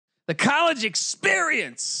The college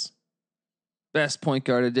experience. Best point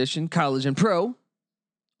guard edition, college and pro.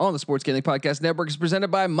 On the Sports Gambling Podcast Network is presented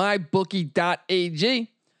by MyBookie.ag.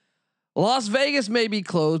 Las Vegas may be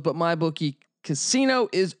closed, but MyBookie Casino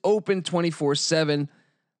is open 24/7.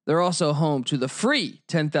 They're also home to the free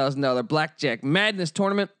 $10,000 Blackjack Madness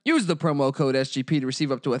tournament. Use the promo code SGP to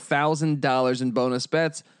receive up to $1,000 in bonus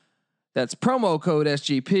bets. That's promo code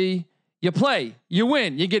SGP. You play, you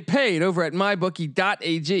win, you get paid over at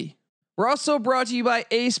MyBookie.ag. We're also brought to you by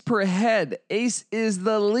Ace Per Head. Ace is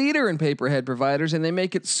the leader in pay-per-head providers, and they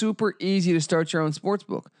make it super easy to start your own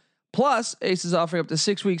sportsbook. Plus, Ace is offering up to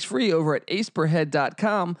 6 weeks free over at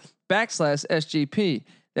aceperhead.com/SGP.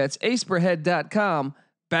 That's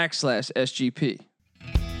aceperhead.com/SGP.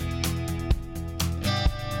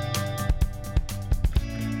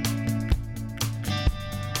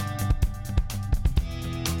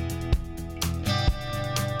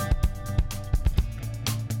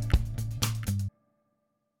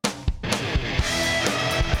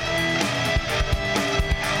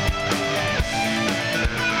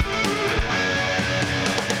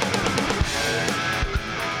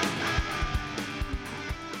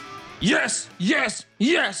 Yes, yes,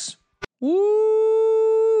 yes.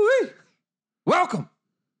 Woo! Welcome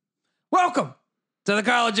to the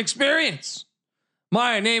college experience.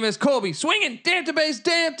 My name is Colby Swinging Damped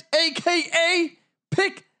Damped, aka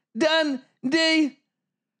Pick Dundee.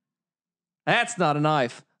 That's not a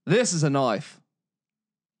knife. This is a knife.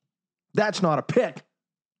 That's not a pick.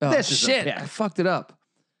 Oh, This is shit! a pick. I fucked it up,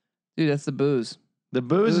 dude. That's the booze. The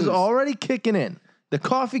booze is already kicking in. The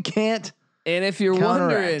coffee can't. And if you're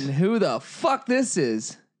counteract. wondering who the fuck this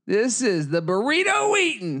is the burrito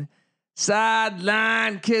eating,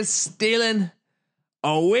 sideline kiss stealing,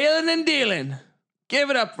 a wheeling and dealing. Give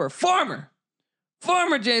it up for former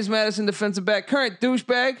James Madison defensive back, current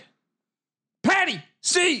douchebag, Patty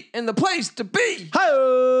C in the place to be.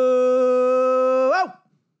 Hi-oh!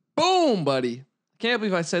 Boom, buddy. Can't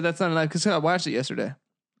believe I said that's not enough because I watched it yesterday.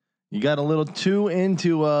 You got a little too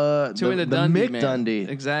into the Dundee, Mick man. Dundee.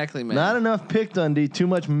 Exactly, man. Not enough Pick Dundee, too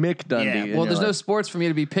much Mick Dundee. Yeah. Well, there's no sports for me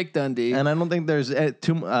to be Pick Dundee. And I don't think there's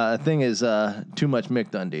too much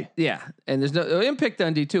Mick Dundee. Yeah, and there's no in Pick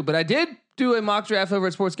Dundee too. But I did do a mock draft over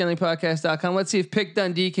at sportsgamblingpodcast.com. Let's see if Pick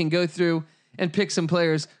Dundee can go through and pick some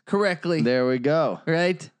players correctly. There we go.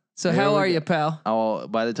 Right? So There how we are go. you, pal? Oh,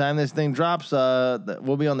 by the time this thing drops,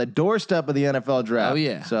 we'll be on the doorstep of the NFL draft. Oh,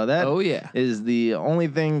 yeah. So that is the only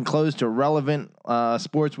thing close to relevant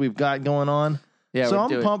sports we've got going on. Yeah, so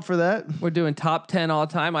I'm pumped for that. We're doing top 10 all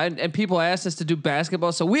time. And people asked us to do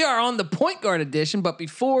basketball. So we are on the point guard edition. But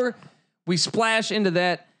before we splash into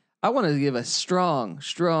that, I want to give a strong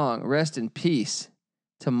rest in peace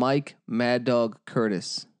to Mike Mad Dog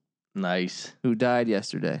Curtis, Nice. who died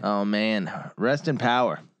yesterday. Oh, man. Rest in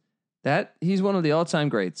power. He's one of the all-time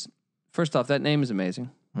greats. First off, that name is amazing.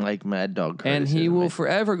 Like Mad Dog Curtis. And he is will amazing.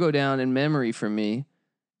 forever go down in memory for me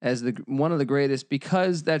as one of the greatest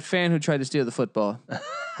because that fan who tried to steal the football,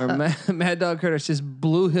 or Mad Dog Curtis, just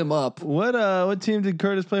blew him up. What team did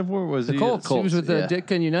Curtis play for? Was The he Colts. He was with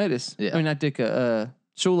Ditka and Unitas. Yeah. I mean, not Ditka.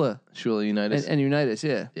 Shula Shula Unitas. and Unitas.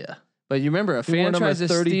 Yeah. Yeah. But you remember a He wore fan number tries to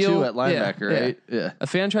 32 steal at linebacker, right? Yeah. A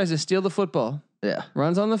fan tries to steal the football, Yeah.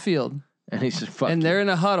 runs on the field, And he's just fucking. and they're in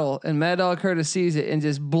a huddle, and Mad Dog Curtis sees it and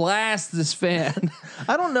just blasts this fan.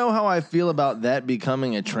 I don't know how I feel about that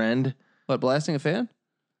becoming a trend. What, blasting a fan?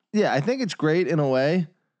 Yeah, I think it's great in a way,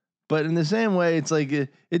 but in the same way, it's like it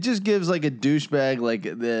just gives like a douchebag like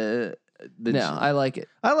the. No, I like it.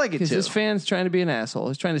 I like it Because too. this fan's trying to be an asshole.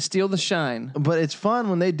 He's trying to steal the shine. But it's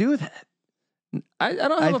fun when they do that. I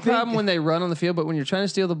don't have a problem when they run on the field, but when you're trying to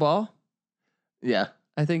steal the ball, Yeah,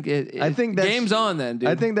 I think I think that's, game's on then, dude.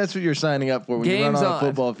 I think that's what you're signing up for when you run Game's on a on.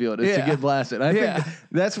 football field is to Yeah. get blasted. I think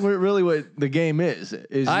that's really what the game is.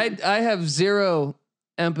 I have zero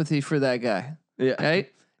empathy for that guy. yeah,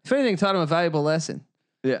 Right? If anything, taught him a valuable lesson.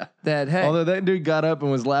 yeah. That hey, Although that dude got up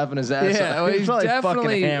and was laughing his ass yeah, off. well, he's probably definitely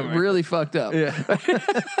fucking hammered. really fucked up. Yeah.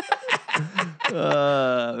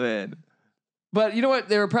 Man. But you know what?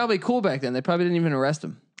 They were probably cool back then. They probably didn't even arrest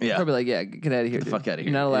him. Yeah. Probably like, yeah, get out of here. the dude. fuck outta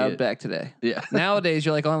here, You're not allowed idiot. back today. Yeah. Nowadays,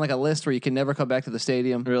 you're like on like a list where you can never come back to the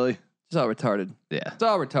stadium. Really? It's all retarded. Yeah. It's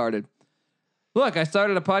all retarded. Look, I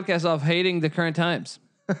started a podcast off hating the current times.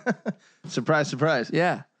 Surprise, surprise.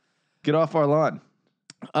 Yeah. Get off our lawn.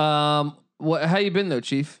 How you been though,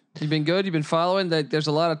 Chief? You been good? You been following that? There's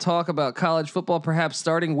a lot of talk about college football, perhaps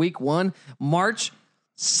starting week 1, March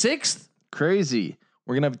 6th. Crazy.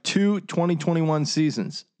 We're going to have 2 2021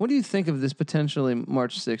 seasons. What do you think of this potentially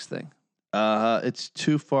March 6th thing? It's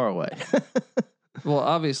too far away. Well,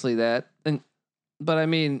 obviously that, but I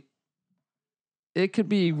mean, it could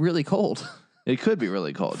be really cold It could be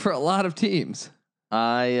really cold. for a lot of teams.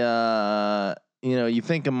 You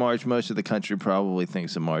think of March, most of the country probably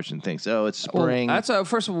thinks of March and thinks, oh, it's spring. Well, that's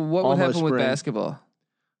first of all, what would Almost happen with spring. basketball?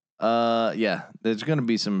 Yeah, there's going to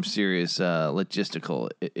be some serious logistical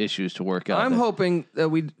issues to work out. I'm hoping that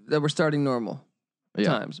we're starting normal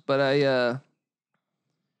times, but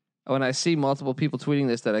when I see multiple people tweeting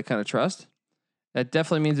this that I kind of trust, that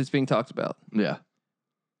definitely means it's being talked about. Yeah.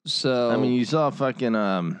 So I mean, you saw fucking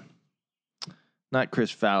not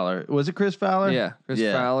Chris Fowler. Was it Chris Fowler? Yeah, Chris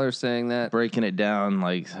Fowler saying that, breaking it down,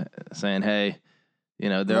 like saying, "Hey,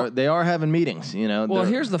 they are having meetings." Well,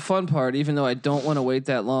 here's the fun part. Even though I don't want to wait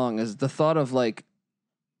that long, is the thought of like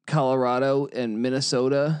Colorado and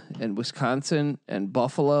Minnesota and Wisconsin and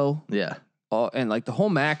Buffalo. Yeah. And like the whole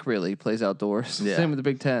MAC really plays outdoors. Yeah. Same with the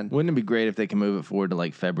Big Ten. Wouldn't it be great if they can move it forward to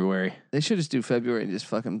like February? They should just do February and just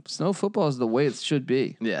fucking snow football is the way it should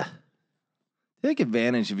be. Yeah. Take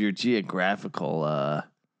advantage of your geographical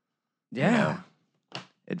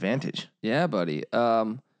advantage. Yeah, buddy.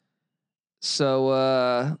 So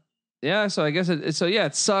I guess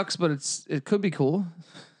it sucks, but it could be cool.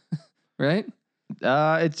 Right?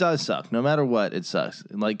 It does suck. No matter what, it sucks.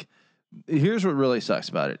 Like, here's what really sucks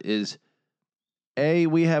about it is A,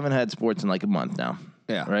 we haven't had sports in like a month now.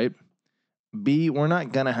 Yeah. Right? B, we're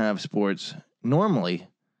not gonna have sports. Normally,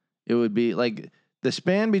 it would be like the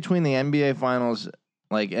span between the NBA finals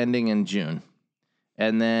like ending in June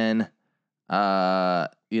and then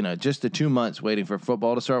just the 2 months waiting for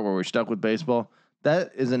football to start where we're stuck with baseball.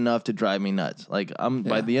 That is enough to drive me nuts. Like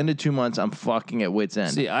by the end of 2 months, I'm fucking at wit's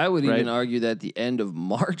end. See, I would even argue that the end of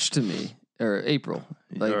March to me, or April,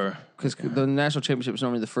 because the national championship is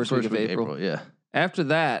normally the first week of April. Yeah. After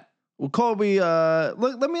that, well, Colby,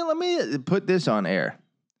 look, let me put this on air.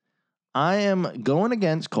 I am going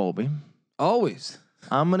against Colby. Always.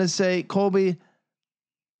 I'm gonna say, Colby,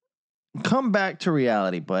 come back to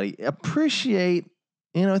reality, buddy. Appreciate.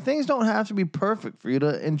 Things don't have to be perfect for you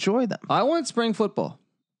to enjoy them. I want spring football.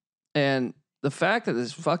 And the fact that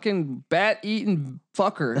this fucking bat-eating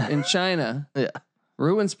fucker in China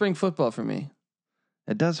ruined spring football for me.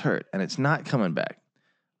 It does hurt, and it's not coming back.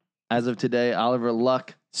 As of today, Oliver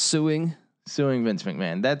Luck suing Vince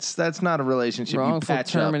McMahon. That's not a relationship wrongful you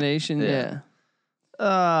patch termination. up. Yeah.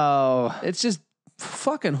 Oh. It's just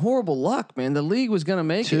fucking horrible luck, man. The league was going to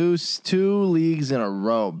make it. Two leagues in a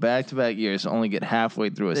row, back-to-back years, only get halfway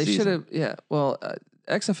through a season. They should have, yeah. Well,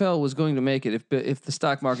 XFL was going to make it if the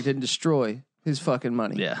stock market didn't destroy his fucking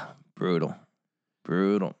money. Yeah, brutal.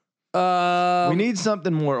 We need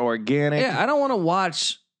something more organic. Yeah, I don't want to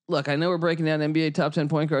watch. Look, I know we're breaking down NBA top 10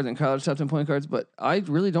 point guards and college top 10 point guards, but I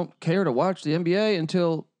really don't care to watch the NBA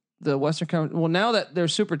until the Western Conference. Well, now that they're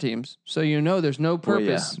super teams, so there's no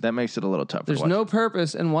purpose. Well, that makes it a little tough. There's no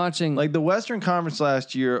purpose in watching. Like the Western Conference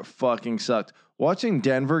last year fucking sucked. Watching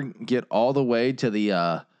Denver get all the way to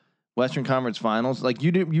the Western Conference Finals, like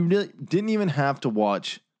you really didn't even have to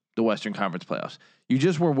watch the Western Conference playoffs. You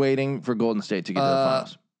just were waiting for Golden State to get to the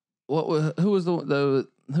finals.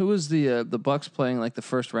 Who was the Bucks playing like the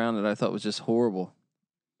first round that I thought was just horrible?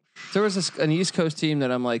 There was an East Coast team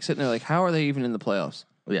that I'm like sitting there like, how are they even in the playoffs?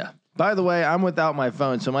 Yeah. By the way, I'm without my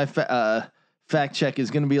phone, so my fact check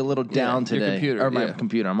is going to be a little down today. Your computer, my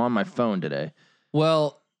computer. I'm on my phone today.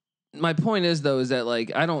 Well, my point is though, is that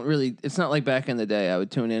like I don't really. It's not like back in the day. I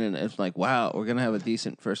would tune in and it's like, wow, we're gonna have a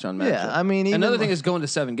decent first round match. Yeah, I mean, another thing is going to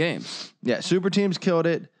 7 games. Yeah, super teams killed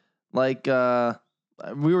it. Like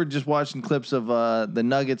we were just watching clips of the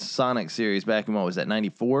Nuggets Sonic series back in what was that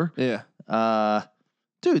 94? Yeah.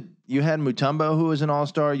 Dude, you had Mutombo, who was an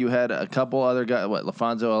all-star. You had a couple other guys,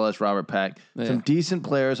 LaFonso Ellis, Robert Pack. Yeah. Some decent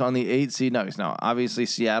players on the 8 seed Nuggets. Now, obviously,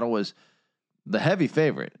 Seattle was the heavy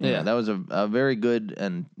favorite. Yeah. That was a very good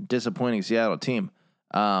and disappointing Seattle team.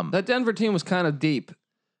 That Denver team was kind of deep.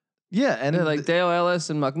 Yeah, and like Dale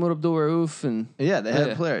Ellis and Mahmoud Abdul-Rauf and they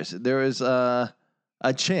had players. There was a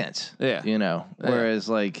chance. Yeah. Whereas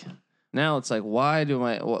like now it's like, why do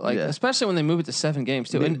I especially when they move it to 7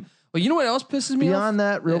 games too. And well, you know what else pisses me off? Beyond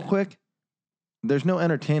that, real quick, there's no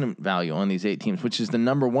entertainment value on these 8 teams, which is the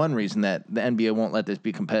number one reason that the NBA won't let this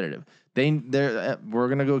be competitive. We're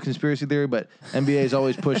gonna go conspiracy theory, but NBA is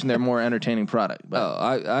always pushing their more entertaining product. But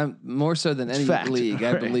I'm more so than any league.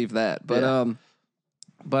 I believe that, but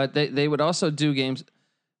but they would also do games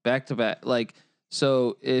back to back. Like,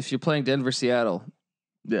 so if you're playing Denver, Seattle,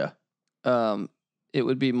 it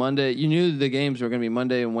would be Monday. You knew the games were gonna be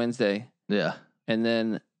Monday and Wednesday. Yeah, and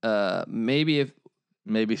then maybe if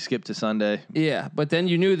maybe skip to Sunday. Yeah, but then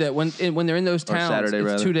you knew that when they're in those towns, Saturday, it's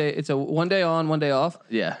rather. 2 day. It's a 1 day on, 1 day off.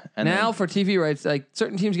 Yeah. And now then, for TV rights, like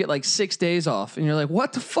certain teams get like 6 days off, and you're like,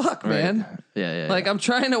 what the fuck, man? Yeah. Like I'm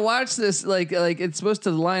trying to watch this, like it's supposed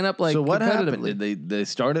to line up like. So what happened? competitively. Did they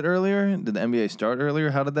start it earlier? Did the NBA start earlier?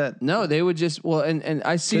 How did that? No, they would just and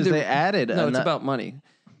I see Because they added. No, it's about money,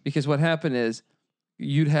 because what happened is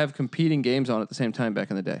you'd have competing games on at the same time back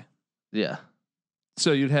in the day. Yeah.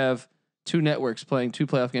 So you'd have 2 networks playing 2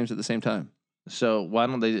 playoff games at the same time. So why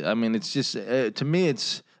don't they? I mean, it's just to me,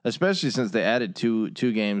 it's especially since they added two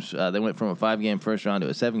games. They went from a 5-game first round to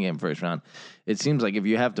a 7-game first round. It seems like if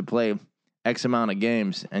you have to play X amount of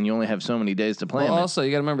games and you only have so many days to play Well, them, also you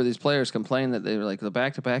got to remember these players complain that they were like the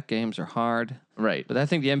back-to-back games are hard. right? But I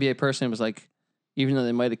think the NBA person was like, even though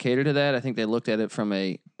they might have catered to that, I think they looked at it from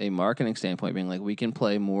a marketing standpoint, being like, we can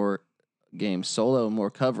play more games solo, more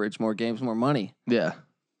coverage, more games, more money. Yeah.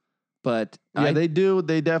 But Yeah, they do.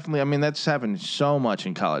 They definitely. I mean, that's happened so much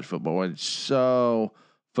in college football. Where it's so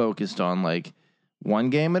focused on like one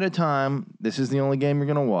game at a time. This is the only game you're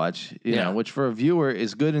gonna watch. You know, which for a viewer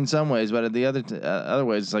is good in some ways, but at the other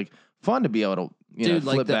ways, it's like fun to be able to flip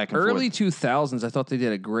like the back and early forth. 2000s, I thought they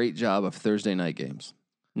did a great job of Thursday night games.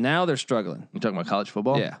 Now they're struggling. You talking about college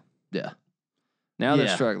football? Yeah. Yeah. Now they're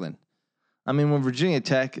Yeah. struggling. I mean, when Virginia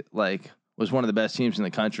Tech like was one of the best teams in the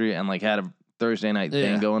country and like had a Thursday night Yeah.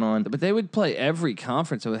 thing going on. But they would play every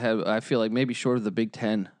conference. It would have, I feel like maybe short of the Big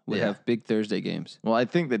Ten, would Yeah. have big Thursday games. Well, I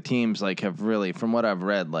think the teams like have really, from what I've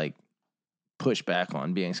read, like push back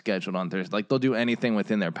on being scheduled on Thursday. Like they'll do anything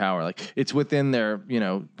within their power. Like it's within their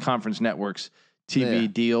conference networks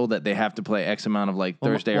TV deal that they have to play X amount of like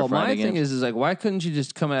Thursday or Friday my games. thing is like, why couldn't you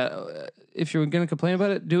just come out, if you're going to complain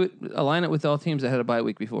about it, do it, align it with all teams that had a bye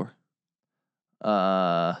week before.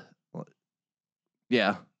 Yeah.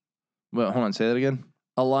 Well, hold on, say that again.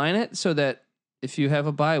 Align it so that if you have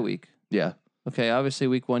a bye week, Yeah. okay, obviously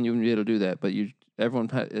week 1 you wouldn't be able to do that, but everyone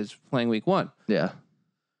is playing week 1. Yeah.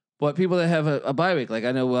 But people that have a bye week, like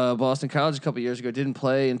I know Boston College a couple years ago didn't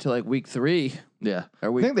play until like week 3. Yeah.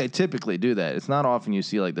 Or I think they typically do that. It's not often you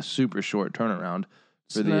see like the super short turnaround.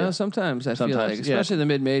 For the, sometimes I feel sometimes, like, yeah. especially the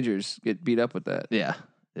mid majors, get beat up with that. yeah.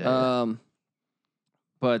 Yeah.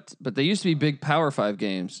 But they used to be big Power 5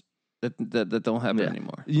 games that don't happen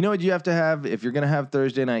anymore. You know what you have to have if you're going to have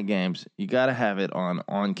Thursday night games? You got to have it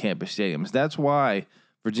on campus stadiums. That's why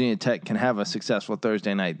Virginia Tech can have a successful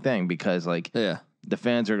Thursday night thing because like the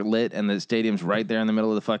fans are lit and the stadium's right there in the middle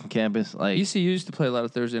of the fucking campus. Like ECU used to play a lot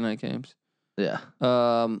of Thursday night games. yeah.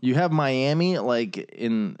 You have Miami like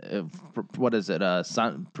in what is it?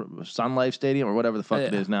 Sun Life Stadium or whatever the fuck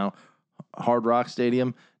it is now. Hard Rock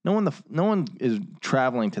Stadium. No one is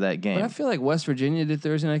traveling to that game. But I feel like West Virginia did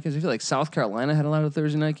Thursday night games. I feel like South Carolina had a lot of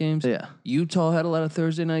Thursday night games. Yeah. Utah had a lot of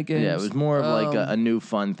Thursday night games. Yeah, it was more of like a new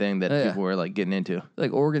fun thing that people were like getting into.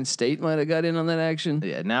 Like Oregon State might have got in on that action.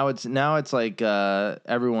 Yeah, now it's like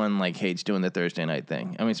everyone like hates doing the Thursday night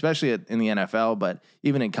thing. I mean, especially in the NFL, but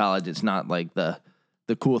even in college, it's not like the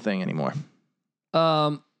cool thing anymore.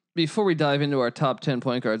 Before we dive into our top 10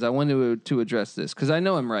 point guards, I wanted to address this because I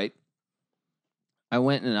know I'm right. I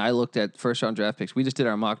went and I looked at first round draft picks. We just did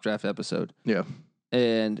our mock draft episode. Yeah.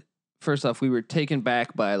 And first off, we were taken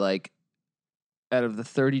back by like out of the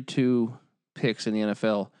 32 picks in the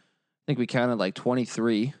NFL, I think we counted like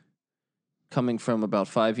 23 coming from about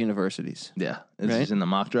 5 universities. Yeah. This is in the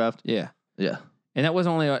mock draft? Yeah. Yeah. And that was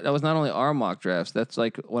not only our mock drafts. That's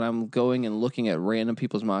like when I'm going and looking at random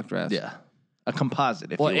people's mock drafts. Yeah. A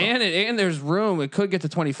composite, if you will. And there's room. It could get to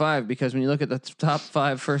 25 because when you look at the top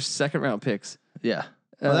 5 first, second round picks. Yeah.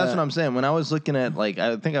 Well, that's what I'm saying. When I was looking at, like,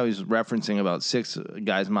 I think I was referencing about 6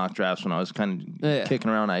 guys' mock drafts when I was kind of kicking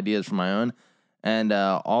around ideas for my own. And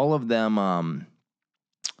all of them,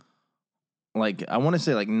 like, I want to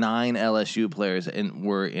say like 9 LSU players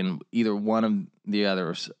were in either one of the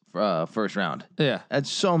others first round. Yeah. That's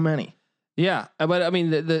so many. Yeah, but I mean,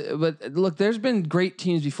 but look, there's been great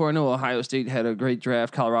teams before. I know Ohio State had a great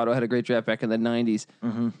draft. Colorado had a great draft back in the 90s.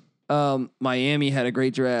 Mm-hmm. Miami had a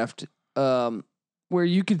great draft. Where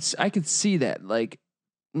I could see that, like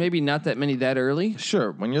maybe not that many that early.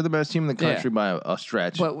 Sure, when you're the best team in the country by a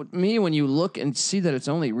stretch. But with me, when you look and see that it's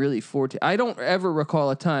only really 14, I don't ever recall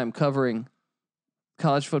a time covering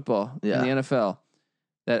college football in the NFL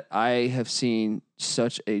that I have seen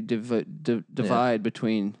such a divide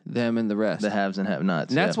between them and the rest. The haves and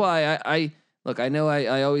have-nots. And that's why I look, I know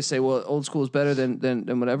I always say, well, old school is better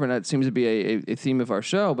than whatever, and that seems to be a theme of our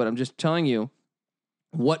show, but I'm just telling you,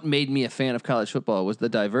 what made me a fan of college football was the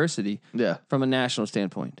diversity from a national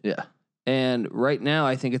standpoint. Yeah. And right now,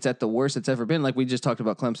 I think it's at the worst it's ever been. Like we just talked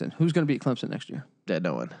about Clemson. Who's going to beat Clemson next year?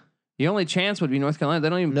 No one. The only chance would be North Carolina. They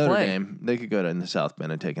don't even Notre play. Dame, they could go to in the South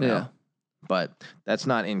Bend and take it out. But that's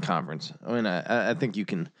not in conference. I mean, I think you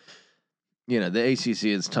can, the ACC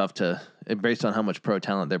is tough to, based on how much pro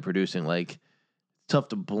talent they're producing, like, tough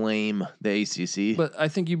to blame the ACC. But I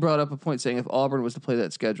think you brought up a point saying if Auburn was to play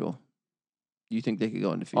that schedule, you think they could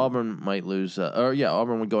go undefeated? Auburn might lose,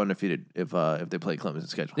 Auburn would go undefeated if they play Clemson's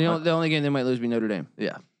schedule. The only game they might lose would be Notre Dame.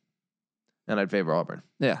 Yeah. And I'd favor Auburn.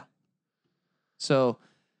 Yeah. So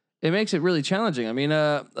it makes it really challenging. I mean,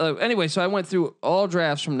 anyway, so I went through all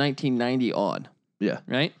drafts from 1990 on. Yeah.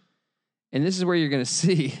 Right? And this is where you're going to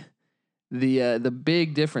see the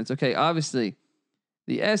big difference. Okay, obviously,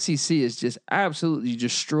 the SEC is just absolutely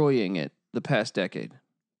destroying it the past decade.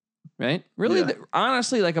 Right? Really,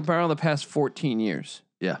 honestly, like around the past 14 years.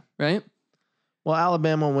 Yeah. Right? Well,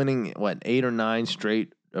 Alabama winning, 8 or 9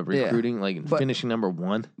 straight of recruiting, finishing number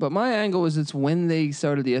 1. But my angle is it's when they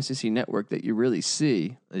started the SEC network that you really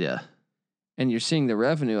see. Yeah. And you're seeing the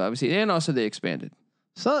revenue, obviously, and also they expanded.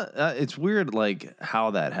 So it's weird, like,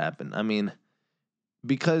 how that happened. I mean,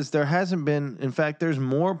 because there hasn't been, in fact, there's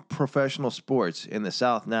more professional sports in the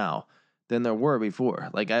South now than there were before.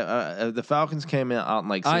 Like, the Falcons came out in,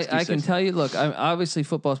 like, 66. I can tell you, look, obviously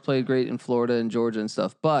football's played great in Florida and Georgia and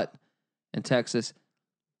stuff, and Texas,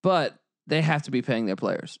 but they have to be paying their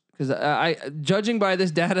players. Because judging by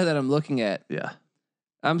this data that I'm looking at,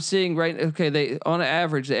 I'm seeing on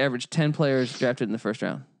average, they average 10 players drafted in the first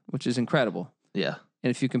round, which is incredible. Yeah.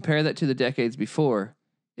 And if you compare that to the decades before,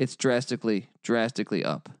 it's drastically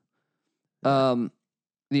up.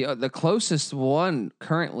 The closest one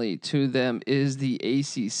currently to them is the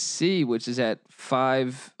ACC, which is at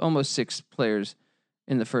 5, almost 6 players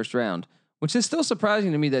in the first round, which is still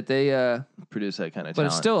surprising to me that they produce that kind of talent. But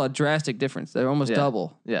it's still a drastic difference. They're almost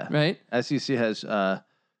double. Yeah. Right? SEC has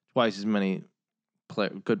twice as many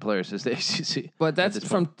good players as the ACC. But that's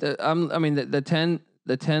from the 10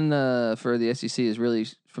 for the SEC is really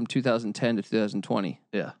from 2010 to 2020.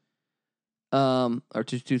 Yeah. Or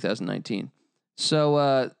to 2019.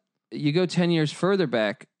 So you go 10 years further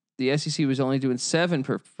back, the SEC was only doing 7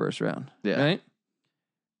 per first round. Yeah. Right?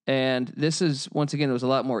 And this is, once again, it was a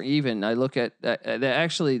lot more even. I look at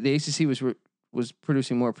actually the ACC was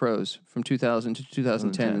producing more pros from 2000 to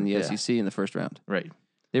 2010 than the SEC in the first round. Right.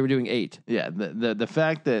 They were doing 8. Yeah. The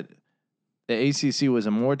fact that the ACC was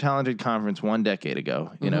a more talented conference 1 decade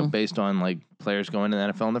ago, based on like players going to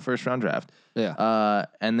the NFL in the first round draft. Yeah.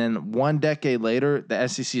 And then 1 decade later, the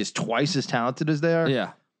SEC is twice as talented as they are.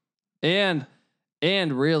 Yeah. And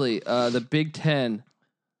really, the Big Ten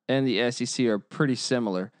and the SEC are pretty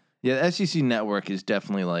similar. Yeah, the SEC network is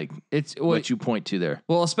definitely like what you point to there.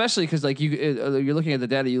 Well, especially because like you're looking at the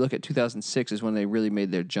data. You look at 2006 is when they really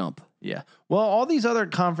made their jump. Yeah. Well, all these other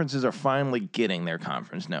conferences are finally getting their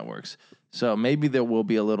conference networks. So maybe there will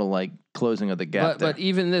be a little like closing of the gap. But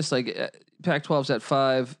even this, like Pac-12's at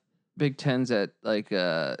 5, Big Ten's at like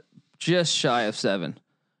just shy of 7,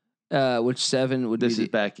 which 7 would be. This is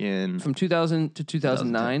back in from 2000 to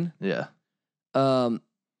 2009. Yeah.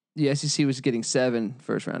 The SEC was getting 7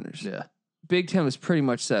 first rounders. Yeah. Big Ten was pretty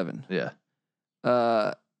much 7. Yeah.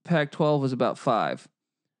 Pac-12 was about 5.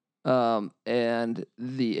 And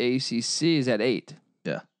the ACC is at 8.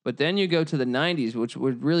 Yeah. But then you go to the 90s, which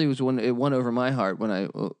really was when it won over my heart when I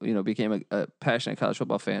became a passionate college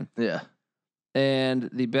football fan. Yeah. And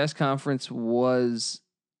the best conference was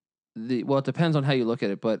it depends on how you look at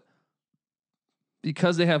it, but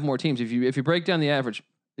because they have more teams, if you break down the average.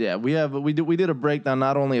 Yeah, we did a breakdown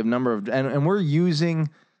not only of number of and we're using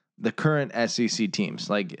the current SEC teams.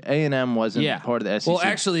 Like A&M wasn't part of the SEC. Well,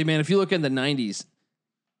 actually, man, if you look in the 90s,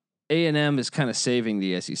 A&M is kind of saving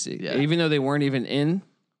the SEC. Yeah. Even though they weren't even in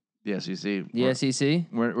the SEC. The SEC.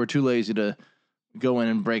 We're too lazy to go in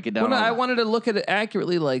and break it down. Well, no, I wanted to look at it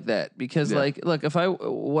accurately like that because look, if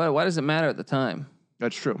why does it matter at the time?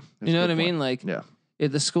 That's true. You know what I mean? Like,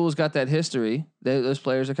 if the school's got that history, those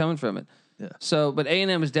players are coming from it. Yeah. So, but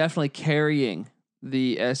A&M is definitely carrying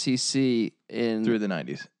the SEC in through the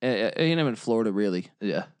 90s. A&M in Florida, really.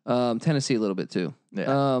 Yeah. Tennessee a little bit too.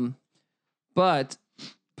 Yeah. But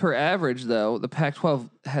per average, though, the Pac-12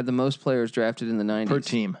 had the most players drafted in the 90s. Per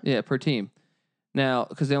team. Yeah, per team. Now,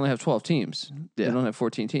 because they only have 12 teams. Yeah. They don't have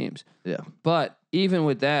 14 teams. Yeah. But even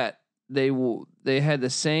with that, they had the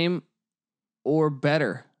same or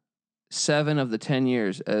better 7 of the 10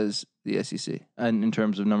 years as the SEC. And in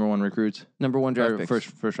terms of number 1 recruits? Number 1 draft picks.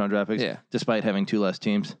 First round draft picks? Yeah. Despite having 2 less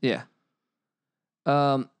teams? Yeah.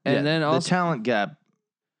 Then also the talent gap,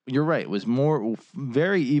 you're right, was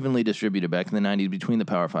very evenly distributed back in the 90s between the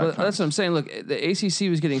Power 5. That's what I'm saying. Look, the ACC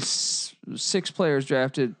was getting 6 players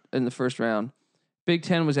drafted in the first round. Big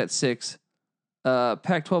Ten was at 6.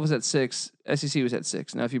 Pac-12 was at 6. SEC was at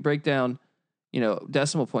 6. Now, if you break down,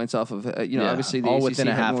 decimal points off of, obviously the all ACC within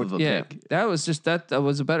a had half more, of a pick. That was just that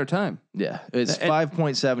was a better time. Yeah, it's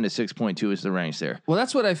 5.7 to 6.2 is the range there. Well,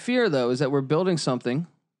 that's what I fear though, is that we're building something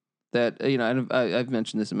that I've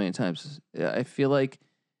mentioned this many times. I feel like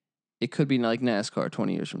it could be like NASCAR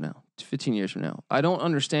 20 years from now, 15 years from now. I don't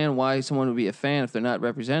understand why someone would be a fan if they're not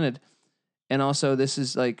represented. And also, this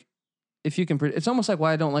is like, if you can, it's almost like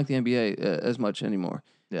why I don't like the NBA as much anymore.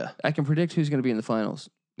 Yeah, I can predict who's going to be in the finals.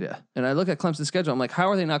 Yeah, and I look at Clemson's schedule. I'm like, how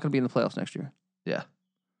are they not going to be in the playoffs next year? Yeah,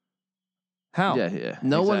 how? Yeah.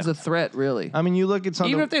 No exactly. One's a threat, really. I mean, you look at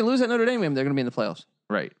something. Even if they lose at Notre Dame, they're going to be in the playoffs.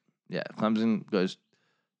 Right. Yeah, Clemson goes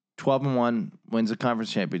 12-1, wins the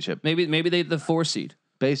conference championship. Maybe they the 4 seed.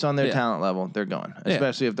 Based on their talent level, they're going.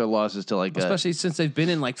 Especially if their losses to like... Especially since they've been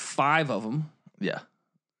in like 5 of them. Yeah.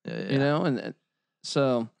 And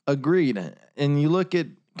so... Agreed. And you look at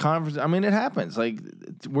conference... I mean, it happens. Like,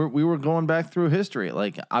 we were going back through history.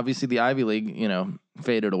 Like, obviously the Ivy League,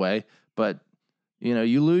 faded away. But,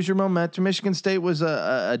 you lose your momentum. Michigan State was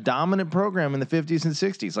a dominant program in the 50s and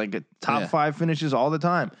 60s. Like, top 5 finishes all the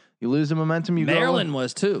time. You lose the momentum, Maryland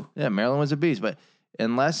was too. Yeah, Maryland was a beast. But...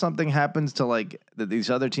 unless something happens to like that, these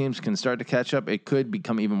other teams can start to catch up, it could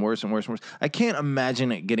become even worse and worse and worse. I can't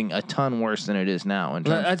imagine it getting a ton worse than it is now.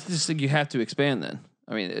 I just think you have to expand. Then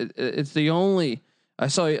I mean, it's the only I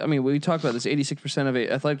saw. I mean, we talked about this. 86% of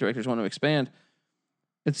athletic directors want to expand.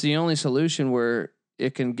 It's the only solution where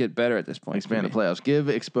it can get better at this point. Expand the playoffs, give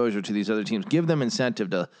exposure to these other teams, give them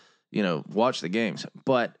incentive to watch the games,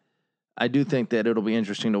 but. I do think that it'll be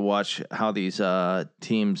interesting to watch how these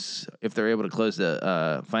teams, if they're able to close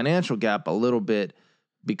the financial gap a little bit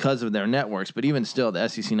because of their networks. But even still, the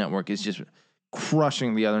SEC network is just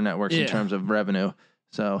crushing the other networks in terms of revenue.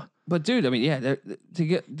 So, but dude, I mean,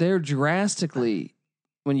 they're drastically.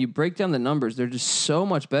 When you break down the numbers, they're just so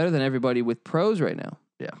much better than everybody with pros right now.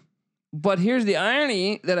 Yeah. But here's the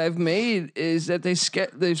irony that I've made is that they've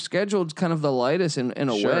scheduled kind of the lightest in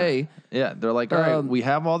a way. Yeah, they're like, all right, we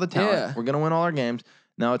have all the talent. Yeah. We're going to win all our games.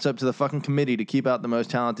 Now it's up to the fucking committee to keep out the most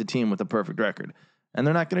talented team with a perfect record. And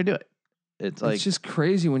they're not going to do it. It's just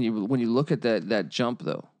crazy when you look at that jump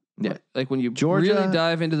though. Yeah. Like when you Georgia, really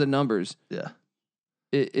dive into the numbers. Yeah.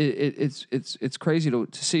 It's crazy to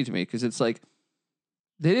see to me because it's like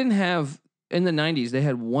they didn't have in the 90s, they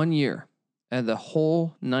had 1 year and the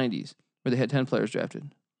whole 90s where they had 10 players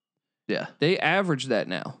drafted. Yeah. They average that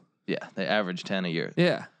now. Yeah. They average 10 a year.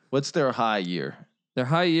 Yeah. What's their high year? Their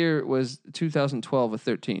high year was 2012 with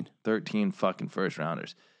 13. 13 fucking first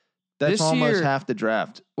rounders. That's this almost year, half the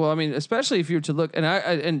draft. Well, I mean, especially if you're to look,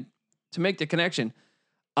 and to make the connection,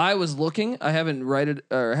 I was looking. I haven't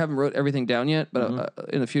wrote everything down yet, but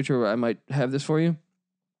in the future I might have this for you.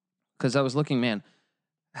 Because I was looking, man,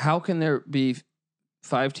 how can there be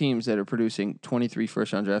 5 teams that are producing 23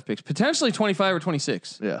 first-round draft picks, potentially 25 or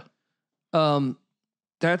 26? Yeah.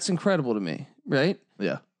 That's incredible to me, right?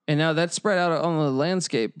 Yeah. And now that's spread out on the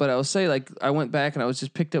landscape, but I'll say, like, I went back and I was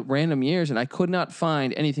just picked up random years, and I could not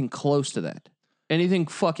find anything close to that. Anything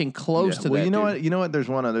fucking close to that. Well, you know what? There's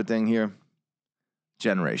one other thing here.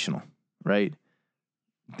 Generational, right?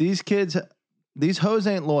 These kids, these hoes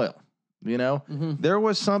ain't loyal, There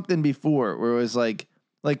was something before where it was like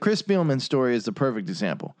Chris Spielman's story is the perfect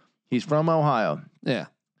example. He's from Ohio. Yeah.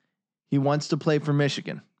 He wants to play for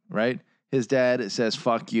Michigan, right? His dad says,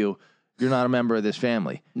 fuck you. You're not a member of this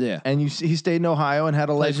family. Yeah. And he stayed in Ohio and had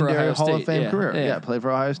a legendary Hall of Fame career. Yeah, play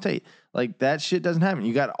for Ohio State. Like, that shit doesn't happen.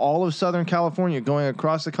 You got all of Southern California going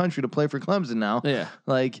across the country to play for Clemson now. Yeah.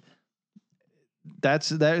 Like,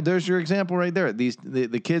 there's your example right there.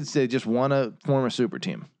 The kids, they just want to form a super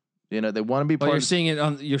team. They want to be part you're seeing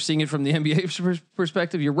it from the NBA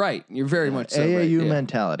perspective. You're right. You're very much so AAU right.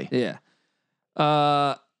 mentality. Yeah.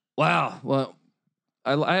 Wow. Well,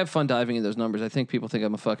 I have fun diving in those numbers. I think people think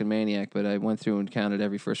I'm a fucking maniac, but I went through and counted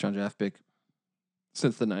every first round draft pick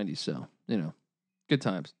since the 90s. So, good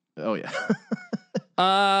times. Oh yeah.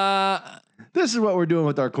 This is what we're doing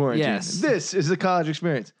with our quarantine. Yes. This is the college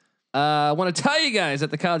experience. I want to tell you guys that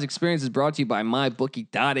the college experience is brought to you by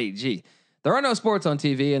mybookie.ag. There are no sports on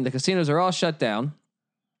TV and the casinos are all shut down.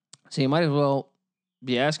 So you might as well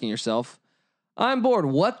be asking yourself, I'm bored.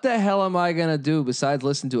 What the hell am I going to do besides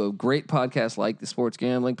listen to a great podcast like the Sports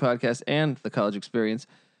Gambling Podcast and the College Experience?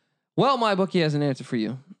 Well, MyBookie has an answer for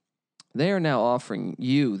you. They are now offering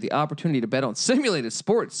you the opportunity to bet on simulated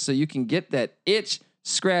sports so you can get that itch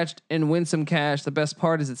scratched and win some cash. The best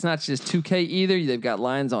part is it's not just 2K either. They've got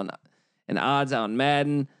lines on and odds on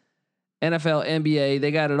Madden, NFL, NBA.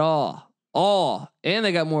 They got it all. And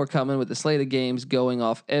they got more coming with the slate of games going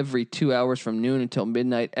off every 2 hours from noon until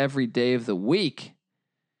midnight every day of the week.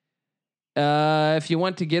 If you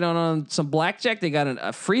want to get on some blackjack, they got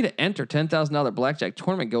a free to enter $10,000 blackjack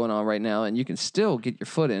tournament going on right now, and you can still get your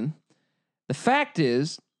foot in. The fact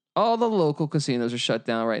is, all the local casinos are shut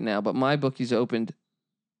down right now, but MyBookie's opened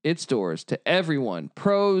its doors to everyone,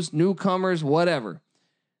 pros, newcomers, whatever.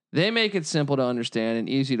 They make it simple to understand and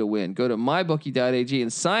easy to win. Go to mybookie.ag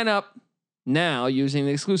and sign up now using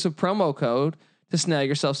the exclusive promo code to snag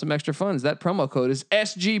yourself some extra funds. That promo code is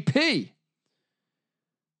SGP.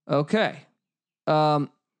 Okay.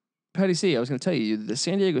 Patty C, I was going to tell you, the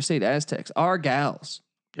San Diego State Aztecs, our gals,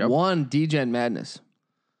 won D-Gen Madness.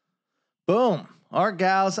 Boom. Our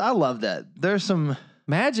gals, I love that. There's some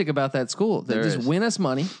magic about that school. They just win us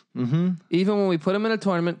money. Mm-hmm. Even when we put them in a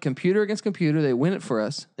tournament, computer against computer, they win it for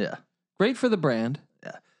us. Yeah. Great for the brand.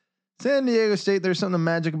 Yeah. San Diego State, there's something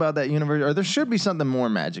magic about that university, or there should be something more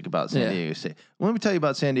magic about San Diego State. Let me tell you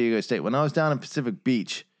about San Diego State. When I was down in Pacific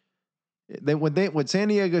Beach, what San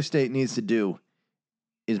Diego State needs to do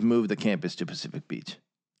is move the campus to Pacific Beach.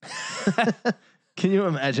 Can you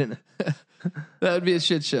imagine? That would be a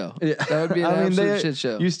shit show. Yeah. That would be an absolute shit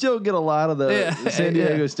show. You still get a lot of the San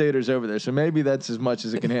Diego Staters over there, so maybe that's as much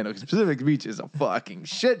as it can handle. Because Pacific Beach is a fucking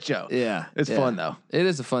shit show. Yeah. It's fun, though. It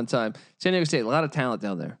is a fun time. San Diego State, a lot of talent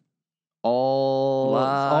down there.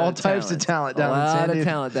 All types of talent down in San Diego.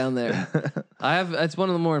 A lot of talent down there. It's one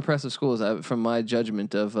of the more impressive schools from my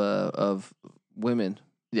judgment of women.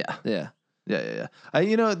 Yeah. Yeah.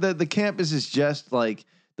 The campus is just like,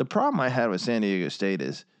 the problem I had with San Diego State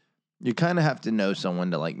is you kind of have to know someone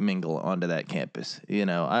to like mingle onto that campus. You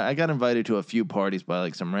know, I got invited to a few parties by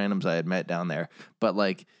like some randoms I had met down there, but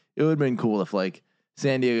like it would have been cool if like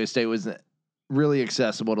San Diego State was really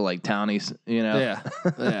accessible to like townies, you know?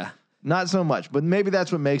 Yeah. Not so much, but maybe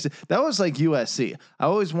that's what makes it. That was like USC. I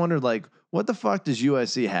always wondered like, what the fuck does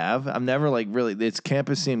USC have? I've never like really, its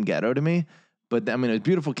campus seemed ghetto to me, but I mean, it was a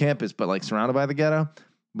beautiful campus, but like surrounded by the ghetto.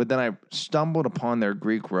 But then I stumbled upon their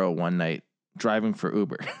Greek row one night driving for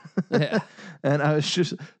Uber. Yeah. And I was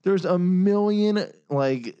just, there's a million,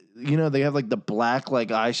 like, you know, they have like the black, like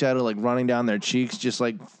eyeshadow, like running down their cheeks, just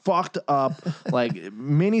like fucked up, like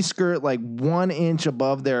mini skirt, like 1 inch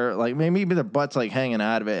above their, like maybe their butt's like hanging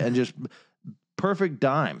out of it, and just perfect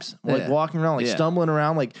dimes, like walking around, like stumbling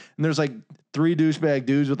around, like, and there's like 3 douchebag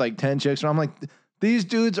dudes with like 10 chicks. And I'm like, these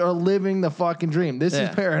dudes are living the fucking dream. This is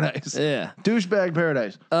paradise. Yeah. Douchebag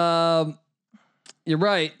paradise. You're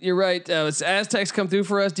right. It's Aztecs come through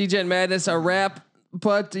for us. D-Gen Madness, our wrap.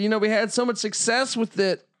 But, you know, we had so much success with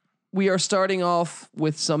it. We are starting off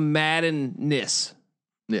with some Madden-ness.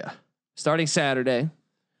 Yeah. Starting Saturday,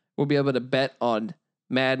 we'll be able to bet on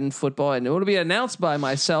Madden football. And it will be announced by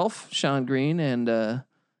myself, Sean Green, and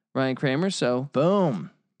Ryan Kramer. So,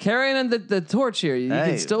 boom. Carrying the torch here. You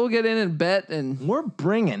can still get in and bet, and we're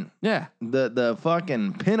bringing the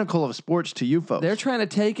fucking pinnacle of sports to you folks. They're trying to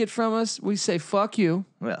take it from us. We say fuck you.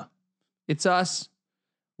 Yeah, it's us.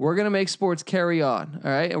 We're gonna make sports carry on. All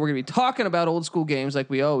right, and we're gonna be talking about old school games like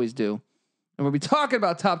we always do, and we'll be talking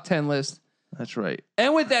about top 10 lists. That's right.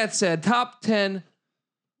 And with that said, top 10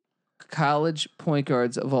 college point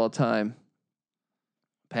guards of all time.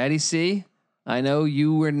 Patty C, I know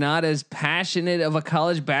you were not as passionate of a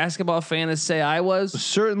college basketball fan as say I was.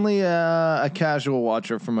 Certainly a casual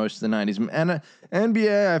watcher for most of the 90s. And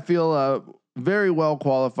NBA, I feel very well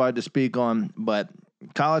qualified to speak on, but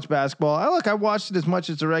college basketball, I watched it as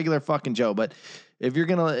much as a regular fucking Joe, but if you're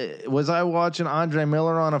was I watching Andre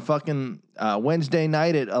Miller on a fucking Wednesday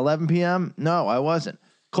night at 11 p.m.? No, I wasn't.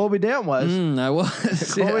 Colby Dant was. I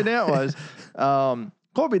was. Colby Dant was.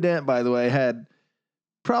 Colby Dant, by the way, had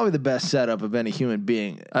probably the best setup of any human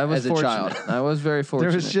being as a child. I was very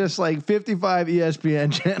fortunate. There was just like 55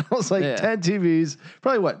 ESPN channels, like 10 TVs,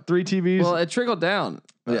 probably 3 TVs? Well, it trickled down.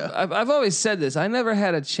 Yeah. I've always said this. I never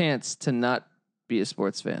had a chance to not be a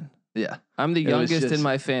sports fan. Yeah. I'm the youngest in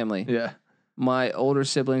my family. Yeah. My older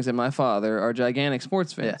siblings and my father are gigantic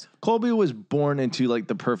sports fans. Yeah. Colby was born into like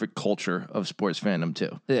the perfect culture of sports fandom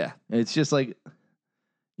too. Yeah. It's just like,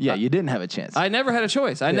 you didn't have a chance. I never had a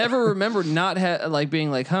choice. I never remember not being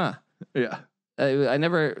like, huh. Yeah. I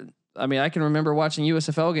never. I mean, I can remember watching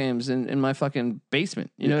USFL games in my fucking basement.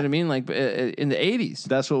 You know what I mean? Like in the 80s.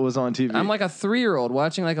 That's what was on TV. I'm like a 3-year-old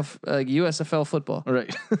watching like USFL football.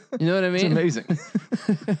 Right. You know what I mean? It's amazing.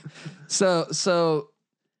 So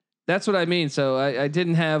that's what I mean. So I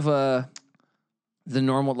didn't have the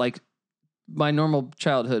normal, like my normal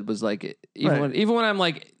childhood was like even when I'm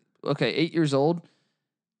like, okay, 8 years old,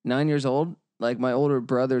 9 years old, like my older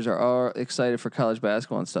brothers are all excited for college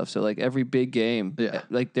basketball and stuff. So like every big game,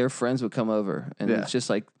 like their friends would come over, and it's just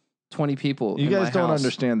like 20 people. You guys don't house.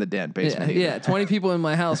 understand the Dent basement. Yeah, 20 people in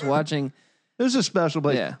my house watching. It was a special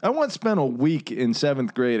place. Yeah. I once spent a week in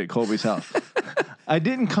 7th grade at Colby's house. I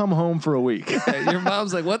didn't come home for a week. Your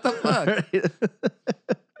mom's like, "What the fuck?"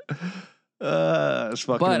 It's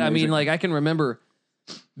fucking But amazing. I mean, like I can remember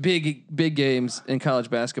big games in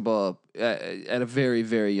college basketball at a very,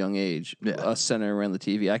 very young age. Us centering around the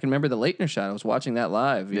TV. I can remember the Leitner shot. I was watching that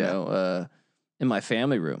live. You know. In my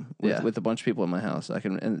family room with a bunch of people in my house.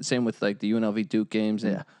 And same with like the UNLV Duke games.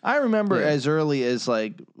 And, I remember as early as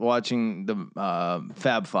like watching the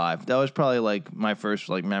Fab Five. That was probably like my first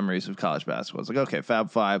like memories of college basketball. It's like, okay, Fab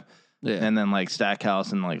Five. Yeah. And then like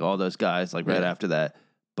Stackhouse and like all those guys like right after that.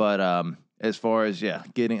 But as far as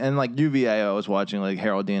getting and like UVA, I was watching like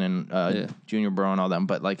Harold Dean and Junior Bro and all them.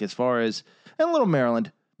 But like as far as and a little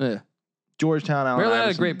Maryland. Yeah. Georgetown, Allen Maryland Iverson.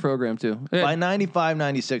 had a great program too. By 95,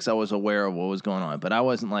 96, I was aware of what was going on, but I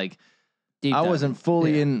wasn't like I wasn't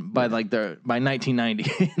fully in by by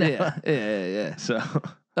 1990. You know? Yeah.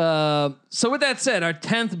 So with that said, our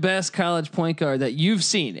 10th best college point guard that you've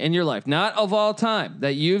seen in your life, not of all time,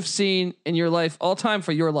 that you've seen in your life, all time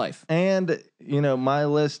for your life. And you know, my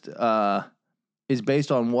list is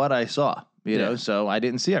based on what I saw. You know, so I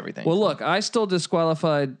didn't see everything. Well, look, I still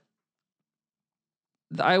disqualified.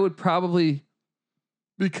 I would probably,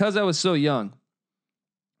 because I was so young,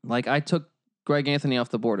 like I took Greg Anthony off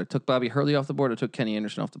the board. I took Bobby Hurley off the board. I took Kenny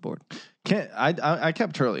Anderson off the board. I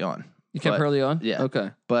kept Hurley on. You kept Hurley on? Yeah.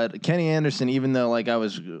 Okay. But Kenny Anderson, even though like I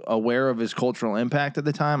was aware of his cultural impact at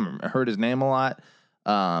the time, I heard his name a lot.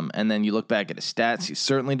 And then you look back at his stats, he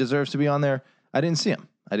certainly deserves to be on there. I didn't see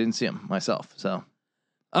him myself. So,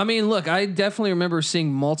 I mean, look, I definitely remember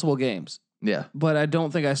seeing multiple games. Yeah. But I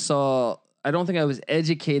don't think I was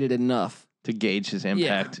educated enough to gauge his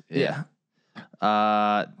impact. Yeah.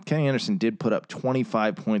 Kenny Anderson did put up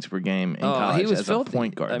 25 points per game in college he was as filthy. a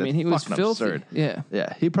point guard. I mean, he was filthy. Absurd.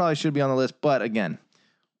 Yeah. He probably should be on the list, but again,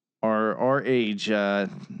 our age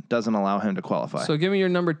doesn't allow him to qualify. So give me your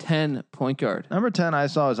number 10 point guard. Number 10 I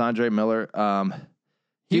saw is Andre Miller.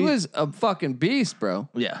 He was a fucking beast, bro.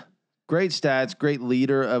 Yeah. Great stats, great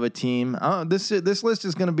leader of a team. This list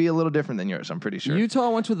is going to be a little different than yours, I'm pretty sure. Utah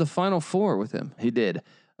went to the Final Four with him. He did.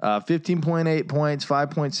 15.8 points,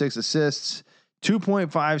 5.6 assists,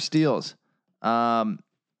 2.5 steals.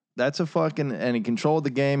 That's a fucking, and he controlled the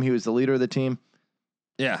game. He was the leader of the team.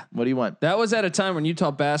 Yeah. What do you want? That was at a time when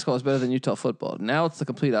Utah basketball was better than Utah football. Now it's the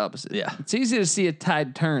complete opposite. Yeah. It's easy to see a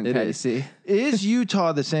tide turn, Patty C. Is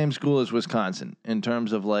Utah the same school as Wisconsin in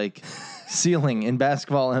terms of like ceiling in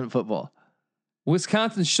basketball and football?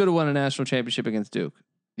 Wisconsin should have won a national championship against Duke.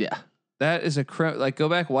 Yeah. That is like go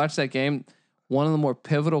back, watch that game. One of the more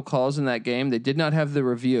pivotal calls in that game, they did not have the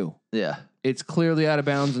review. Yeah. It's clearly out of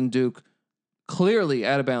bounds on Duke. Clearly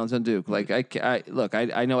out of bounds on Duke. Like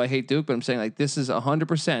I know I hate Duke, but I'm saying like this is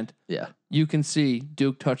 100%. Yeah. You can see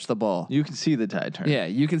Duke touch the ball. You can see the tide turn. Yeah,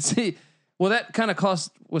 you can see. Well, that kind of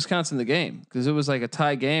cost Wisconsin the game because it was like a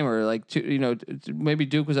tie game or like two, you know, maybe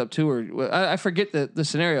Duke was up 2 or I forget the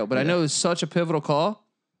scenario, but I know it was such a pivotal call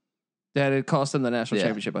that it cost them the national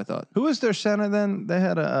championship. I thought. Who was their center then? They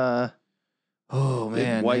had a. Oh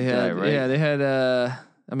man, white guy, right? Yeah, they had.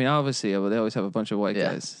 I mean, obviously, they always have a bunch of white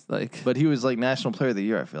guys. Like, but he was like National Player of the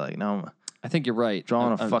Year. I feel like no. I think you're right.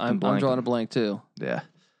 Drawing a fucking blank. I'm drawing a blank too. Yeah,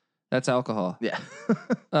 that's alcohol. Yeah.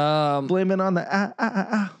 Blame it on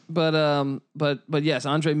the But yes,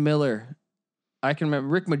 Andre Miller. I can remember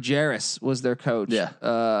Rick Majerus was their coach.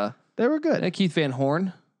 Yeah. They were good. Keith Van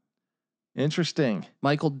Horn. Interesting.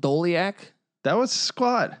 Michael Doliak. That was a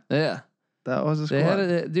squad. Yeah. That was a squad. They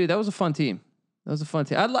had dude, that was a fun team. That was a fun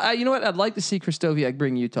team. You know what? I'd like to see Kristoviak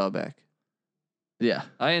bring Utah back. Yeah.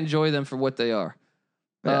 I enjoy them for what they are.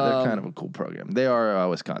 Yeah, they're kind of a cool program. They are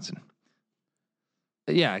Wisconsin.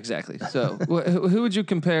 Yeah, exactly. So who would you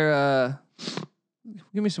compare?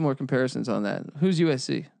 Give me some more comparisons on that. Who's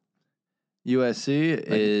USC? USC like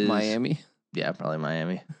is Miami. Yeah, probably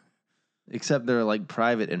Miami. Except they're like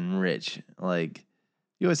private and rich. Like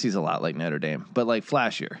USC's a lot like Notre Dame, but like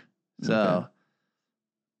flashier. So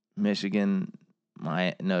Michigan,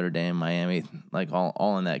 Notre Dame, Miami, like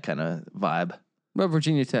all in that kind of vibe. What about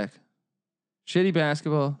Virginia Tech? Shitty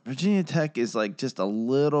basketball. Virginia Tech is like just a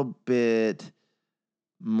little bit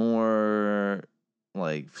more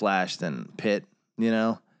like flash than Pitt, you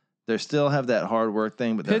know? They still have that hard work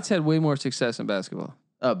thing, but Pitt's had way more success in basketball.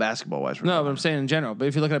 Oh, basketball wise. No, but I'm saying in general. But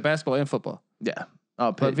if you look at basketball and football. Yeah.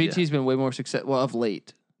 Oh, but Pitt, VT's been way more success of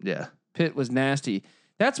late. Yeah. Pitt was nasty.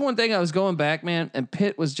 That's one thing I was going back, man, and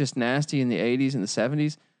Pitt was just nasty in the 80s and the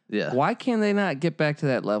 70s. Yeah. Why can they not get back to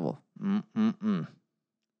that level?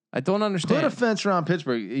 I don't understand. Put a fence around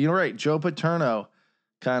Pittsburgh. You're right. Joe Paterno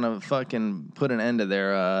kind of fucking put an end to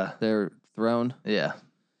their throne. Yeah.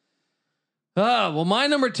 Well, my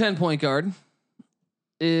number 10 point guard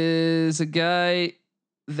is a guy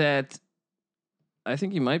that I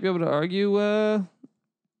think you might be able to argue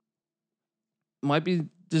might be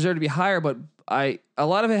deserved to be higher, but a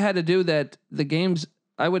lot of it had to do that the games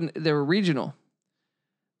they were regional.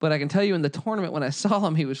 But I can tell you in the tournament when I saw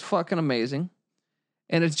him, he was fucking amazing.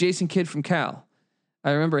 And it's Jason Kidd from Cal.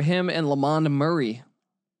 I remember him and Lamond Murray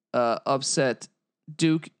upset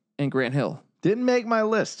Duke and Grant Hill. Didn't make my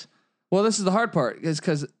list. Well, this is the hard part, is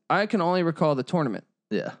because I can only recall the tournament.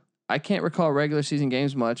 Yeah. I can't recall regular season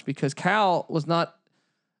games much because Cal was not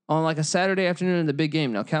on like a Saturday afternoon in the big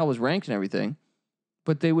game. Now, Cal was ranked and everything,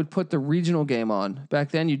 but they would put the regional game on.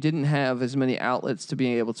 Back then, you didn't have as many outlets to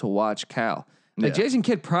be able to watch Cal. Like Jason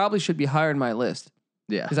Kidd probably should be higher in my list.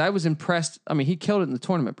 Yeah. Because I was impressed. I mean, he killed it in the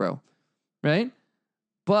tournament, bro. Right?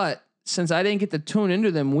 But since I didn't get to tune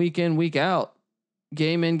into them week in, week out,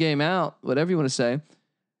 game in, game out, whatever you want to say,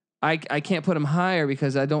 I can't put him higher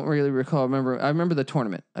because I don't really recall. I remember the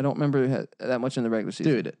tournament. I don't remember that much in the regular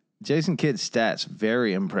season. Dude, Jason Kidd's stats,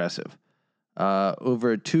 very impressive.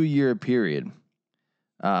 Over a 2-year period,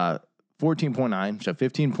 14.9, so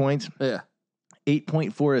 15 points. Yeah.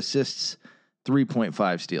 8.4 assists,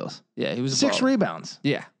 3.5 steals. Yeah, he was 6 rebounds.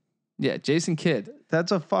 Yeah. Yeah, Jason Kidd.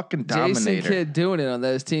 That's a fucking dominator. Jason Kidd doing it on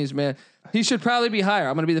those teams, man. He should probably be higher.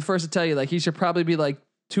 I'm going to be the first to tell you, like, he should probably be like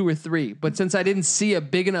 2 or 3. But since I didn't see a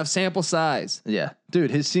big enough sample size. Yeah. Dude,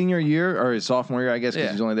 his senior year, or his sophomore year, I guess,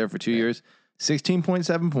 because he's only there for 2 years,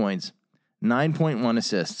 16.7 points, 9.1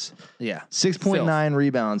 assists. Yeah. 6.9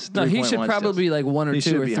 rebounds. No, he should probably be like 1 or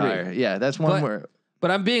 2 or 3. Higher. Yeah, that's one where. But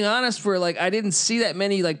I'm being honest, for like I didn't see that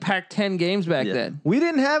many like Pac-10 games back then. We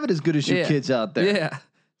didn't have it as good as you kids out there. Yeah.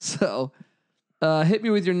 So, hit me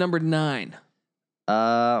with your number 9.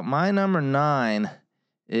 My number 9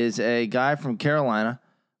 is a guy from Carolina.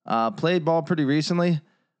 Played ball pretty recently.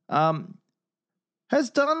 Has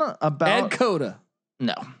done about Ed Cota.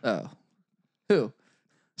 No. Oh. Who?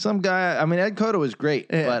 Some guy. I mean, Ed Cota was great,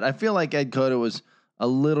 but I feel like Ed Cota was a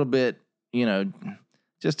little bit,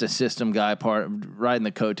 just a system guy, riding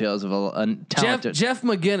the coattails of a talented Jeff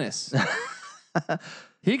McGinnis.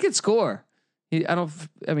 He could score. He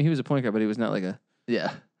was a point guard, but he was not like a.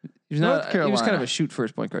 Yeah. He was not. He was kind of a shoot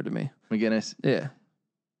first point guard to me. McGinnis. Yeah.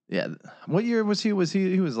 Yeah. What year was he?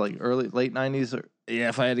 He was like late 90s or. Yeah,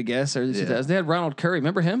 if I had to guess, or 2000s. They had Ronald Curry.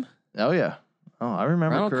 Remember him? Oh yeah. Oh, I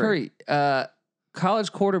remember Ronald Curry.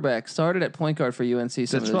 College quarterback, started at point guard for UNC.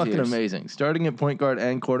 That's fucking amazing. Starting at point guard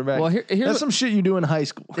and quarterback. Well, that's some shit you do in high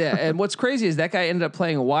school. Yeah, and what's crazy is that guy ended up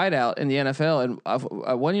playing wideout in the NFL,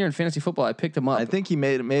 and 1 year in fantasy football, I picked him up. I think he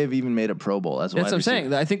may have even made a Pro Bowl. That's what I'm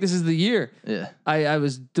saying. I think this is the year. Yeah.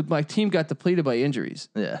 My team got depleted by injuries.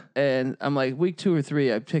 Yeah. And I'm like, week 2 or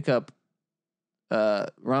 3, I pick up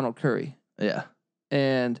Ronald Curry. Yeah.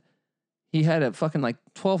 And he had a fucking like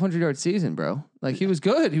 1,200-yard season, bro. Like he was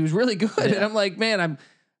good. He was really good. Yeah. And I'm like, man,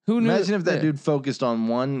 who knew? Imagine if that dude focused on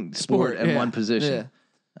one sport and one position.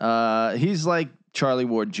 Yeah. He's like Charlie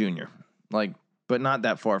Ward Jr. But not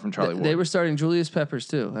that far from Charlie Ward. They were starting Julius Peppers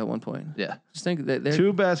too at one point. Yeah. Just think that they're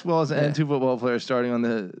 2 basketballs and 2 football players starting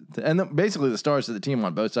on basically the stars of the team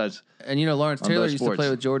on both sides. And Lawrence Taylor used to play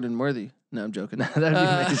with Jordan Worthy. No, I'm joking. That'd be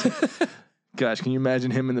amazing. Gosh, can you imagine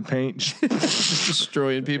him in the paint? Just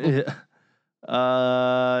destroying people. Yeah.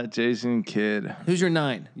 Jason Kidd. Who's your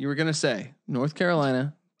 9? You were gonna say North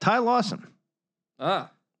Carolina. Ty Lawson. Ty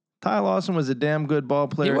Lawson was a damn good ball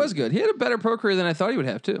player. He was good. He had a better pro career than I thought he would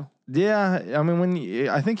have too. Yeah, I mean,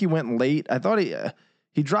 I think he went late. I thought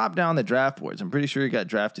he dropped down the draft boards. I'm pretty sure he got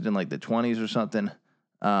drafted in like the 20s or something.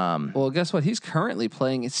 Well, guess what? He's currently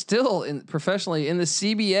playing. It's still professionally in the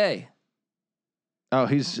CBA. Oh,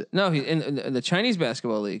 he's in the Chinese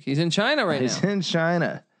basketball league. He's in China right now. He's in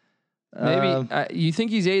China. Maybe you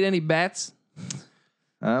think he's ate any bats?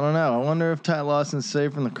 I don't know. I wonder if Ty Lawson's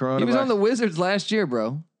safe from the coronavirus. He was on the Wizards last year,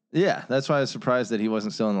 bro. Yeah, that's why I was surprised that he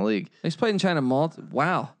wasn't still in the league. He's played in China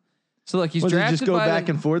Wow. So like he's drafted. He just go back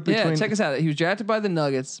and forth between. Yeah, check us out. He was drafted by the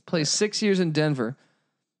Nuggets. Plays 6 years in Denver,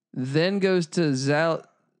 then goes to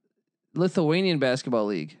Lithuanian basketball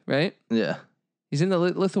league. Right? Yeah. He's in the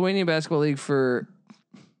Lithuanian basketball league for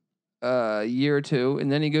a year or 2,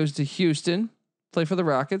 and then he goes to Houston, play for the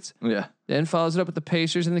Rockets. Yeah. Then follows it up with the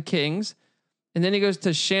Pacers and the Kings, and then he goes to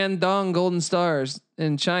Shandong Golden Stars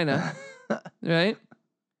in China. Right?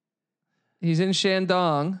 He's in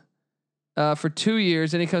Shandong for 2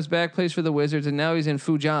 years, and he comes back, plays for the Wizards, and now he's in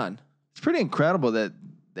Fujian. It's pretty incredible that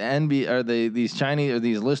the NBA or these Chinese or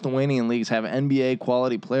these Lithuanian leagues have NBA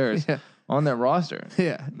quality players on their roster.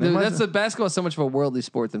 Yeah, that's the basketball is so much of a worldly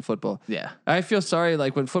sport than football. Yeah, I feel sorry.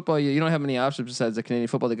 Like when football, you don't have many options besides the Canadian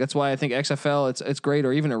Football League. That's why I think XFL it's great,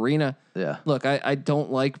 or even Arena. Yeah. Look, I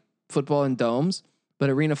don't like football in domes, but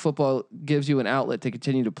Arena football gives you an outlet to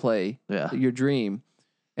continue to play your dream.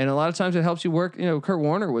 And a lot of times it helps you work. You know, Kurt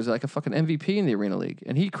Warner was like a fucking MVP in the Arena League,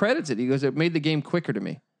 and he credits it. He goes, "It made the game quicker to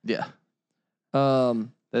me." Yeah.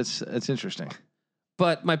 That's interesting.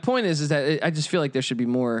 But my point is that I just feel like there should be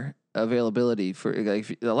more availability for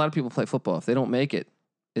like a lot of people play football. If they don't make it,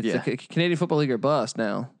 it's the Canadian Football League or bust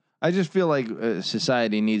now. I just feel like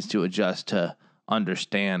society needs to adjust to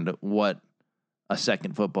understand what a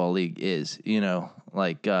second football league is. You know,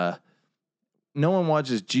 like no one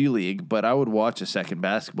watches G League, but I would watch a second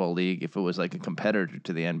basketball league if it was like a competitor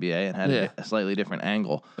to the NBA and had a slightly different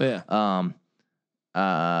angle. Yeah.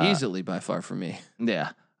 Easily by far for me.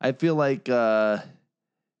 Yeah. I feel like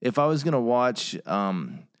if I was going to watch,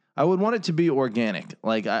 I would want it to be organic.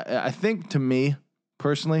 Like, I think to me,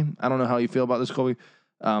 personally, I don't know how you feel about this, Colby.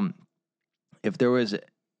 If there was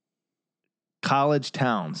college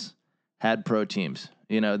towns had pro teams,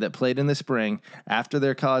 you know, that played in the spring after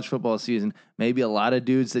their college football season, maybe a lot of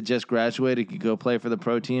dudes that just graduated could go play for the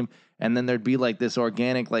pro team. And then there'd be like this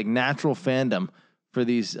organic, like natural fandom for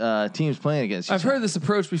these teams playing against each I've heard this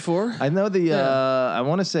approach before. I know I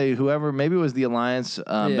want to say whoever, maybe it was the Alliance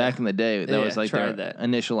back in the day. That was like their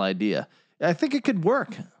initial idea. I think it could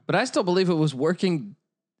work. But I still believe it was working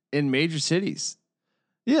in major cities.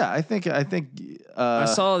 Yeah, I think I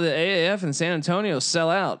saw the AAF in San Antonio sell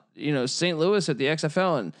out, you know, St. Louis at the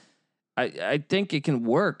XFL, and I think it can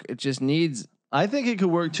work. It just needs. I think it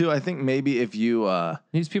could work too. I think maybe if you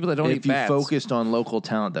needs people that don't eat bats. If you focused on local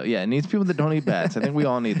talent, though, yeah, it needs people that don't eat bats. I think we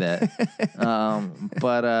all need that.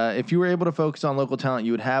 But if you were able to focus on local talent,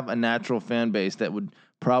 you would have a natural fan base that would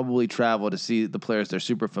probably travel to see the players they're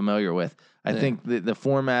super familiar with. I think the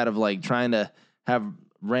format of like trying to have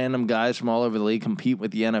random guys from all over the league compete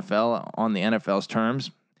with the NFL on the NFL's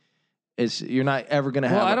terms is you're not ever going to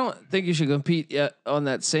have. Well, I don't think you should compete on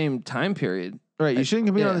that same time period. Right, you shouldn't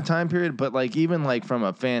compete on the time period, but like even like from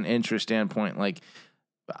a fan interest standpoint, like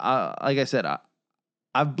I said,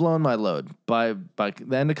 I've blown my load by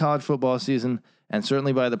the end of college football season, and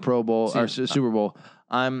certainly by the Pro Bowl or Super Bowl.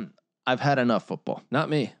 I've had enough football. Not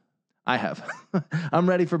me. I have. I'm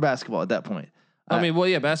ready for basketball at that point. I mean, well,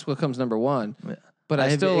 yeah, basketball comes number one, but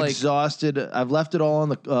I still exhausted. I've left it all on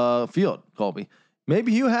the field, Colby.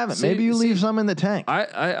 Maybe you haven't. Maybe you leave some in the tank. You're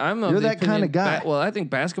that kind of guy. Well, I think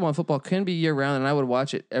basketball and football can be year round, and I would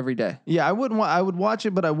watch it every day. Yeah, I would watch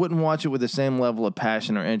it, but I wouldn't watch it with the same level of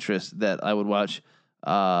passion or interest that I would watch.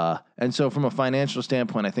 And so, from a financial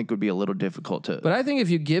standpoint, I think it would be a little difficult to. But I think if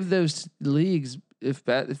you give those leagues, if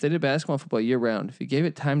they did basketball and football year round, if you gave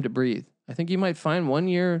it time to breathe, I think you might find one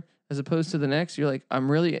year as opposed to the next, you're like,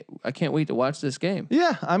 I can't wait to watch this game.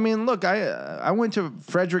 Yeah, I mean, look, I went to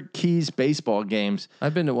Frederick Keys baseball games.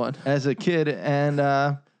 I've been to one as a kid, and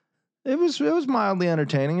it was mildly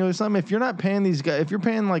entertaining. It was something. If you're not paying these guys, if you're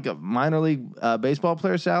paying like a minor league baseball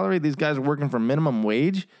player salary, these guys are working for minimum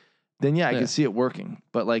wage. Then I can see it working.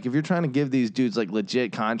 But like, if you're trying to give these dudes like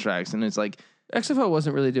legit contracts, and it's like XFL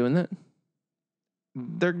wasn't really doing that.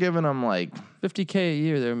 They're giving them like $50K a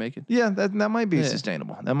year. They're making. Yeah, that might be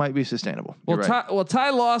sustainable. That might be sustainable. Well, right.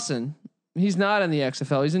 Ty Lawson, he's not in the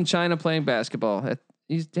XFL. He's in China playing basketball.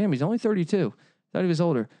 He's only 32. Thought he was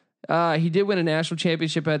older. He did win a national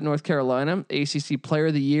championship at North Carolina, ACC Player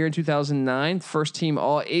of the Year in 2009, first team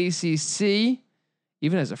All ACC,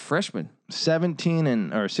 even as a freshman. 16.6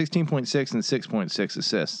 and 6.6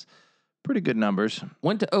 assists. Pretty good numbers.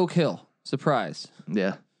 Went to Oak Hill. Surprise.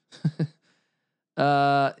 Yeah.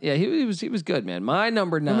 He was good, man. My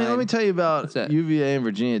number 9. Let me tell you about UVA and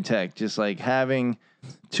Virginia Tech. Just like having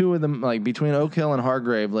two of them, like between Oak Hill and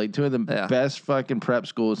Hargrave, like two of the best fucking prep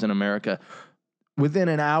schools in America, within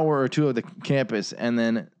an hour or two of the campus, and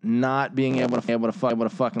then not being able to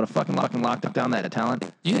fucking lock down that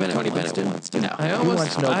talent. You think Tony Bennett wants to? No. I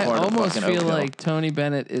almost feel like Tony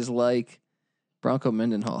Bennett is like Bronco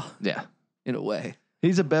Mendenhall. Yeah, in a way.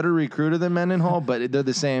 He's a better recruiter than Mendenhall, but they're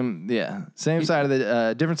the same. Yeah, same side of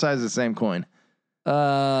the different sides of the same coin.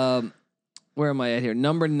 Where am I at here?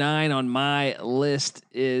 Number 9 on my list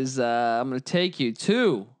is I'm going to take you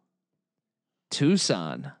to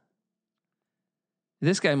Tucson.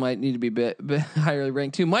 This guy might need to be bit higher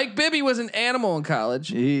ranked too. Mike Bibby was an animal in college.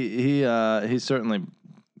 He certainly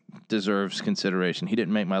deserves consideration. He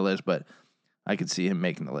didn't make my list, but I could see him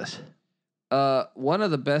making the list. One of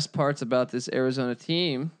the best parts about this Arizona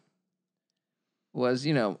team was,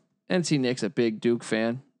 and NC Nick's a big Duke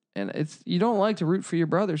fan, and you don't like to root for your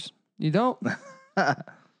brothers. You don't,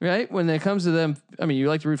 right? When it comes to them, I mean, you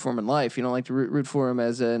like to root for them in life. You don't like to root for them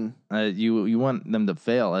as in you want them to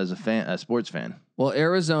fail as a sports fan. Well,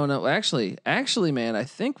 Arizona, actually, man, I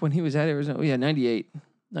think when he was at Arizona, 98,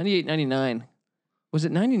 99. Was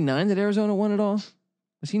it 99 that Arizona won it all?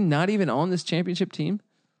 Was he not even on this championship team?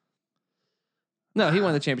 No, he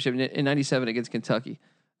won the championship in 97 against Kentucky.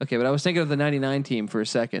 Okay, but I was thinking of the 99 team for a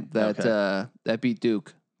second that beat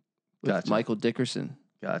Duke with Gotcha. Michael Dickerson.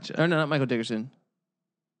 Gotcha. No, not Michael Dickerson.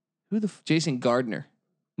 Who Jason Gardner.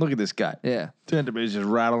 Look at this guy. Yeah. Tenderby's just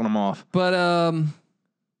rattling them off. But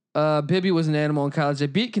Bibby was an animal in college. They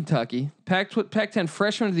beat Kentucky. Pac-10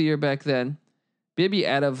 freshman of the year back then. Bibby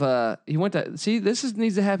he went to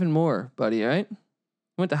needs to happen more, buddy, all right?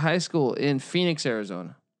 Went to high school in Phoenix,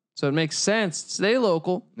 Arizona. So it makes sense. Stay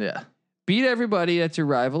local. Yeah. Beat everybody that's your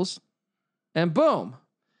rivals. And boom.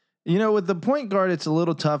 You know, with the point guard, it's a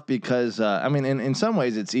little tough because, in some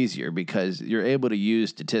ways it's easier because you're able to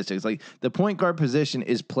use statistics. Like, the point guard position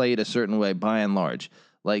is played a certain way by and large.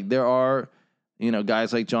 Like, there are,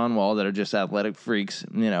 guys like John Wall that are just athletic freaks,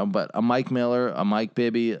 but a Mike Miller, a Mike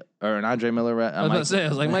Bibby, or an Andre Miller. I was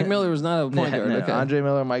like, Mike Miller was not a point guard. Okay. Andre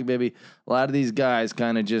Miller, Mike Bibby. A lot of these guys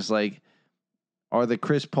kind of just like are the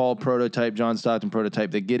Chris Paul prototype, John Stockton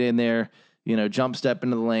prototype. They get in there, jump step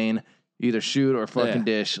into the lane, either shoot or fucking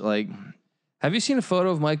dish. Like, have you seen a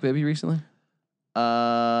photo of Mike Bibby recently?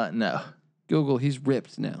 No. Google. He's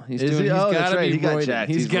ripped now. He's Is doing. he? He's Oh, got that's to right. be He got roiding.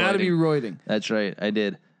 jacked. He's got to be roiding. That's right. I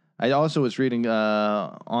did. I also was reading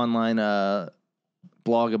online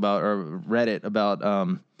blog about or Reddit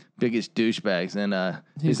about biggest douchebags, and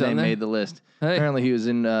his name made the list. Hey. Apparently, he was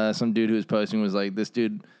in some dude who was posting was like, this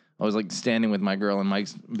dude. I was like standing with my girl, and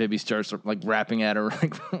Mike's Bibby starts like rapping at her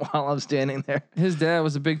like while I'm standing there. His dad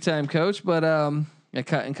was a big time coach, but a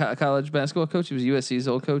college basketball coach. He was USC's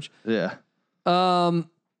old coach. Yeah.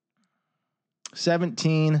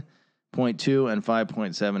 17.2 and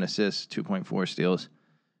 5.7 assists, 2.4 steals.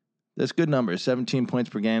 That's good numbers. 17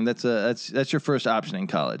 points per game. That's your first option in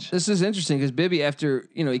college. This is interesting because Bibby, after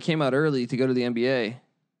he came out early to go to the NBA.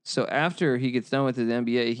 So after he gets done with his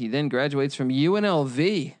NBA, he then graduates from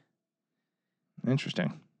UNLV.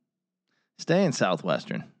 Interesting. Stay in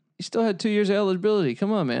Southwestern. He still had 2 years of eligibility.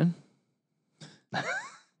 Come on, man. I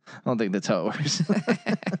don't think that's how it works.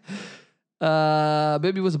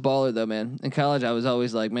 Bibby was a baller though, man. In college, I was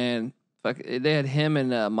always like, man, fuck. They had him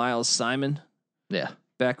and Miles Simon. Yeah.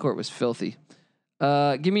 Backcourt was filthy.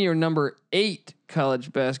 Give me your number 8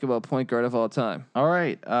 college basketball point guard of all time. All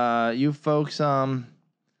right. You folks that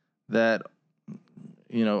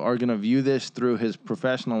are going to view this through his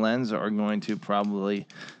professional lens are going to probably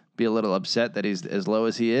be a little upset that he's as low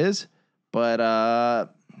as he is. But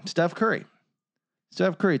Steph Curry.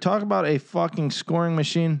 Talk about a fucking scoring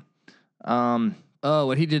machine.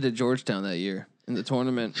 What he did at Georgetown that year in the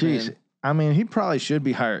tournament. Jeez. Man. I mean, he probably should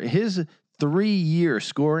be higher. His 3-year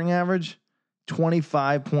scoring average,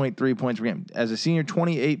 25.3 points per game. As a senior,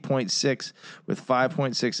 28.6 with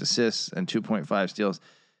 5.6 assists and 2.5 steals.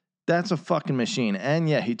 That's a fucking machine. And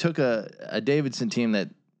yeah, he took a Davidson team that,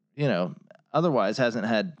 otherwise hasn't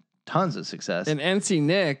had tons of success. And NC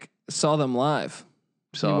Nick saw them live.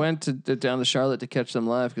 So he went down to Charlotte to catch them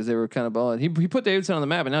live because they were kind of balling. He put Davidson on the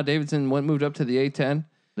map, and now Davidson moved up to the A10.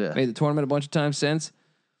 Yeah. Made the tournament a bunch of times since.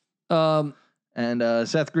 And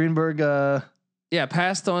Seth Greenberg,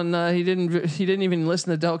 passed on. He didn't even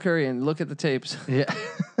listen to Del Curry and look at the tapes. Yeah,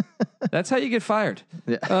 that's how you get fired.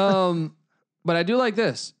 Yeah. But I do like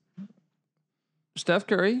this. Steph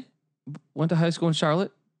Curry went to high school in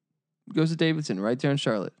Charlotte. Goes to Davidson right there in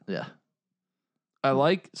Charlotte. Yeah. I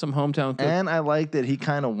like some hometown. And I like that he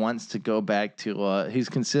kind of wants to go back to. He's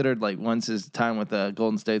considered like once his time with the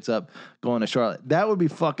Golden State's up, going to Charlotte. That would be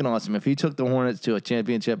fucking awesome if he took the Hornets to a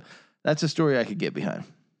championship. That's a story I could get behind.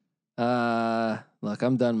 Look,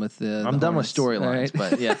 I'm done with the. I'm done with storylines,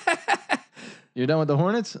 right? But yeah, you're done with the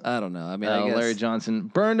Hornets. I don't know. I mean, I guess. Larry Johnson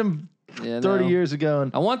burned him 30 years ago,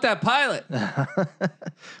 and I want that pilot.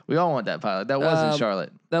 We all want that pilot. That was in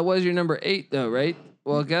Charlotte. That was your number 8, though, right?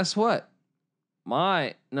 Well, guess what?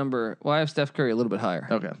 My number. Well, I have Steph Curry a little bit higher.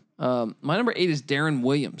 Okay. My number 8 is Darren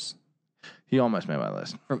Williams. He almost made my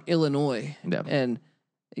list. From Illinois. Yeah. And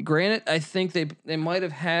granted, I think they might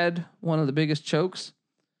have had one of the biggest chokes.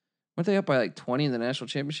 Weren't they up by like 20 in the national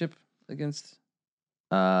championship against?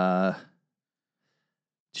 I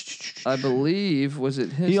believe was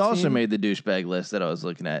it his. He also team? made the douchebag list that I was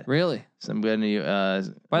looking at. Really? So I'm going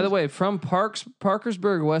to. By the way, from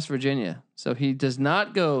Parkersburg, West Virginia. So he does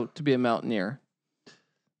not go to be a Mountaineer,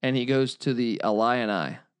 and he goes to the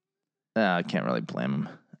Illini. I can't really blame him.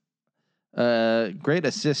 Great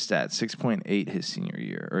assist stats, 6.8 his senior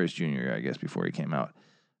year or his junior year, I guess, before he came out.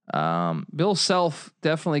 Bill Self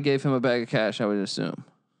definitely gave him a bag of cash, I would assume.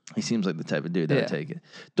 He seems like the type of dude that would take it.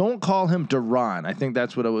 Don't call him Duran. I think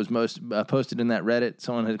that's what it was most posted in that Reddit.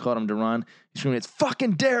 Someone had called him Duran. He's screaming, "It's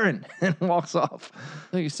fucking Darren," and walks off.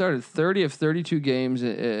 I think he started 30 of 32 games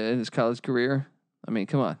in his college career. I mean,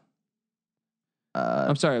 come on.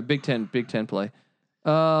 I'm sorry, a Big Ten play.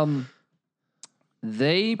 They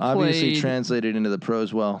obviously played, translated into the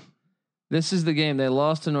pros well. This is the game. They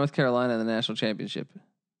lost to North Carolina in the national championship.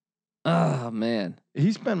 Oh, man.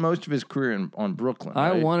 He spent most of his career on Brooklyn.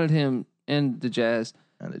 I right? wanted him and the Jazz.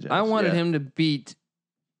 I wanted him to beat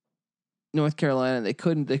North Carolina. They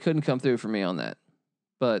couldn't come through for me on that.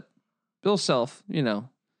 But Bill Self, got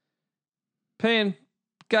to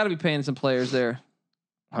be paying some players there.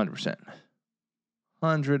 100%.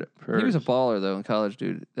 100%. He was a baller, though, in college,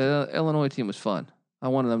 dude. The Illinois team was fun. I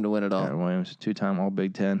wanted them to win it all. Darren Williams, 2-time All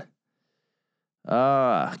Big Ten.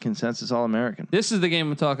 Consensus All-American. This is the game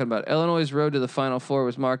I'm talking about. Illinois' road to the Final Four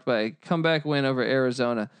was marked by a comeback win over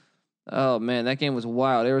Arizona. Oh, man, that game was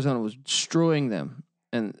wild. Arizona was destroying them.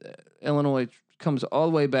 And Illinois comes all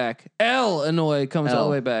the way back. All the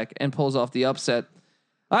way back and pulls off the upset.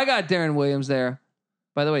 I got Darren Williams there.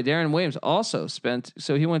 By the way, Darren Williams also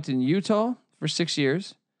he went to Utah for 6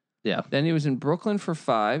 years. Yeah. Then he was in Brooklyn for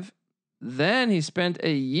 5. Then he spent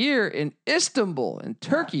a year in Istanbul in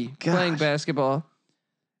Turkey playing basketball,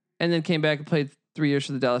 and then came back and played 3 years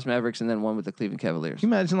for the Dallas Mavericks, and then one with the Cleveland Cavaliers. Can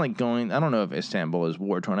you imagine going? I don't know if Istanbul is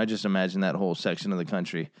war torn. I just imagine that whole section of the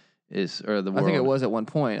country or the world. I think it was at one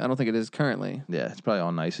point. I don't think it is currently. Yeah, it's probably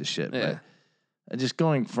all nice as shit. Yeah. But just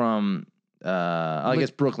going from, I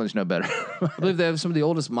guess Brooklyn's no better. I believe they have some of the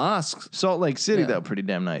oldest mosques. Salt Lake City, though, pretty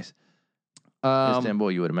damn nice.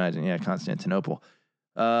 Istanbul, you would imagine. Yeah, Constantinople.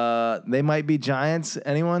 They might be giants.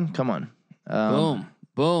 Anyone? Come on.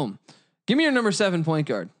 Boom. Give me your number 7 point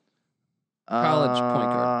guard. College point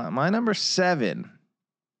guard. My number 7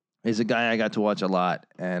 is a guy I got to watch a lot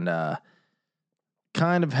and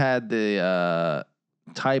kind of had the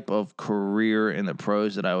type of career in the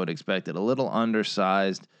pros that I would expect. A little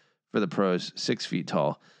undersized for the pros, 6 feet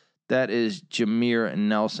tall. That is Jameer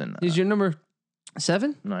Nelson. He's your number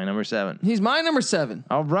 7? My number 7. He's my number 7.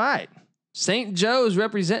 All right. St. Joe's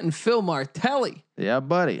representing Phil Martelli. Yeah,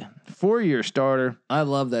 buddy. 4-year starter. I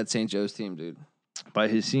love that St. Joe's team, dude. By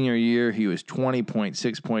his senior year, he was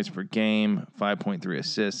 20.6 points per game, 5.3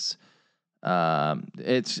 assists.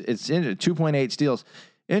 It's 2.8 steals.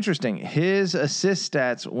 Interesting. His assist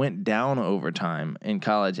stats went down over time in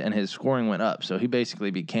college, and his scoring went up. So he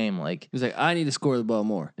basically became he was like, I need to score the ball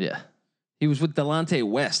more. Yeah. He was with Delonte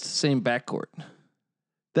West, same backcourt.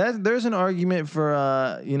 There's an argument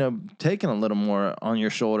for taking a little more on your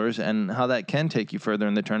shoulders and how that can take you further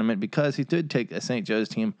in the tournament, because he did take a St. Joe's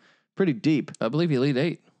team pretty deep. I believe Elite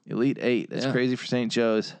 8. Elite 8. That's crazy for St.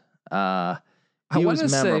 Joe's. I want to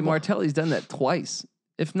say Martelli's done that twice.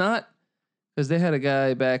 If not, because they had a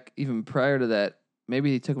guy back even prior to that.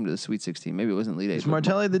 Maybe he took him to the Sweet 16. Maybe it wasn't Elite 8. Is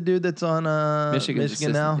Martelli the dude that's on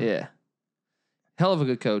Michigan now? Yeah. Hell of a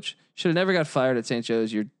good coach. Should have never got fired at St.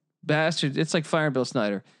 Joe's. You're bastard. It's like firing Bill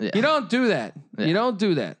Snyder. Yeah. You don't do that. Yeah. You don't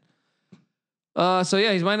do that. So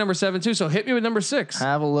yeah, he's my number 7 too. So hit me with number 6.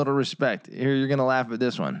 Have a little respect. Here, you're gonna laugh at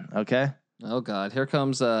this one, okay? Oh God, here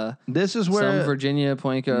comes this is where some Virginia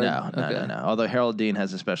point guard. No. Although Harold Dean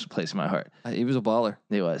has a special place in my heart. He was a baller.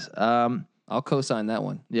 He was. I'll co-sign that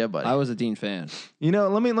one. Yeah, buddy. I was a Dean fan.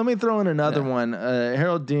 Let me throw in another one.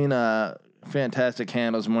 Harold Dean, fantastic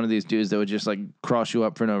handles. One of these dudes that would just cross you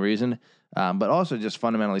up for no reason. But also just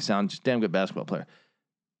fundamentally sound, just damn good basketball player.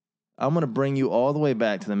 I'm going to bring you all the way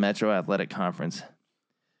back to the Metro Athletic Conference.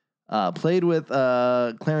 Played with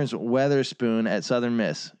Clarence Weatherspoon at Southern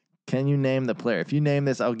Miss. Can you name the player? If you name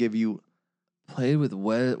this, I'll give you... Played with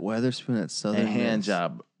Weatherspoon at Southern Miss. A hand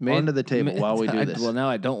job under the table while we do this. Well, now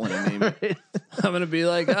I don't want to name it. I'm going to be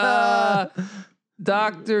like,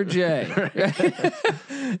 Dr. J.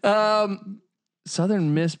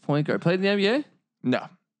 Southern Miss point guard. Played in the NBA? No.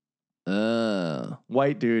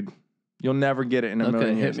 White dude. You'll never get it in a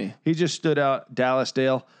million years. Hit me. He just stood out. Dallas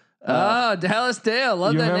Dale. Dallas Dale.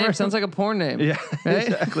 Love that remember? Name. Sounds like a porn name. Yeah, right?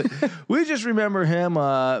 Exactly. We just remember him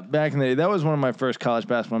back in the day. That was one of my first college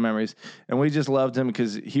basketball memories. And we just loved him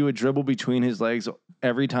because he would dribble between his legs.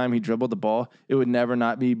 Every time he dribbled the ball, it would never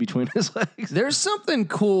not be between his legs. There's something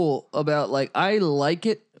cool about, I like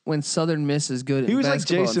it when Southern Miss is good at basketball. He was like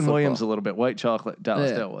Jason Williams a little bit. White chocolate.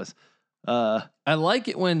 Dallas Dale was. I like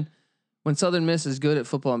it when Southern Miss is good at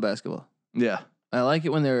football and basketball. Yeah. I like it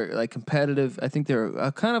when they're competitive. I think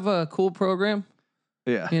they're kind of a cool program.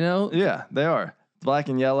 Yeah. You know? Yeah, they are. black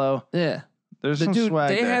and yellow. Yeah. There's some swag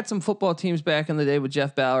They there. had some football teams back in the day with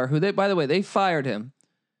Jeff Bauer, who by the way, they fired him.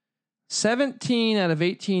 17 out of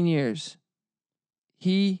 18 years,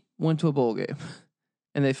 he went to a bowl game,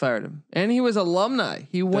 and they fired him. And he was alumni.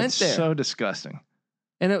 He went there. So disgusting.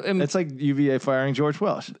 And it's like UVA firing George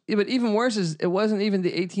Welsh. But even worse is it wasn't even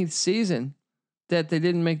the 18th season that they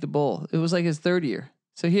didn't make the bowl. It was like his third year.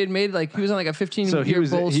 So he had made he was on like a 15-year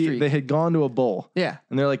bowl streak. They had gone to a bowl. Yeah.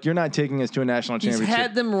 And they're like, you're not taking us to a national championship. He's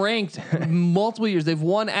had them ranked multiple years. They've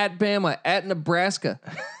won at Bama, at Nebraska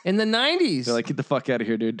in the 90s. They're like, get the fuck out of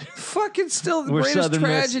here, dude. Fucking still the We're greatest Southern Miss.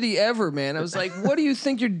 tragedy ever, man. I was like, what do you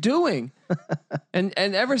think you're doing? And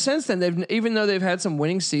ever since then, even though they've had some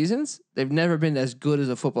winning seasons, they've never been as good as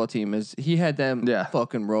a football team as he had them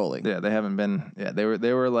fucking rolling. Yeah, they haven't been. Yeah,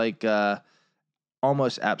 they were like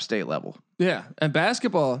almost App State level. Yeah. And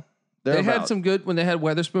basketball, they had some good when they had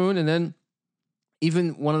Weatherspoon, and then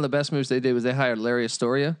even one of the best moves they did was they hired Larry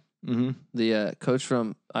Astoria, the coach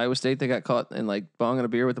from Iowa State. They got caught in like bonging a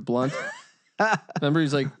beer with a blunt. Remember,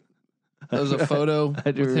 he's like, there was a photo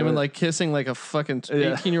with him and like kissing like a fucking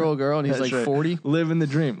 18-year-old girl, and he's like 40. Living the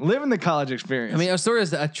dream, living the college experience. I mean, Astoria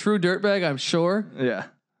is a true dirtbag, I'm sure. Yeah.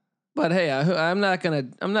 But hey, I'm not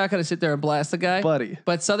gonna sit there and blast the guy, buddy.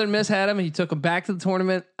 But Southern Miss had him, and he took him back to the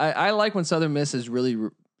tournament. I like when Southern Miss is really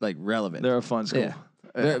like relevant. They're a fun school. Yeah.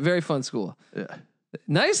 Very, very fun school. Yeah.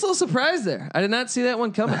 Nice little surprise there. I did not see that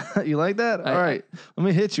one coming. You like that? All right. Let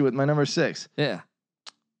me hit you with my number 6. Yeah.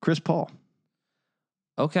 Chris Paul.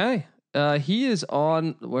 Okay. He is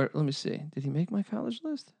on where? Let me see. Did he make my college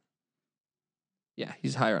list? Yeah,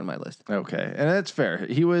 he's higher on my list. Okay, and that's fair.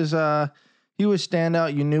 He was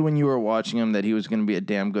standout. You knew when you were watching him that he was going to be a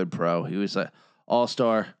damn good pro. He was an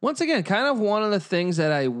all-star. Once again, kind of one of the things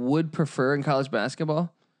that I would prefer in college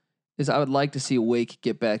basketball is I would like to see Wake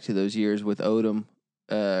get back to those years with Odom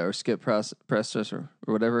or Skip Processor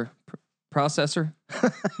or whatever processor.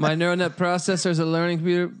 My neural net processor is a learning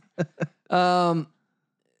computer.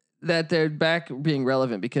 That they're back being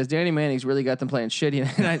relevant because Danny Manning's really got them playing shitty.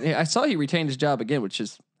 And I saw he retained his job again, which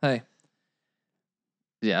is, hey.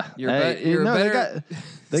 Yeah. You're better.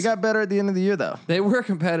 They got better at the end of the year, though. They were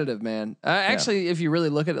competitive, man. Actually, if you really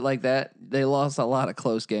look at it like that, they lost a lot of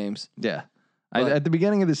close games. Yeah. At the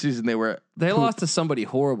beginning of the season, they lost to somebody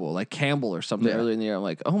horrible, like Campbell or something earlier in the year. I'm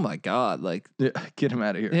like, oh my God. Like, get him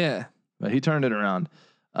out of here. Yeah. But he turned it around.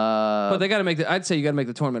 But they got to make I'd say you got to make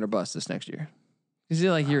the tournament or bust this next year. He's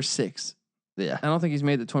like year 6. Yeah. I don't think he's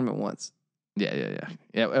made the tournament once. Yeah.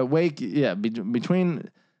 At Wake, between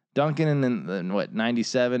Duncan and then what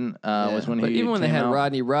 97 was when but he even when they came had out.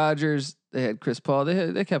 Rodney Rogers, they had Chris Paul.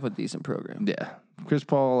 They kept a decent program. Yeah, Chris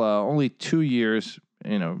Paul only 2 years,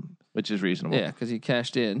 which is reasonable. Yeah, because he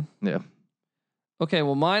cashed in. Yeah. Okay,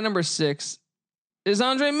 well, my number 6 is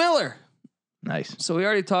Andre Miller. Nice. So we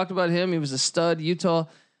already talked about him. He was a stud. Utah.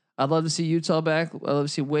 I'd love to see Utah back. I'd love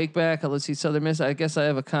to see Wake back. I'd love to see Southern Miss. I guess I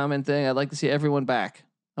have a common thing. I'd like to see everyone back.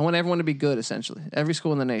 I want everyone to be good, essentially. Every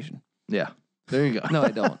school in the nation. Yeah. There you go. No,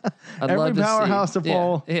 I don't. I'd every love to powerhouse see, to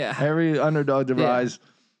fall. Yeah. Every underdog to rise.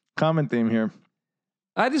 Common theme here.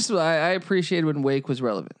 I appreciated when Wake was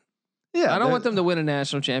relevant. Yeah. I don't want them to win a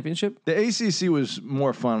national championship. The ACC was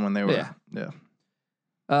more fun when they were. Yeah.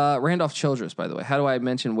 Randolph Childress, by the way. How do I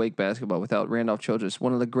mention Wake basketball without Randolph Childress?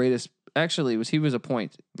 One of the greatest. Actually, he was a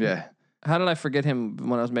point. Yeah. How did I forget him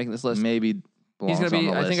when I was making this list? Maybe he's gonna be.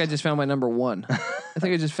 I think I just found my number 1. I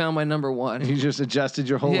think I just found my number 1. You just adjusted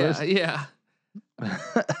your whole list. Yeah.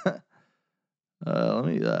 Let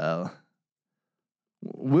me.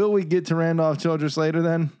 Will we get to Randolph Childress later?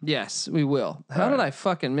 Then yes, we will. How did I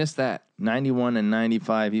fucking miss that? 91 and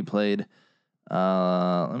 95. He played.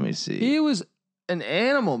 Let me see. He was an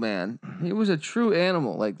animal, man. He was a true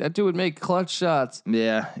animal. Like that dude would make clutch shots.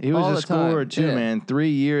 Yeah, he was a scorer too, man. 3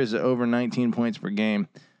 years at over 19 points per game,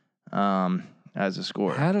 as a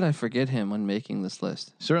scorer. How did I forget him when making this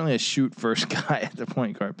list? Certainly a shoot first guy at the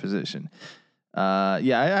point guard position. I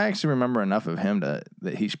actually remember enough of him that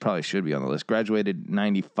he probably should be on the list. Graduated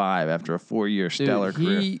 95 after a 4-year stellar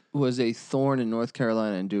career. He was a thorn in North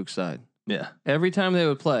Carolina and Duke's side. Yeah. Every time they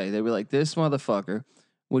would play, they'd be like, this motherfucker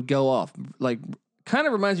would go off. Like, kind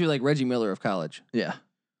of reminds me of like Reggie Miller of college. Yeah.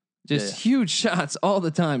 Just huge shots all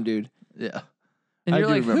the time, dude. Yeah. And you're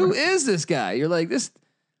like, who is this guy? You're like, this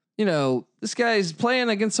guy's playing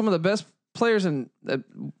against some of the best players and that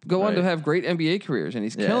go on to have great NBA careers, and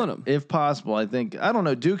he's killing them. If possible, I don't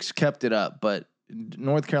know. Duke's kept it up, but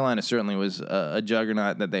North Carolina certainly was a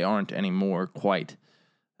juggernaut that they aren't anymore quite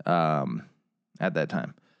at that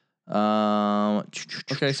time.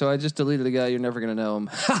 Okay, so I just deleted a guy. You're never gonna know him.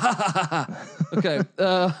 Okay.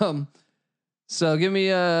 So give me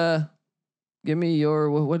Give me your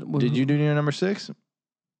what Did you do your number 6?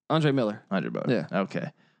 Andre Miller. Andre Miller. Yeah.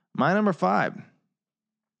 Okay. My number 5.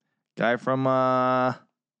 Guy from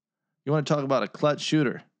you want to talk about a clutch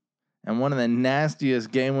shooter and one of the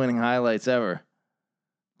nastiest game-winning highlights ever.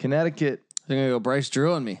 Connecticut. They're gonna go Bryce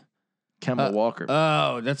Drew on me. Kemba Walker.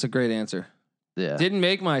 Oh, that's a great answer. Yeah. Didn't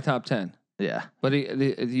make my top 10, Yeah. but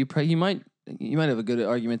you might have a good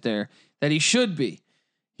argument there that he should be.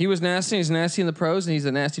 He was nasty. He's nasty in the pros, and he's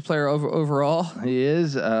a nasty player overall. He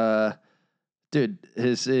is. Dude,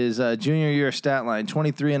 his junior year stat line: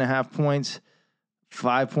 23.5 points,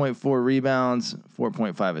 5.4 rebounds,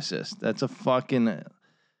 4.5 assists. That's a fucking.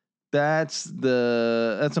 That's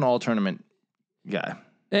an all tournament guy.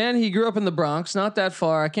 And he grew up in the Bronx, not that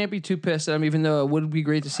far. I can't be too pissed at him, even though it would be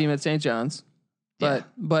great to see him at St. John's.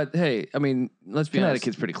 But hey, I mean, let's be honest.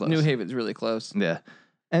 Connecticut's pretty close. New Haven's really close. Yeah.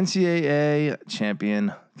 NCAA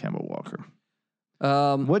champion Kemba Walker.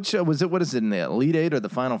 What was it? What is it in the Elite Eight or the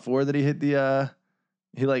Final Four that he hit the?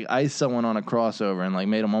 He like iced someone on a crossover and like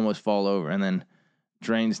made him almost fall over, and then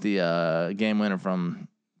drains the game winner from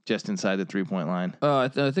just inside the 3-point line. Oh, I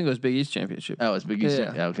think it was Big East championship. Oh, it's Big East.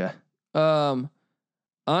 Yeah. Okay.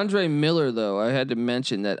 Andre Miller, though, I had to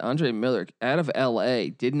mention that Andre Miller out of LA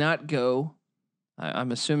did not go.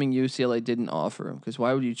 I'm assuming UCLA didn't offer him, because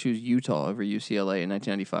why would you choose Utah over UCLA in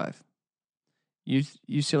 1995?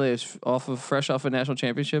 UCLA is fresh off a national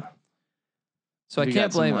championship, so I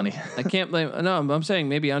can't blame him. I can't blame. No, I'm saying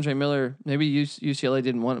maybe Andre Miller, maybe UCLA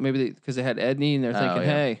didn't want it, maybe because they had Edney and they're thinking,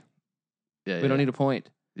 hey, we don't need a point.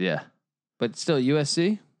 Yeah, but still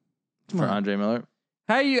USC for Andre Miller.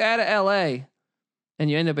 How are you out of LA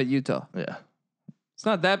and you end up at Utah? Yeah, it's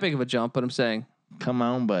not that big of a jump, but I'm saying, come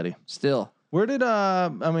on, buddy. Still. Where did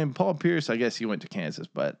Paul Pierce? I guess he went to Kansas,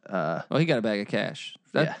 but well, he got a bag of cash.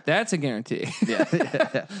 That's a guarantee. Yeah,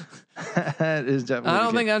 that is definitely. I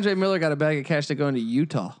don't think Andre Miller got a bag of cash to go into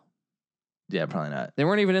Utah. Yeah, probably not. They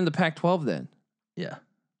weren't even in the Pac-12 then. Yeah,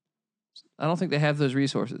 I don't think they have those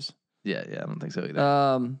resources. Yeah, I don't think so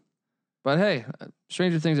either. But hey,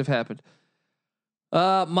 stranger things have happened.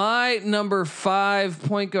 My number 5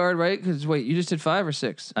 point guard, right? Because wait, you just did 5 or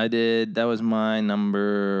 6? I did. That was my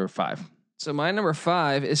number 5. So my number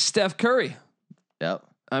 5 is Steph Curry. Yep.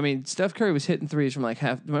 I mean, Steph Curry was hitting threes from like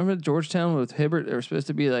half. Remember Georgetown with Hibbert? They were supposed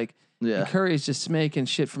to be like, yeah. Curry's just making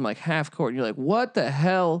shit from like half court. And you're like, what the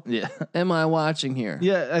hell am I watching here?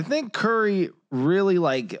 Yeah, I think Curry really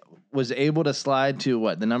like was able to slide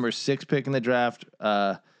to the number 6 pick in the draft,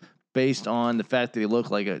 based on the fact that he looked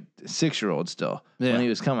like a 6-year-old still when he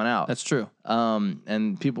was coming out. That's true.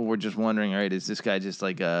 And people were just wondering, all right, is this guy just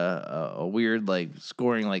like a weird like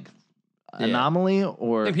scoring like anomaly,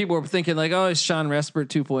 or I think people were thinking like, oh, it's Sean Respert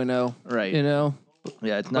 2.0, right? You know,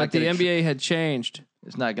 yeah, it's not. But the NBA had changed.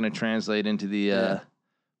 It's not going to translate into the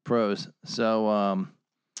pros. So,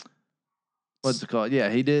 what's it called? Yeah,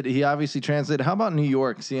 he did. He obviously translated. How about New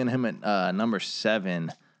York? Seeing him at number 7,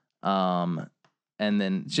 and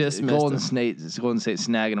then just Golden State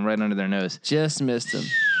snagging him right under their nose. Just missed him,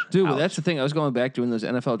 dude. Well, that's the thing. I was going back doing those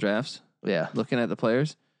NFL drafts. Yeah, looking at the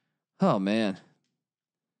players. Oh man.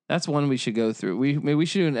 That's one we should go through. We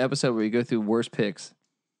should do an episode where we go through worst picks.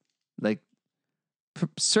 Like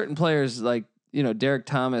certain players, like, you know, Derek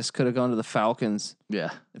Thomas could have gone to the Falcons. Yeah.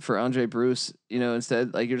 For Andre Bruce, you know,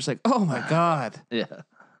 instead, like, you're just like, oh my God. Yeah.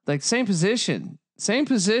 Like same position.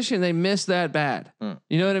 They missed that bad.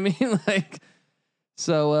 You know what I mean? Like,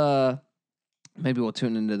 so maybe we'll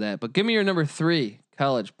tune into that. But give me your number 3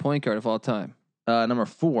 college point guard of all time. Number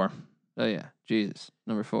 4. Oh yeah. Jesus.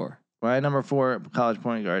 Number 4. My number 4 college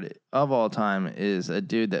point guard of all time is a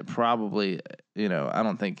dude that probably, you know, I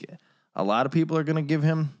don't think a lot of people are going to give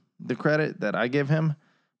him the credit that I give him,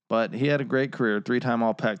 but he had a great career, 3-time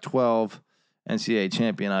All Pac-12, NCAA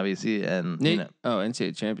champion, obviously, and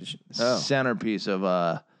NCAA championship, centerpiece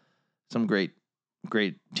of some great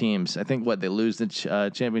teams. I think they lose the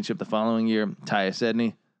championship the following year. Tyus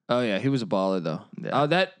Edney. Oh yeah, he was a baller though. Yeah.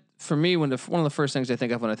 That for me, one of the first things I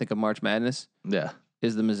think of when I think of March Madness. Yeah.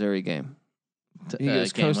 Is the Missouri game. He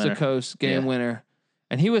goes coast to coast, game winner.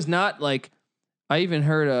 And he was not like, I even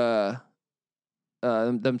heard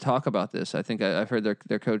them talk about this. I think I've heard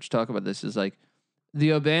their coach talk about this. Is like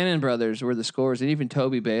the O'Bannon brothers were the scorers, and even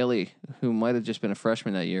Toby Bailey, who might have just been a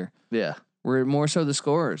freshman that year, were more so the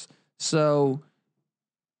scorers. So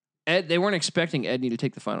they weren't expecting Edney to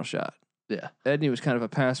take the final shot. Yeah. Edney was kind of a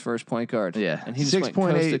pass first point guard. Yeah. And he just went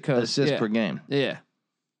coast to coast. assists per game. Yeah.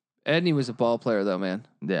 Edney was a ball player, though, man.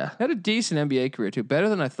 Yeah. Had a decent NBA career, too. Better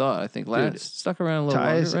than I thought, I think. Stuck around a little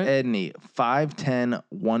Tyus longer, right? Edney, 5'10",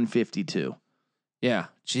 152. Yeah.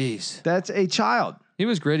 Jeez. That's a child. He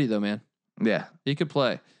was gritty, though, man. Yeah. He could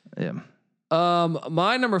play. Yeah.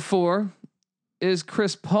 My number 4 is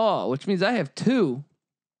Chris Paul, which means I have 2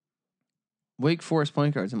 Wake Forest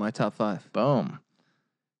point guards in my top 5. Boom.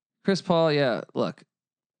 Chris Paul, yeah. Look,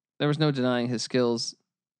 there was no denying his skills.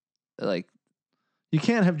 Like, You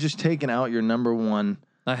can't have just taken out your number 1,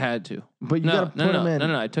 I had to. but you got to put him in.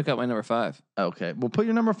 No. I took out my number 5. Okay, well, put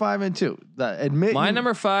your number 5 in too. My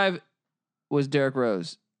number 5 was Derrick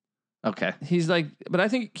Rose. Okay, He's like, but I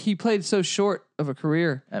think he played so short of a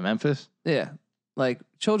career. at Memphis, Yeah, like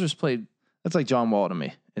Childress played. that's like John Wall to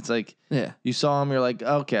me. It's like Yeah. you saw him, you're like,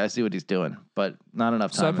 okay, I see what he's doing, but not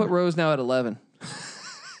enough time. So I put Rose now at 11.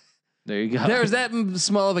 There you go. There's that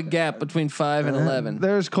small of a gap between 5 and 11.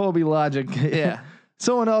 There's Colby logic. Yeah.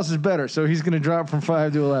 Someone else is better, so he's going to drop from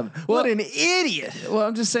 5 to 11. What an idiot! Well,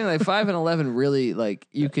 I'm just saying, like 5 and 11, really, like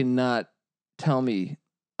you cannot tell me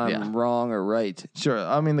I'm wrong or right. Sure.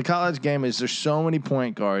 I mean, the college game is there's so many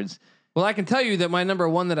point guards. Well, I can tell you that my number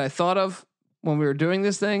 1 that I thought of when we were doing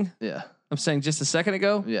this thing, Yeah. I'm saying just a second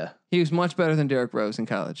ago, Yeah. he was much better than Derrick Rose in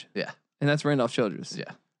college. Yeah. And that's Randolph Childress.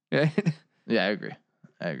 Yeah. Right? Yeah, I agree.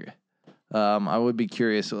 I would be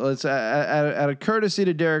curious. Let's out of courtesy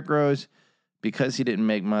to Derrick Rose, because he didn't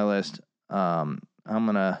make my list. I'm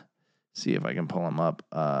gonna see if I can pull him up.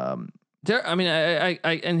 I mean, I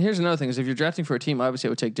and here's another thing: is if you're drafting for a team, obviously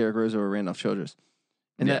I would take Derrick Rose over Randolph Childress,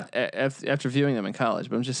 and that after viewing them in college.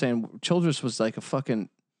 But I'm just saying, Childress was like a fucking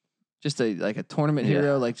just a tournament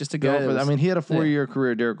hero, like just a guy. I mean, he had a 4-year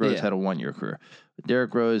career. Derrick Rose had a 1-year career.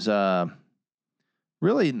 Derrick Rose,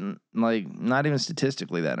 really, like not even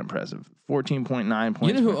statistically that impressive. 14.9 points.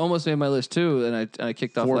 You know who almost made my list too, and I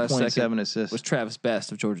kicked off last second. 4.7 assists. Was Travis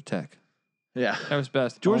Best of Georgia Tech. Yeah, Travis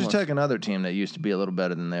Best. Georgia Tech, another team that used to be a little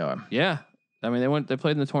better than they are. Yeah, I mean they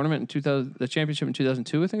played in the tournament in 2000, the championship in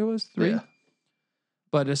 2002, I think it was 3. Yeah.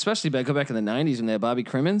 But especially go back in the 90s when they had Bobby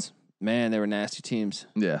Crimmins, man, they were nasty teams.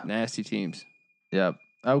 Yeah, Nasty teams. Yep.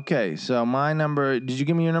 Okay, so my number. Did you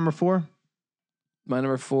give me your number 4? My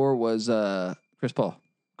number 4 was Chris Paul.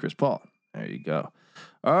 Chris Paul. There you go.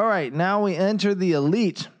 All right, now we enter the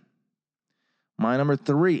elite. My number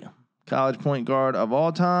 3, college point guard of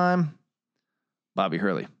all time, Bobby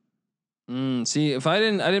Hurley. See, if I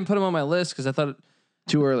didn't put him on my list because I thought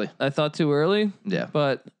Too early. too early. Yeah.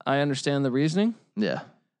 But I understand the reasoning. Yeah.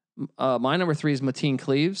 My number 3 is Mateen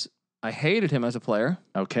Cleaves. I hated him as a player.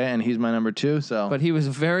 Okay, and he's my number 2. So, but he was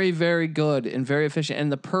very, very good and very efficient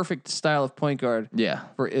and the perfect style of point guard. Yeah.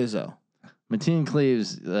 For Izzo. Mateen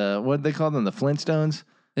Cleaves, what did they call them? The Flintstones?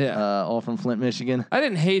 Yeah. All from Flint, Michigan. I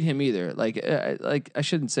didn't hate him either. Like I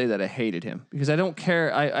shouldn't say that I hated him because I don't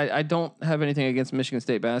care. I don't have anything against Michigan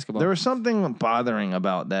State basketball. There was something bothering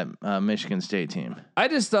about that Michigan State team. I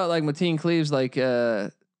just thought like Mateen Cleaves, like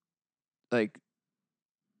it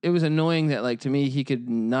was annoying that like to me he could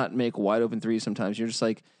not make wide open threes sometimes. You're just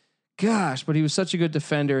like, gosh, but he was such a good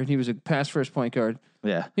defender and he was a pass first point guard.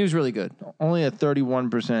 Yeah. He was really good. Only a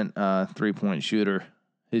 31% 3-point shooter.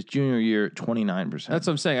 His junior year, 29%. That's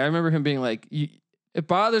what I'm saying. I remember him being like, it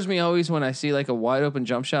bothers me always when I see like a wide open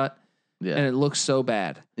jump shot and it looks so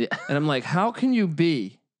bad. Yeah. And I'm like, how can you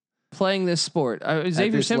be playing this sport?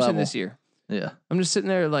 Xavier Simpson level. This year. Yeah. I'm just sitting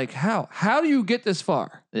there like, how do you get this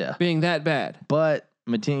far? Yeah. Being that bad. But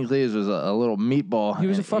Mateen Cleaves was a little meatball. He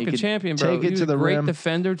was a fucking champion, bro. Take it to the great rim.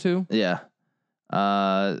 Defender too. Yeah.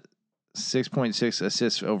 6.6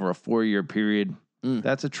 assists over a 4-year period.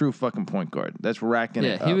 That's a true fucking point guard. That's racking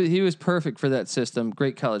it up. Yeah, he was perfect for that system.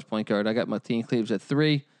 Great college point guard. I got Mateen Cleaves at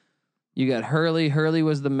 3. You got Hurley. Hurley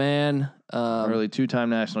was the man. Hurley,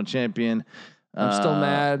 2-time national champion. I'm still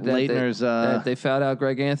mad that they fouled out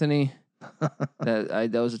Greg Anthony.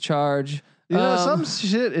 that was a charge. You know, some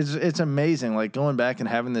shit it's amazing. Like going back and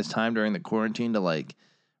having this time during the quarantine to like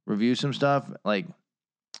review some stuff. Like,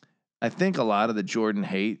 I think a lot of the Jordan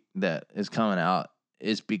hate that is coming out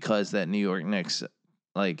is because that New York Knicks,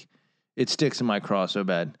 like, it sticks in my craw so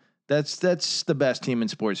bad. That's the best team in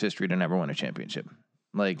sports history to never win a championship.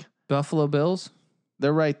 Like Buffalo Bills,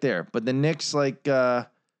 they're right there. But the Knicks, like, the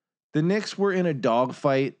Knicks were in a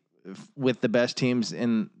dogfight with the best teams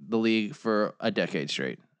in the league for a decade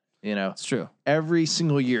straight. You know, it's true. Every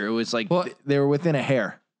single year, it was like they were within a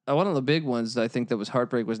hair. One of the big ones I think that was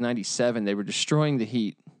heartbreak was '97. They were destroying the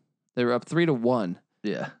Heat. They were up 3-1.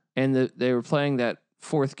 Yeah, and they were playing that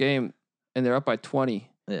 4th game, and they're up by 20.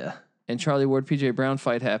 Yeah, and Charlie Ward, PJ Brown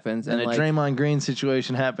fight happens, and a Draymond Green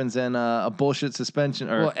situation happens, and a bullshit suspension.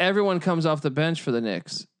 Well, everyone comes off the bench for the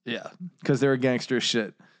Knicks. Yeah, because they were gangster as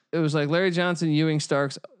shit. It was like Larry Johnson, Ewing,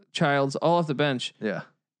 Starks, Childs, all off the bench. Yeah.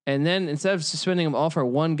 And then instead of suspending them all for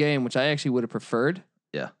 1 game, which I actually would have preferred,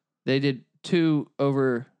 yeah, they did 2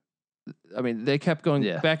 over I mean, they kept going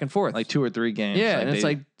back and forth, like 2 or 3 games. Yeah, and it's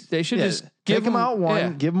like they should just give them out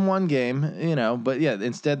one, give them one game, But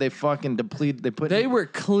instead they fucking deplete. They were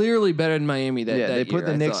clearly better than Miami that they year, put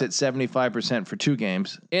the Knicks at 75% for 2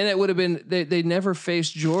 games, and it would have been they never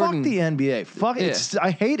faced Jordan. Fuck the NBA. Fuck it. I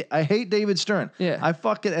hate it. I hate David Stern. Yeah, I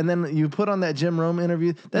fuck it. And then you put on that Jim Rome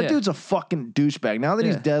interview. That dude's a fucking douchebag. Now that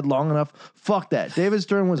he's dead long enough, fuck that. David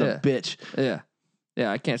Stern was a bitch. Yeah,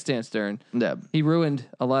 I can't stand Stern. Yeah, he ruined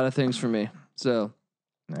a lot of things for me. So,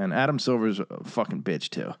 and Adam Silver's a fucking bitch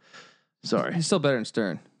too. Sorry, he's still better than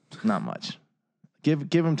Stern. Not much. Give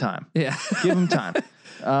him time. Yeah, give him time.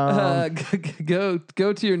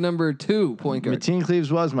 Go to your number 2 point guard. Mateen Cleaves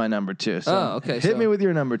was my number 2. So okay. Hit me with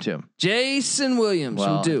your number 2. Jason Williams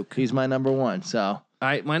from Duke. He's my number 1. So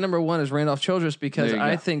my number 1 is Randolph Childress because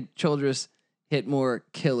I think Childress hit more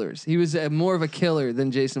killers. He was more of a killer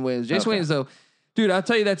than Jason Williams. Jason Williams, though, dude, I'll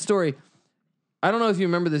tell you that story. I don't know if you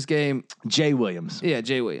remember this game. Jay Williams. Yeah,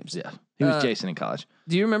 Jay Williams. Yeah, he was Jason in college.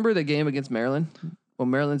 Do you remember the game against Maryland? Well,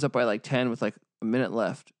 Maryland's up by like 10 with like a minute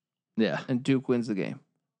left. Yeah, and Duke wins the game.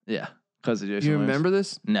 Yeah, because of Jason. You remember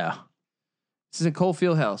this? No. This is in Cole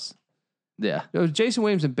Fieldhouse. Yeah, it was Jason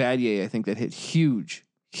Williams and Badier, I think, that hit huge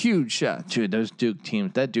shots. Dude, those Duke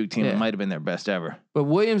teams. That Duke team might have been their best ever. But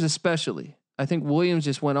Williams especially. I think Williams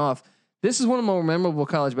just went off. This is one of the more memorable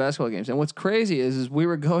college basketball games. And what's crazy is we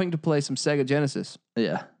were going to play some Sega Genesis.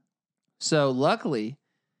 Yeah. So luckily,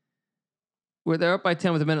 they're up by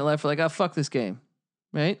 10 with a minute left. We're like, oh, fuck this game.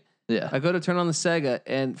 Right? Yeah. I go to turn on the Sega,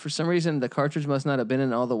 and for some reason, the cartridge must not have been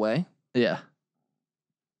in all the way. Yeah.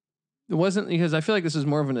 It wasn't because I feel like this is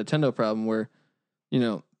more of a Nintendo problem where,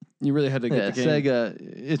 you really had to get the game. Sega,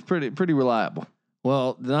 it's pretty reliable.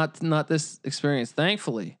 Well, not this experience.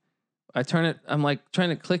 Thankfully, I turn it. I'm like trying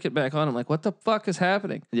to click it back on. I'm like, what the fuck is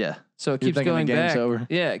happening? Yeah. So it keeps going the back. Over.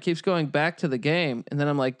 Yeah, it keeps going back to the game, and then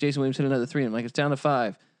I'm like, Jason Williams hit another 3, and I'm like, it's down to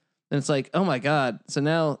 5. And it's like, oh my god. So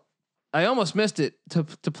now I almost missed it to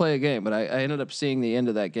play a game, but I ended up seeing the end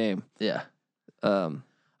of that game. Yeah.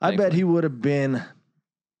 I bet he would have been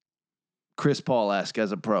Chris Paul-esque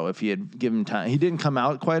as a pro if he had given time. He didn't come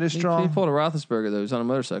out quite as strong. He pulled a Roethlisberger though. He was on a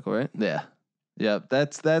motorcycle, right? Yeah. Yeah.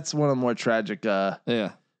 That's one of the more tragic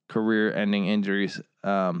career-ending injuries.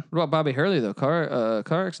 What about Bobby Hurley though? Car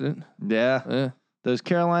accident. Yeah. Those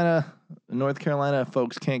North Carolina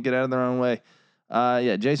folks can't get out of their own way.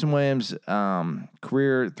 Jason Williams,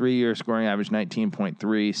 career 3-year scoring average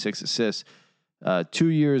 19.3, 6 assists, 2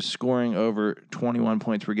 years scoring over 21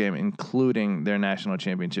 points per game, including their national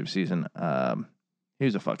championship season. He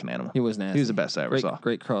was a fucking animal. He was nasty. He was the best I ever saw.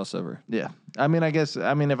 Great crossover. Yeah. I mean,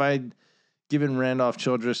 if I'd given Randolph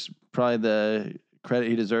Childress probably the credit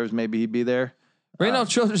he deserves, maybe he'd be there. Randolph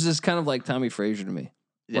Childress is kind of like Tommy Frazier to me,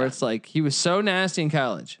 where it's like he was so nasty in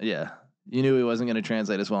college. Yeah. You knew he wasn't going to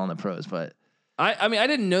translate as well in the pros, but I mean, I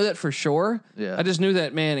didn't know that for sure. Yeah. I just knew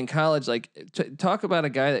that, man, in college, like talk about a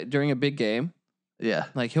guy that during a big game, yeah,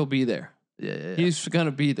 like he'll be there. Yeah. He's going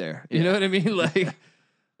to be there. You know what I mean? Like,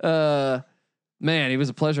 man, he was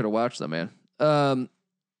a pleasure to watch though, man. All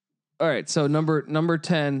right. So number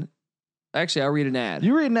 10, actually, I'll read an ad.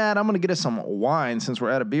 You read an ad. I'm going to get us some wine since we're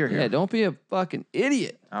out of beer here. Yeah. Don't be a fucking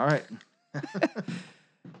idiot. All right.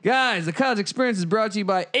 Guys, the college experience is brought to you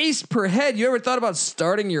by Ace Per Head. You ever thought about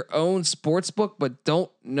starting your own sports book but don't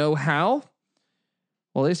know how?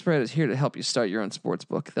 Well, Ace Per Head is here to help you start your own sports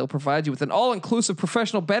book. They'll provide you with an all-inclusive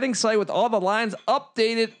professional betting site with all the lines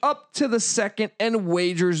updated up to the second and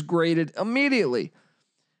wagers graded immediately.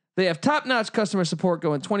 They have top-notch customer support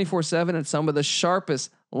going 24/7 and some of the sharpest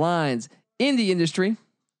lines in the industry.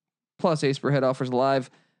 Plus, Ace Per Head offers live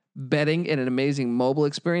betting and an amazing mobile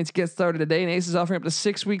experience. Get started today, and Ace is offering up to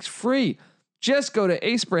 6 weeks free. Just go to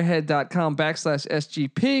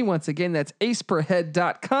aceperhead.com/SGP. Once again, that's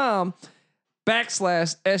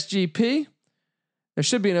aceperhead.com/SGP. There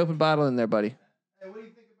should be an open bottle in there, buddy. Hey, what do you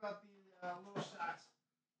think about the little shots?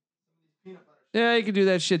 Peanut butter. Yeah, you can do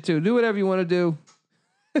that shit too. Do whatever you want to do.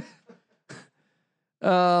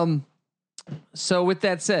 So with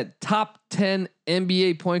that said, top 10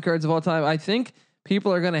 NBA point guards of all time. I think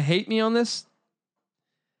people are going to hate me on this.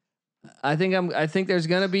 I think there's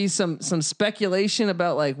going to be some speculation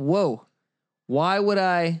about like, whoa, why would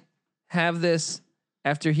I have this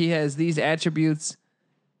after he has these attributes?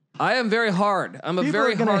 I am very hard. I'm a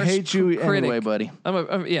very harsh hate you critic. anyway, buddy. I'm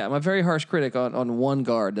a very harsh critic on one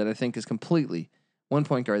guard that I think is one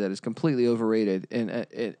point guard that is completely overrated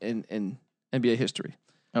in NBA history.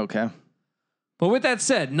 Okay. But with that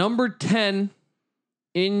said, number 10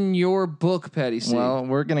 in your book, Patty C. Well,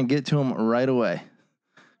 we're going to get to him right away.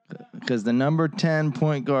 Because the number 10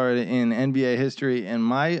 point guard in NBA history in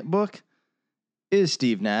my book is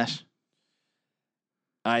Steve Nash.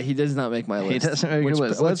 He does not make my list. He doesn't make your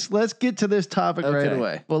list. Let's get to this topic right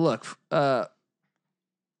away. Well, look, I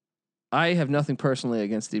have nothing personally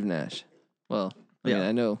against Steve Nash. Well, I mean,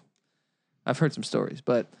 I know I've heard some stories,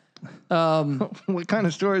 but what kind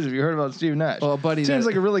of stories have you heard about Steve Nash? well, buddy, seems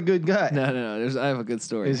like a really good guy. No. I have a good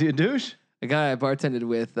story. Is he a douche? A guy I bartended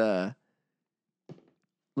with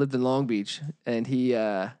lived in Long Beach, and he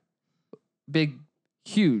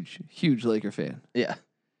huge Laker fan. Yeah.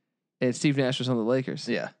 And Steve Nash was on the Lakers.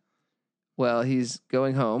 Yeah. Well, he's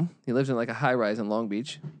going home. He lives in like a high rise in Long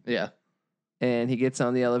Beach. Yeah. And he gets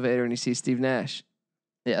on the elevator and he sees Steve Nash.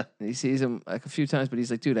 Yeah. And he sees him like a few times, but he's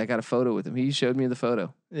like, dude, I got a photo with him. He showed me the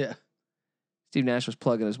photo. Yeah. Steve Nash was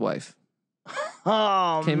plugging his wife.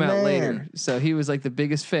 Oh, Came out later. So he was like the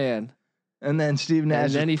biggest fan. And then Steve Nash.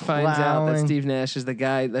 And then he finds out that Steve Nash is the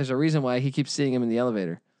guy. There's a reason why he keeps seeing him in the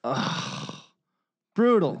elevator. Oh,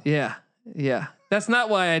 brutal. Yeah. Yeah. That's not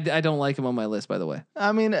why I don't like him on my list, by the way.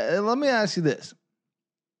 I mean, let me ask you this.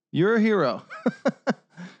 You're a hero.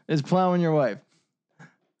 Is plowing your wife.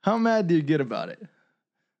 How mad do you get about it?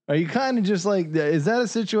 Are you kind of just like, is that a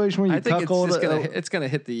situation where you cuckold? It's gonna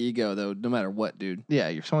hit the ego though, no matter what, dude. Yeah,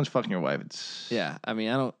 if someone's fucking your wife, it's... Yeah, I mean,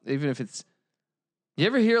 I don't, even if it's, you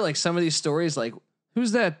ever hear like some of these stories, like,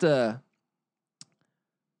 who's that,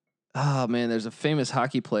 oh man, there's a famous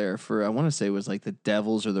hockey player for, I want to say it was like the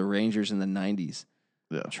Devils or the Rangers in the 90s.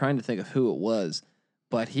 Yeah. I'm trying to think of who it was,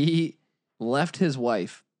 but he left his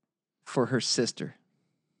wife for her sister.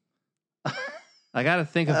 I got to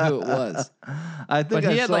think of who it was. I think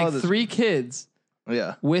but he had like 3 kids.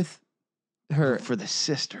 Yeah. With her. For the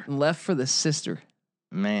sister. Left for the sister.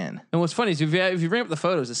 Man. And what's funny is if you bring up the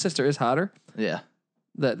photos, the sister is hotter. Yeah.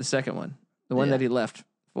 The second one. The one that he left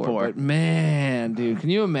for. But it. Man, dude, can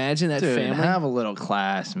you imagine that family? Have a little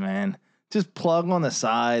class, man. Just plug on the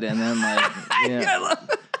side and then like, yeah.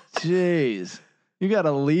 Jeez. You got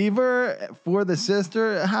to leave her for the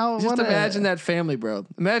sister? How? Just imagine that family, bro.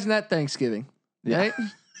 Imagine that Thanksgiving. Yeah. Right?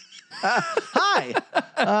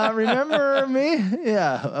 Hi. Remember me?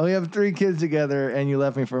 Yeah. We have 3 kids together and you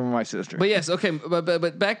left me for my sister. But yes, okay.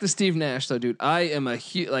 But back to Steve Nash, though, dude. I am a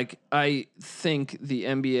huge, like, I think the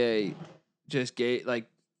NBA just gave, like,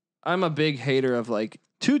 I'm a big hater of, like,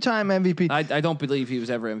 2-time MVP. I don't believe he was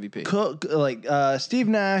ever MVP. Steve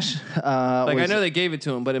Nash. I know they gave it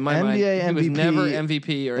to him, but in my mind, he MVP, was never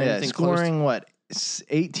MVP or anything scoring close to.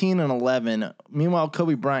 18 and 11. Meanwhile,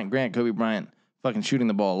 Kobe Bryant, fucking shooting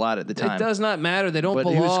the ball a lot at the time. It does not matter. They don't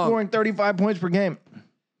belong. He was scoring 35 points per game.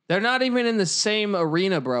 They're not even in the same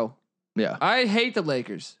arena, bro. Yeah. I hate the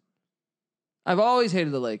Lakers. I've always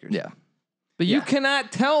hated the Lakers. Yeah. But you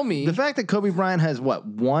cannot tell me. The fact that Kobe Bryant has,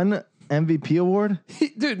 1 MVP award?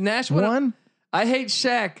 Dude, Nash won? I hate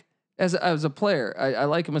Shaq as a player. I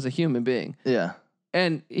like him as a human being. Yeah.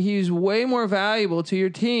 And he's way more valuable to your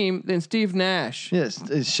team than Steve Nash. Yes.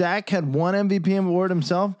 Shaq had 1 MVP award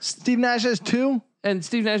himself. Steve Nash has 2. And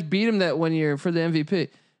Steve Nash beat him that one year for the MVP.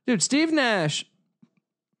 Dude, Steve Nash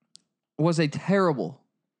was a terrible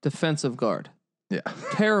defensive guard. Yeah.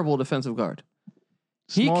 Terrible defensive guard.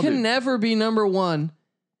 He can never be number 1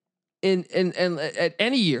 in at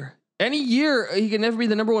any year. Any year, he can never be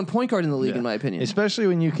the number 1 point guard in the league, in my opinion. Especially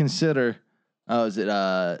when you consider,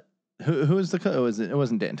 who was the coach? It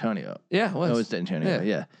wasn't D'Antonio. Yeah, it was. It was D'Antonio.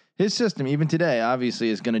 Yeah. His system, even today, obviously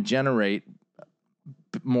is going to generate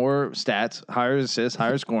more stats, higher assists,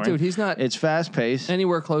 higher scoring. Dude, he's not. It's fast paced.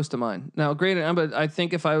 Anywhere close to mine. Now, granted, but I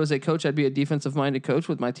think if I was a coach, I'd be a defensive minded coach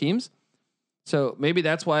with my teams. So maybe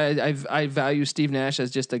that's why I value Steve Nash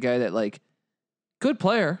as just a guy that like good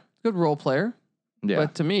player, good role player. Yeah.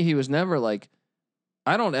 But to me, he was never like.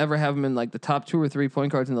 I don't ever have him in like the top 2 or 3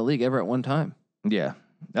 point guards in the league ever at one time. Yeah.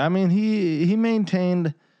 I mean, he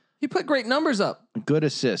maintained. He put great numbers up. Good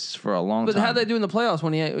assists for a long time. But how'd they do in the playoffs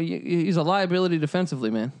when he's a liability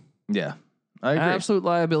defensively, man? Yeah. I agree. Absolute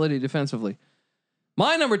liability defensively.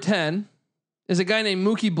 My number 10 is a guy named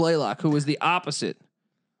Mookie Blaylock, who was the opposite.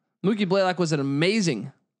 Mookie Blaylock was an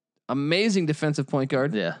amazing defensive point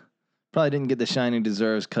guard. Yeah. Probably didn't get the shine he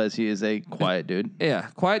deserves because he is a quiet dude. Yeah.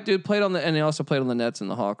 Quiet dude, and he also played on the Nets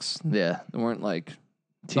and the Hawks. Yeah. They weren't like...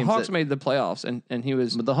 The Hawks made the playoffs, and he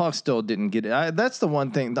was... But the Hawks still didn't get it. That's the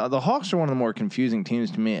one thing. The Hawks are one of the more confusing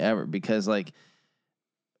teams to me ever because, like,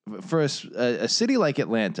 for a city like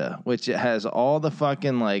Atlanta, which has all the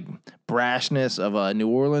fucking, like, brashness of New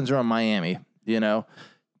Orleans or a Miami, you know,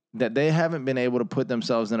 that they haven't been able to put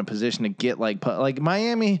themselves in a position to get, like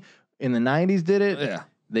Miami in the 90s did it. Yeah.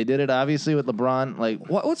 They did it, obviously, with LeBron. Like,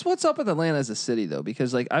 what's up with Atlanta as a city, though?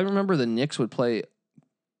 Because, like, I remember the Knicks would play...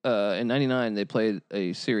 in '99, they played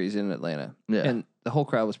a series in Atlanta, yeah, and the whole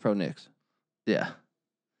crowd was pro Knicks. Yeah,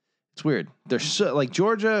 It's weird. They're so like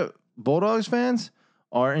Georgia Bulldogs fans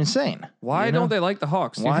are insane. Why you know? don't they like the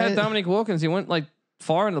Hawks? You Why- had Dominique Wilkins. He went like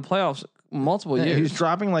far in the playoffs multiple Yeah, years. he's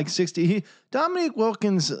dropping like 60. Dominique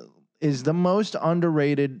Wilkins is the most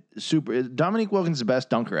underrated super. Dominique Wilkins is the best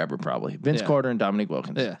dunker ever, probably. Vince Yeah. Carter and Dominique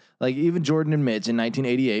Wilkins. Yeah. Like even Jordan admits in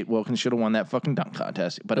 1988, Wilkins should have won that fucking dunk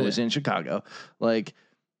contest, but it was in Chicago. Like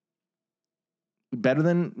better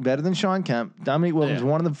than Sean Kemp. Dominique Wilkins, Yeah.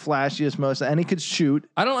 one of the flashiest, most, and he could shoot.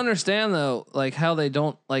 I don't understand though, like how they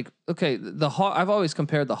don't like. Okay, I've always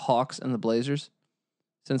compared the Hawks and the Blazers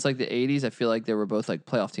since like the '80s. I feel like they were both like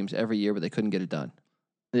playoff teams every year, but they couldn't get it done.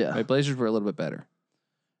 Yeah. Right? Blazers were a little bit better,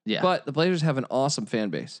 Yeah. but the Blazers have an awesome fan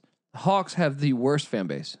base. The Hawks have the worst fan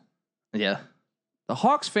base. Yeah. The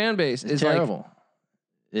Hawks fan base It's is terrible.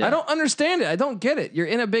 like I don't understand it. I don't get it. You're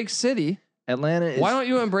in a big city. Atlanta is. Why don't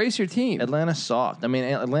you embrace your team? Atlanta's soft. I mean,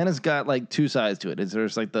 Atlanta's got like two sides to it.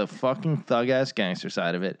 There's like the fucking thug ass gangster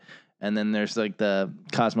side of it, and then there's like the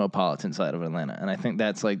cosmopolitan side of Atlanta. And I think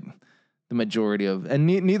that's like the majority of. And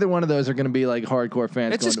neither one of those are going to be like hardcore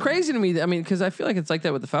fans. It's just crazy to me. I mean, because I feel like it's like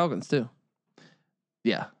that with the Falcons too.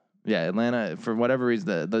 Yeah, yeah. Atlanta, for whatever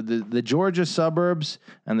reason, the Georgia suburbs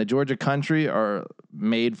and the Georgia country are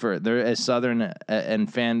made for. They're as southern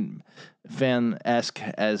and fan-esque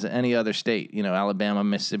as any other state, you know, Alabama,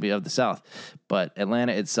 Mississippi of the South. But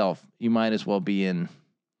Atlanta itself, you might as well be in,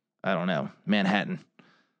 I don't know, Manhattan.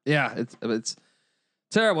 Yeah, it's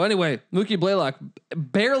terrible. Anyway, Mookie Blaylock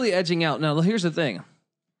barely edging out. Now, here's the thing.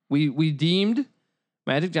 We deemed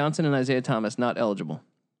Magic Johnson and Isaiah Thomas not eligible.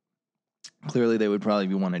 Clearly, they would probably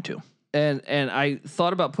be 1 and 2. And I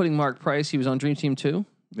thought about putting Mark Price. He was on Dream Team too.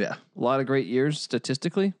 Yeah. A lot of great years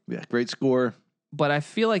statistically. Yeah. Great score. But I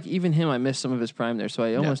feel like even him, I missed some of his prime there. So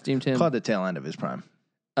I almost deemed him. Caught the tail end of his prime.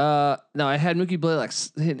 No, I had Mookie Blaylock,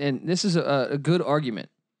 and this is a good argument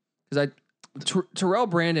because Terrell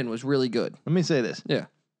Brandon was really good. Let me say this. Yeah.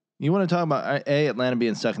 You want to talk about Atlanta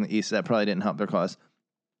being stuck in the East? That probably didn't help their cause.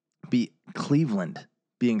 Cleveland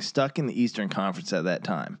being stuck in the Eastern Conference at that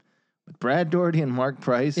time with Brad Doherty and Mark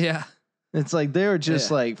Price. Yeah. It's like they were just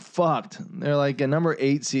like fucked. They're like a number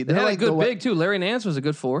 8 seed. They They're had like a good big too. Larry Nance was a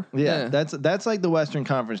good 4. Yeah, that's like the Western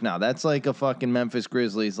Conference now. That's like a fucking Memphis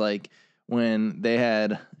Grizzlies, like when they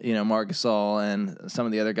had Marc Gasol and some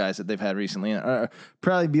of the other guys that they've had recently.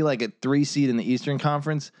 Probably be like a 3 seed in the Eastern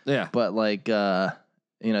Conference. Yeah. But like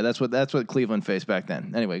that's what Cleveland faced back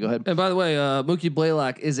then. Anyway, go ahead. And by the way, Mookie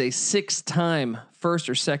Blaylock is a 6-time first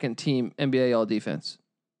or second team NBA All Defense.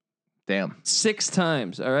 Damn. 6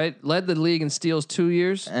 times. All right, led the league in steals 2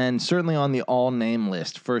 years, And certainly on the all name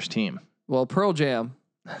list, first team. Well, Pearl Jam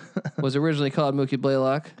was originally called Mookie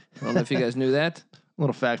Blaylock. I don't know if you guys knew that.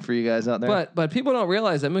 Little fact for you guys out there. But people don't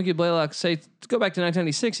realize that Mookie Blaylock, say, go back to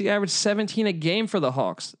 1996, he averaged 17 a game for the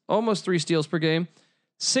Hawks, almost 3 steals per game,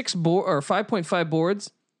 5.5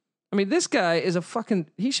 boards. I mean, this guy is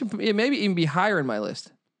he should maybe even be higher in my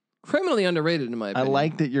list. Criminally underrated in my I opinion.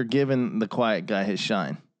 like that you're giving the quiet guy his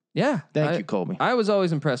shine. Yeah. Thank you, Colby. I was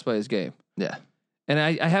always impressed by his game. Yeah. And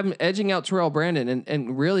I have him edging out Terrell Brandon,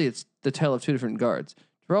 and really it's the tale of 2 different guards.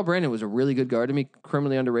 Terrell Brandon was a really good guard to me,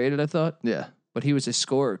 criminally underrated, I thought. Yeah. But he was a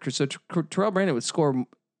scorer. So Terrell Brandon would score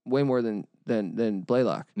way more than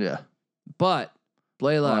Blaylock. Yeah. But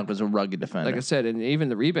Blaylock was a rugged defender. like I said, and even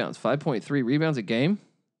the rebounds, 5.3 rebounds a game.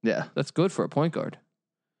 Yeah. That's good for a point guard.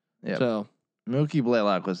 Yeah. So Mookie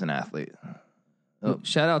Blaylock was an athlete.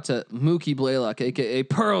 shout out to Mookie Blaylock, aka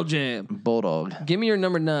Pearl Jam. Bulldog. Give me your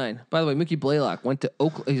number 9. By the way, Mookie Blaylock went to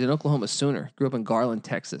he's an Oklahoma Sooner. Grew up in Garland,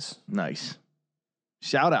 Texas. Nice.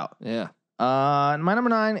 Shout out. Yeah. My number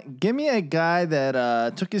 9, give me a guy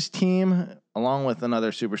that took his team along with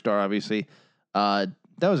another superstar, obviously. That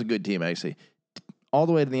was a good team, actually. All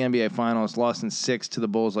the way to the NBA Finals, lost in 6 to the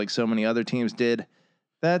Bulls like so many other teams did.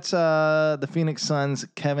 That's the Phoenix Suns,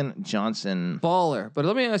 Kevin Johnson. Baller. But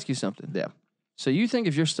let me ask you something. Yeah. So you think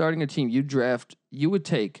if you're starting a team, you would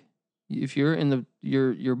take, if you're in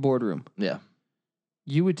your boardroom, Yeah.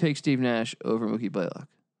 you would take Steve Nash over Mookie Blaylock.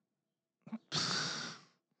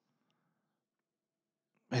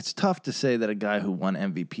 It's tough to say that a guy who won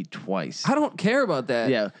MVP twice. I don't care about that.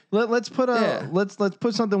 Yeah. Let's put let's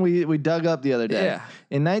put something we dug up the other day. Yeah.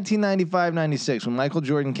 In 1995-96, when Michael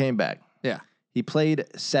Jordan came back, Yeah. he played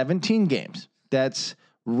 17 games. That's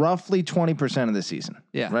roughly 20% of the season.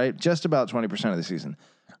 Yeah. Right? Just about 20% of the season.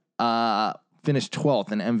 Finished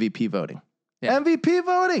 12th in MVP voting. Yeah. MVP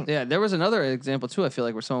voting. Yeah. There was another example too, I feel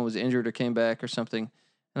like, where someone was injured or came back or something.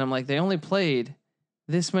 And I'm like, they only played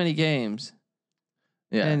this many games.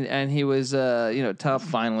 Yeah. And he was top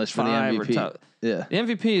Finalist for the 5 or MVP. top. Yeah. The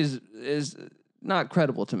MVP is not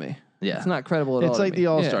credible to me. Yeah. It's not credible at all. It's to like me. the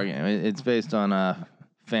All-Star game. It's based on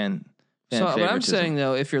fan So, but I'm favoritism. saying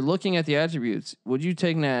though, if you're looking at the attributes, would you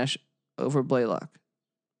take Nash over Blaylock?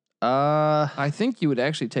 Uh, I think you would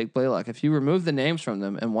actually take Blaylock if you remove the names from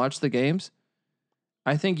them and watch the games.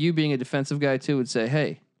 I think you, being a defensive guy too, would say,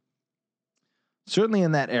 "Hey, certainly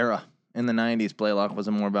in that era, in the 90s, Blaylock was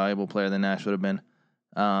a more valuable player than Nash would have been.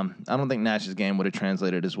 I don't think Nash's game would have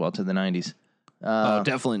translated as well to the 90s. oh,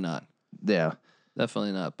 definitely not, Yeah.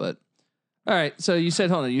 definitely not." But all right, so you said,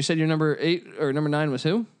 hold on, you said your number 8 or number 9 was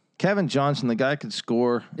who? Kevin Johnson, the guy could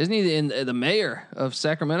score. Isn't he the mayor of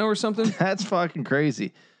Sacramento or something? That's fucking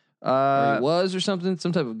crazy. Or he was or something,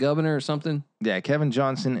 some type of governor or something. Yeah, Kevin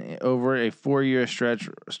Johnson over a 4-year stretch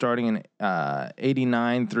starting in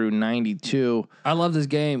 89 through 92 I love this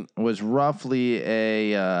game. was roughly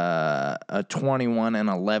a 21 and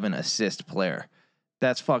 11 assist player.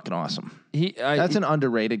 That's fucking awesome. That's an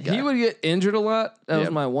underrated guy. He would get injured a lot. That was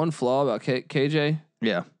Yep. my one flaw about KJ.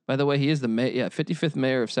 Yeah, By the way, he is the 55th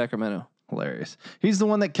mayor of Sacramento. hilarious. He's the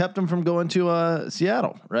one that kept him from going to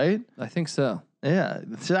Seattle, right? I think so. Yeah,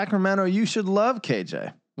 Sacramento. You should love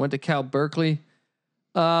KJ. Went to Cal Berkeley.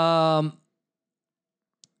 He was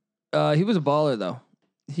a baller though.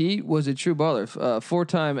 He was a true baller.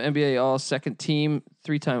 4-time NBA All Second Team,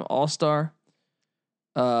 3-time All Star,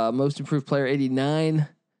 Most Improved Player 89.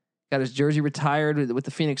 Got his jersey retired with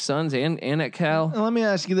the Phoenix Suns and at Cal. Now, let me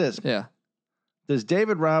ask you this: Yeah. does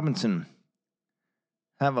David Robinson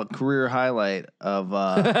have a career highlight of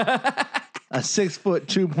a 6'2"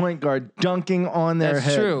 2-point guard dunking on their That's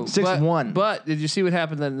head? true. 6'1". But did you see what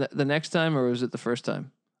happened the next time, or was it the first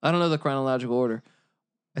time? I don't know the chronological order.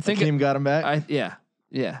 I think Team got him back.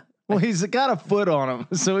 yeah. Well, he's got a foot on him,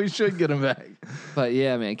 so he should get him back. But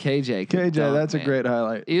yeah, man, KJ. could KJ, dunk, that's man. a great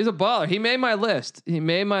highlight. He was a baller. He made my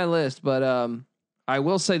list. But I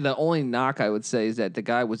will say the only knock I would say is that the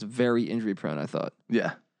guy was very injury prone. I thought.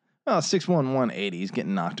 Yeah. Well, 6'1", 180. He's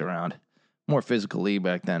getting knocked around. More physical league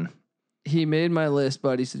back then. He made my list,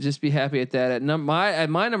 buddy. So just be happy at that. At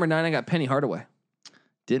my number 9, I got Penny Hardaway.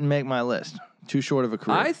 Didn't make my list. Too short of a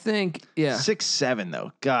career. I think, yeah. 6'7"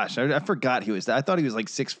 though. Gosh, I forgot he was that. I thought he was like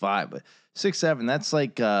 6'5", but 6'7". That's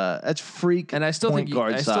like that's freak. And I still point think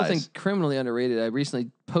guard I size. still think criminally underrated. I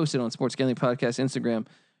recently posted on Sports Gambling Podcast Instagram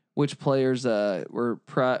which players were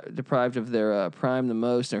deprived of their prime the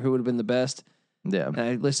most, or who would have been the best. Yeah, And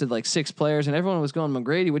I listed like 6 players, and everyone was going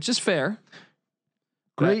McGrady, which is fair.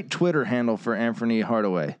 Great Twitter handle for Anthony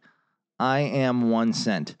Hardaway. I am 1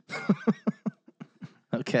 cent.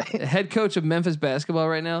 Okay. Head coach of Memphis basketball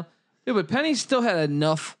right now. Yeah, but Penny still had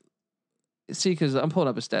enough. See, because I'm pulling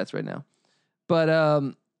up his stats right now,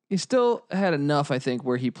 but he still had enough, I think,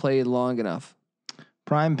 where he played long enough.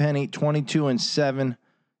 Prime Penny, 22-7,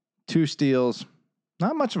 2 steals.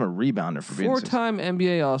 Not much of a rebounder for being 4-time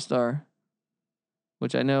NBA All-Star,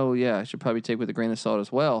 which I know, yeah, I should probably take with a grain of salt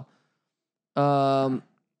as well.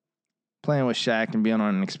 Playing with Shaq and being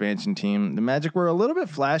on an expansion team. The Magic were a little bit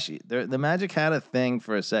flashy. The Magic had a thing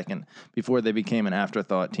for a second before they became an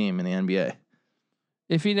afterthought team in the NBA.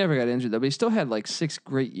 If he never got injured, though, but he still had like 6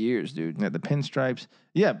 great years, dude. Yeah, the pinstripes.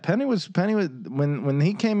 Yeah, Penny was when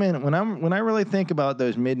he came in. When I really think about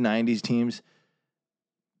those mid '90s teams,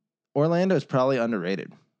 Orlando's probably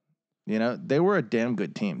underrated. You know, they were a damn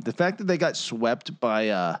good team. The fact that they got swept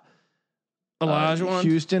by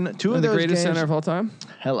Houston, two of the those greatest games, center of all time.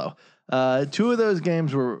 Hello. 2 of those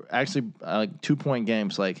games were actually 2-point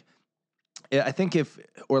games. Like, I think if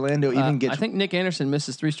Orlando even gets, I think Nick Anderson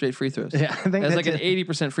misses 3 straight free throws. yeah, I think That's that's like an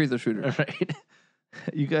 80% free throw shooter. right.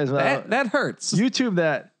 You guys, That hurts. YouTube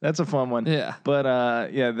that. That's a fun one. Yeah.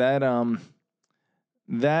 But yeah, that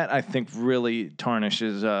I think really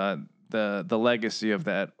tarnishes the legacy of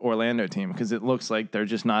that Orlando team, because it looks like they're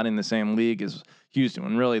just not in the same league as Houston.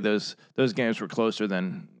 When really those games were closer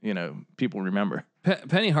than people remember.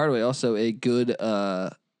 Penny Hardaway also a good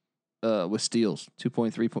with steals,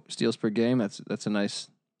 2.3 steals per game. That's a nice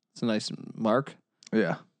mark.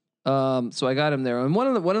 Yeah. So I got him there. And one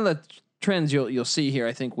of the trends you'll see here,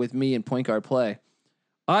 I think, with me in point guard play.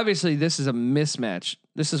 Obviously, this is a mismatch.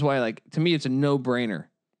 This is why, like, to me, it's a no-brainer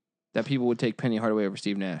that people would take Penny Hardaway over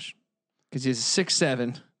Steve Nash, because he's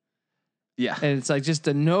 6'7". Yeah. And it's like just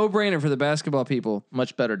a no-brainer for the basketball people.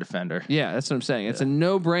 Much better defender. Yeah, that's what I'm saying. It's a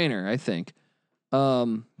no-brainer, I think.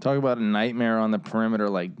 Talk about a nightmare on the perimeter,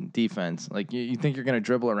 like defense. Like you think you're going to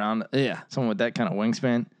dribble around someone with that kind of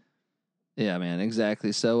wingspan? Yeah, man,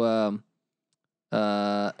 exactly. So,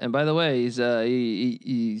 and by the way, he's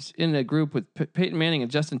in a group with Peyton Manning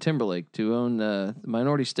and Justin Timberlake to own the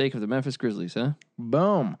minority stake of the Memphis Grizzlies, huh?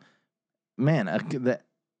 Boom, man.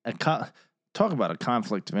 Talk about a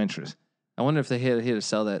conflict of interest. I wonder if they had to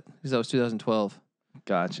sell that, because that was 2012.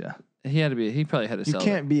 Gotcha. He had to be. He probably had to You sell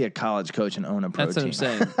can't be a college coach and own a pro That's what I'm team.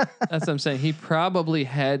 saying. That's what I'm saying. He probably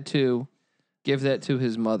had to give that to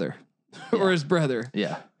his mother or his brother.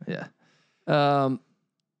 Yeah.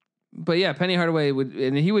 But yeah, Penny Hardaway would,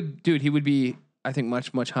 and he would be, I think,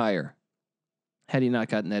 much, much higher had he not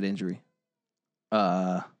gotten that injury.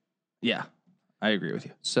 Yeah, I agree with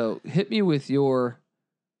you. So hit me with your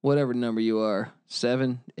whatever number you are,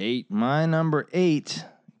 7, 8. My number 8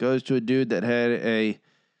 goes to a dude that had a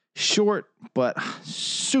short but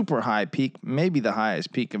super high peak, maybe the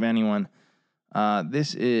highest peak of anyone.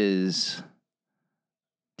 This is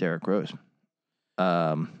Derrick Rose.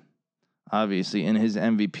 Obviously in his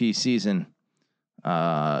MVP season,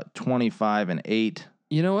 25-8.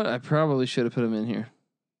 You know what? I probably should have put him in here.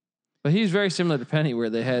 But he's very similar to Penny, where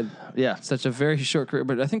they had such a very short career.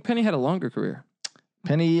 But I think Penny had a longer career.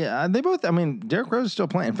 Penny, they both. I mean, Derrick Rose is still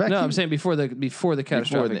playing. In fact, I'm saying before the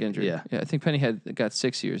catastrophic injury. Yeah, I think Penny got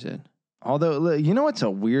 6 years in. Although, you know what's a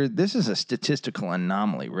weird? This is a statistical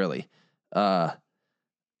anomaly, really.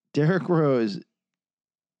 Derrick Rose,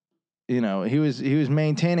 he was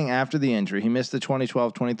maintaining after the injury. He missed the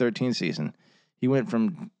 2012-2013 season. He went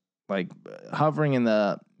from like hovering in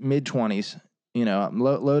the mid-20s,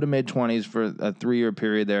 low to mid-20s for a 3-year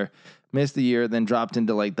period there. Missed the year, then dropped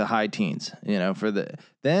into like the high teens,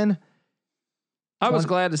 then. I was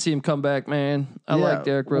glad to see him come back, man. I like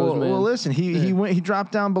Derrick Rose, man. Well, listen, he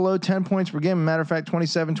dropped down below 10 points per game. Matter of fact,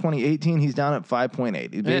 2018, he's down at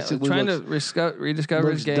 5.8. He basically trying to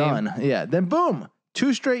rediscover his game. Done. Yeah. Then boom,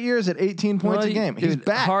 2 straight years at 18 points a game. He's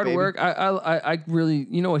back. Hard baby. work. I really,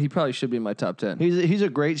 you know what? He probably should be in my top 10. He's a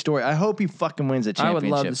great story. I hope he fucking wins a championship. I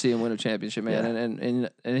would love to see him win a championship, man. Yeah.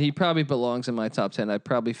 And he probably belongs in my top 10. I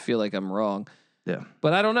probably feel like I'm wrong. Yeah.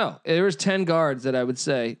 But I don't know. There's 10 guards that I would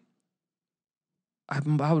say I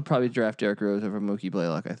would probably draft Derrick Rose over Mookie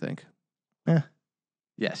Blaylock, I think.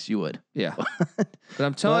 Yes, you would. Yeah. But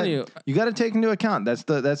I'm telling you got to take into account that's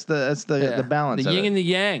the balance. The yin and the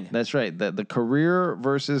yang. That's right. The career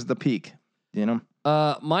versus the peak.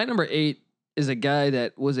 My number 8 is a guy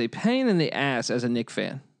that was a pain in the ass as a Knicks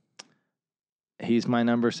fan. He's my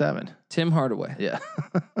number 7. Tim Hardaway. Yeah.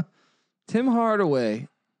 Tim Hardaway.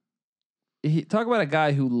 Talk about a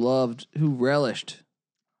guy who relished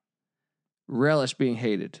being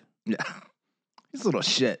hated. Yeah. He's a little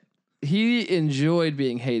shit. He enjoyed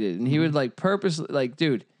being hated, and he would purposely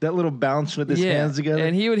dude. That little bounce with his hands together.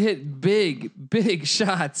 And he would hit big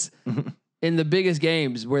shots in the biggest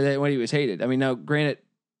games when he was hated. I mean, now granted,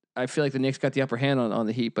 I feel like the Knicks got the upper hand on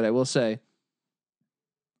the Heat, but I will say,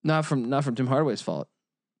 not from Tim Hardaway's fault.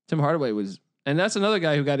 Tim Hardaway was, and that's another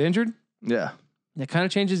guy who got injured. Yeah. That kind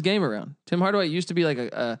of changed his game around. Tim Hardaway used to be like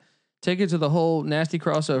a take it to the whole nasty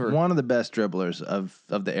crossover. One of the best dribblers of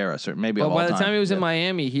the era, certainly. Maybe by the time he was in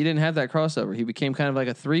Miami, he didn't have that crossover. He became kind of like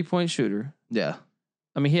a 3-point shooter. Yeah.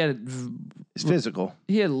 I mean, he's physical.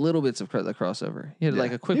 He had little bits of the crossover. He had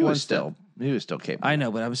like a quick one step. He was still capable. I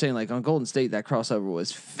know, but I was saying on Golden State, that crossover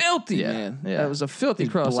was filthy, man. Yeah. That was a filthy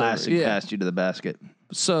crossover. Blasting past you to the basket.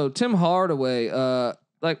 So Tim Hardaway,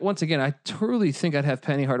 once again, I truly think I'd have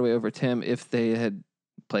Penny Hardaway over Tim if they had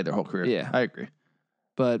played their whole career. Yeah. I agree.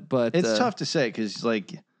 But it's tough to say because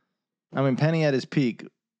Penny at his peak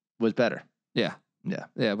was better. Yeah.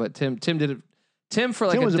 Yeah. But Tim did it. Tim for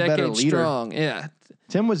a decade strong. Yeah.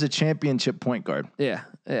 Tim was a championship point guard. Yeah.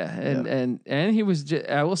 And he was.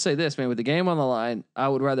 I will say this, man. With the game on the line, I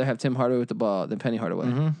would rather have Tim Hardaway with the ball than Penny Hardaway.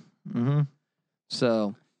 Mm-hmm.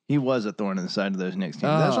 So he was a thorn in the side of those Knicks teams.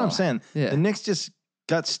 That's what I'm saying. Yeah. The Knicks just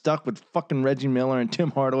got stuck with fucking Reggie Miller and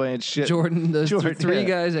Tim Hardaway and shit. Jordan, three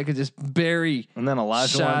guys that could just bury and then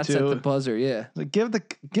Elijah shots one too. At the buzzer. Yeah, give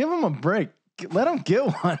him a break. Let him get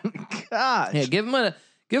one. Gosh. Yeah, give him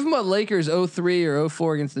a Lakers 0-3 or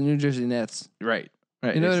 0-4 against the New Jersey Nets. Right.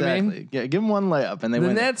 You know what I mean? Yeah, give him one layup and they win.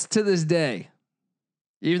 The Nets to this day,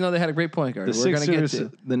 even though they had a great point guard, the Sixers,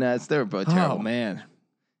 the Nets, they were both terrible. Oh man.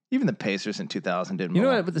 Even the Pacers in 2000 didn't. You know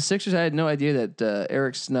what? But the Sixers, I had no idea that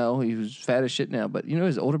Eric Snow, he was fat as shit now, but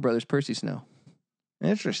his older brother's Percy Snow.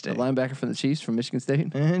 Interesting. The linebacker from the Chiefs from Michigan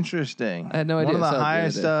State. Interesting. I had no idea. One of the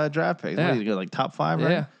highest draft picks. Yeah. What did he go top 5,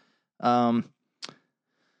 right? Yeah.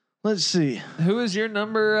 Let's see. Who is your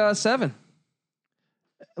number 7?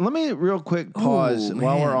 Let me real quick pause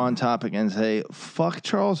while we're on topic and say, fuck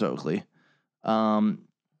Charles Oakley.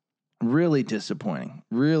 Really disappointing.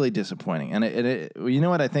 And it you know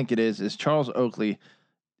what I think it is Charles Oakley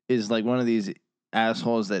is like one of these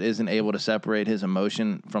assholes that isn't able to separate his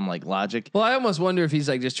emotion from logic. Well, I almost wonder if he's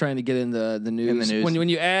just trying to get in the news. In the news. When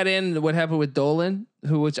you add in what happened with Dolan,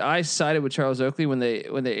 which I sided with Charles Oakley when they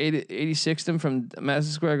 86'd him from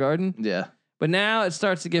Madison Square Garden. Yeah. But now it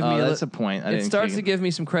starts to give me. That's a point. It starts to give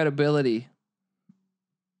me some credibility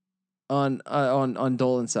on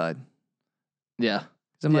Dolan's side. Yeah.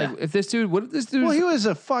 I'm like, if this dude, what if this dude? Well, he was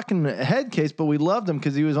a fucking head case, but we loved him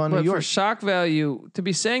because he was on New York. For shock value, to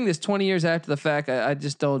be saying this 20 years after the fact, I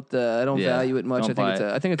just don't. I don't value it much.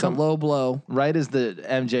 I think it's a low blow. Right as the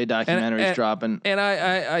MJ documentary's dropping, and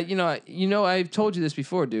I've told you this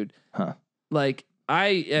before, dude. Huh? Like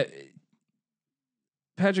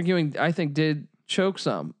Patrick Ewing, I think did choke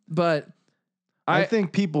some, but I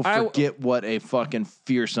think people forget what a fucking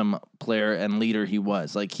fearsome player and leader he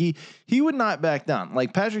was. Like he would not back down.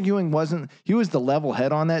 Like Patrick Ewing he was the level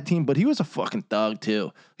head on that team, but he was a fucking thug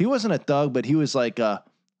too. He wasn't a thug, but he was like a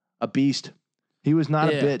beast. He was not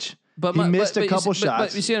a bitch. But he missed a couple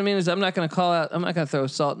shots. But you see what I mean? I'm not going to throw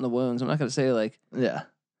salt in the wounds. I'm not going to say like, yeah,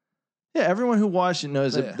 everyone who watched it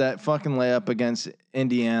knows that fucking layup against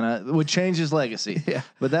Indiana would change his legacy. Yeah.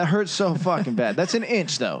 But that hurts so fucking bad. That's an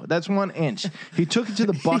inch, though. That's 1 inch. He took it to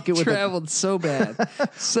the bucket he traveled so bad.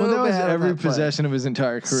 So that was bad every possession of his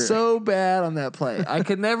entire career. So bad on that play. I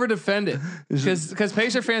could never defend it. Because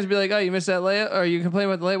Pacer fans would be like, oh, you missed that layup? Or you complain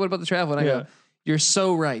about the layup? What about the travel? And I go, you're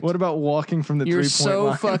so right. What about walking from the 3-point line? You're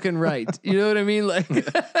so fucking right. You know what I mean? Like,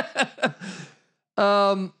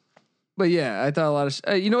 but yeah, I thought a lot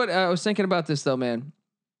of. You know what? I was thinking about this though, man.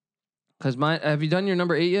 Because have you done your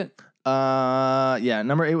number 8 yet? Yeah,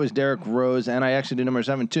 number 8 was Derrick Rose, and I actually did number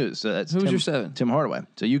 7 too. So that's who's your 7? Tim Hardaway.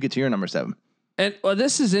 So you get to your number 7. And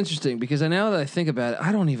this is interesting because now that I think about it,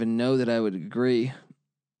 I don't even know that I would agree.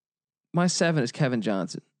 My 7 is Kevin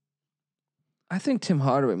Johnson. I think Tim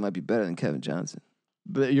Hardaway might be better than Kevin Johnson.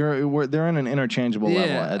 But they're in an interchangeable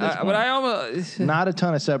level at this point. But I almost not a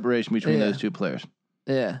ton of separation between those two players.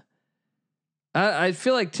 Yeah. I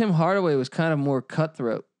feel like Tim Hardaway was kind of more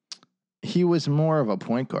cutthroat. He was more of a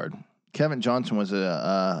point guard. Kevin Johnson was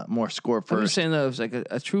a more score first. I'm just saying though, it was like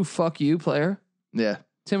a true fuck you player. Yeah.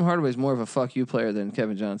 Tim Hardaway is more of a fuck you player than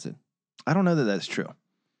Kevin Johnson. I don't know that that's true.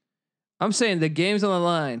 I'm saying the game's on the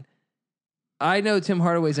line. I know Tim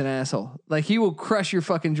Hardaway's an asshole. Like he will crush your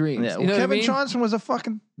fucking dreams. Yeah. You know Kevin what I mean? Johnson was a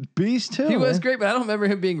fucking beast too. He was great, but I don't remember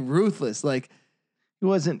him being ruthless. Like he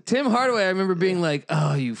wasn't. Tim Hardaway, I remember being like,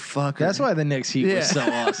 "Oh, you fucker." That's why the Knicks Heat was so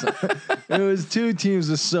awesome. It was two teams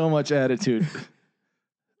with so much attitude.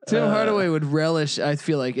 Tim Hardaway would relish, I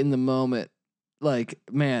feel like, in the moment. Like,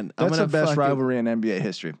 man, that's the best rivalry in NBA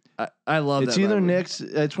history. I love it's that. It's either rivalry. Knicks.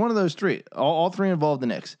 It's one of those three. All three involve the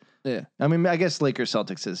Knicks. Yeah. I mean, I guess Lakers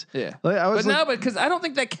Celtics is. Yeah. But because I don't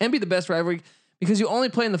think that can be the best rivalry because you only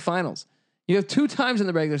play in the finals. You have 2 times in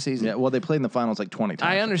the regular season. Yeah, well, they played in the finals like 20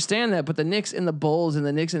 times. I understand that, but the Knicks and the Bulls and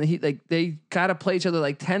the Knicks and the Heat, like they got to play each other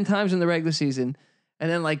like 10 times in the regular season,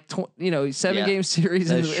 and then like 7-game series.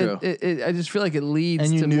 That's true. I just feel like it leads.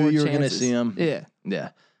 And you to knew more you were going to see them. Yeah, yeah.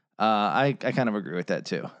 I kind of agree with that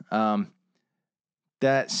too.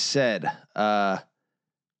 That said,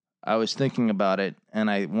 I was thinking about it, and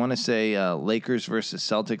I want to say Lakers versus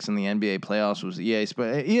Celtics in the NBA playoffs was EA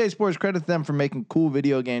Sports. EA Sports, credit them for making cool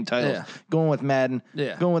video game titles. Going with Madden.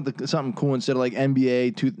 Yeah. Going with something cool instead of like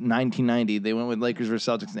NBA 1990. They went with Lakers versus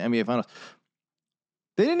Celtics in the NBA finals.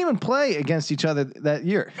 They didn't even play against each other that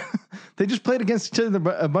year. They just played against each other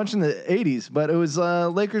a bunch in the 80s, but it was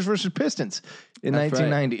Lakers versus Pistons in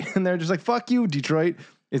 1990. Right. And they're just like, fuck you, Detroit.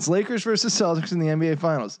 It's Lakers versus Celtics in the NBA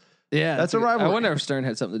finals. Yeah, that's a rivalry. I wonder if Stern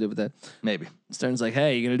had something to do with that. Maybe Stern's like,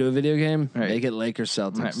 "Hey, you gonna do a video game? Right. Make it Lakers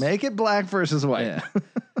Celtics. Right. Make it black versus white."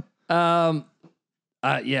 Yeah.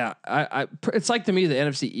 Yeah. It's like to me the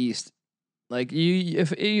NFC East. Like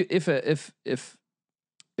if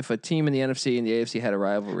a team in the NFC and the AFC had a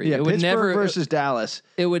rivalry, it would Pittsburgh never versus Dallas.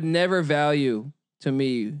 It would never value to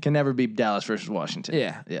me. Can never be Dallas versus Washington.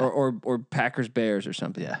 Yeah. Or Packers Bears or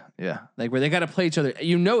something. Yeah. Like where they got to play each other.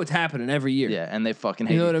 You know it's happening every year. Yeah, and they fucking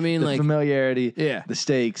hate you know what I mean? The like familiarity. Yeah. The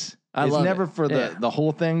stakes. I it's love never it. for the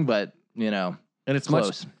whole thing, but and it's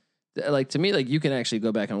close. Much like to me, like you can actually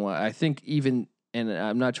go back and watch. I think even, and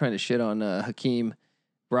I'm not trying to shit on Hakeem,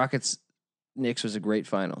 Rockets Knicks was a great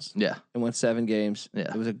finals. Yeah. It went 7 games.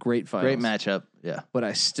 Yeah. It was a great finals. Great matchup. Yeah. But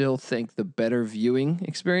I still think the better viewing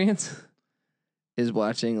experience is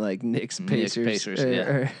watching like Knicks Pacers.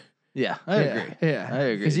 Yeah, I agree. Yeah, I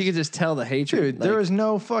agree. Because you could just tell the hatred. Dude, there was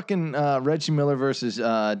no fucking Reggie Miller versus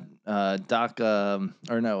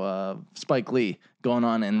Spike Lee going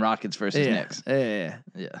on in Rockets versus Knicks. Yeah.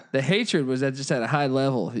 The hatred was just at a high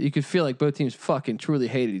level. You could feel like both teams fucking truly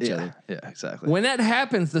hated each other. Yeah, exactly. When that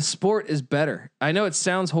happens, the sport is better. I know it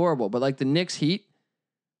sounds horrible, but like the Knicks Heat,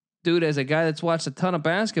 dude, as a guy that's watched a ton of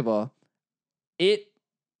basketball, it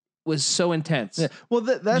was so intense. Yeah. Well,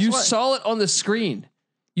 that's you saw it on the screen.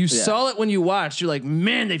 You saw it when you watched. You're like,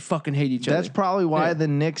 man, they fucking hate each other. That's probably why the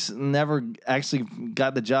Knicks never actually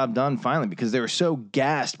got the job done finally, because they were so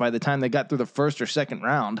gassed by the time they got through the first or second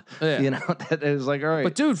round. Yeah. You know, that it was like, all right.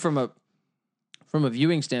 But dude, from a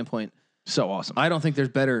viewing standpoint, so awesome. I don't think there's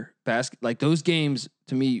better like those games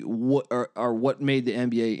to me. What are what made the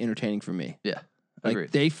NBA entertaining for me? Yeah, like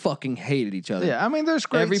agreed. they fucking hated each other. Yeah, I mean, there's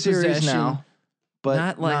great Every series possession, now, but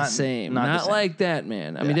not like same, not the same. like that,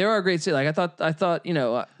 man. I mean, there are great series. Like I thought,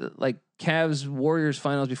 like Cavs Warriors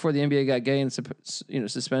finals before the NBA got gay and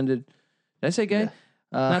suspended. Did I say gay? Yeah.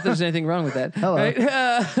 Not that there's anything wrong with that. Hello. Right?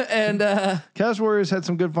 Cavs Warriors had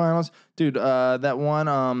some good finals, dude. That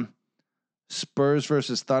one, Spurs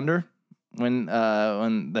versus Thunder, when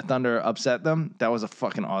the Thunder upset them, that was a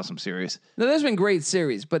fucking awesome series. No, there's been great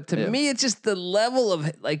series, but to me, it's just the level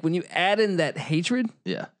of like when you add in that hatred.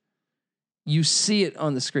 Yeah, you see it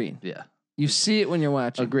on the screen. Yeah, you see it when you're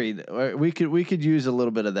watching. Agreed. We could use a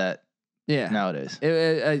little bit of that. Yeah, nowadays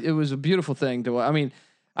it was a beautiful thing to watch. I mean,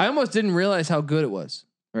 I almost didn't realize how good it was.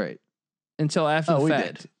 Right. Until after the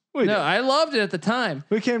fact. We did. I loved it at the time.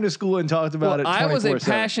 We came to school and talked about it. I was a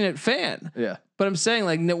passionate fan. Yeah. But I'm saying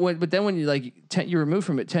but then when you like you're removed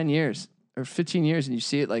from it 10 years or 15 years and you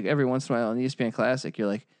see it like every once in a while on ESPN Classic, you're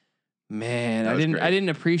like, man, I didn't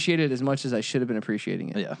appreciate it as much as I should have been appreciating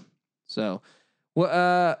it. Yeah. So,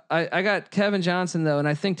 I got Kevin Johnson though, and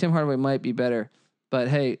I think Tim Hardaway might be better. But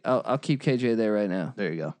hey, I'll keep KJ there right now.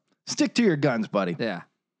 There you go. Stick to your guns, buddy. Yeah.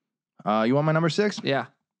 You want my number 6? Yeah.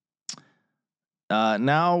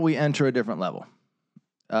 Now we enter a different level.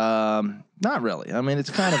 Not really. I mean, it's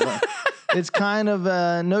kind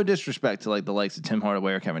of no disrespect to like the likes of Tim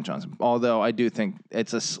Hardaway or Kevin Johnson. Although I do think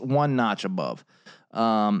it's a one notch above.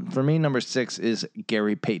 For me, number 6 is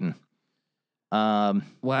Gary Payton.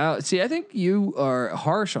 Wow. See, I think you are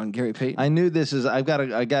harsh on Gary Payton. I knew this is. I got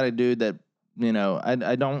a dude that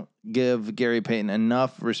I don't give Gary Payton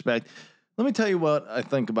enough respect. Let me tell you what I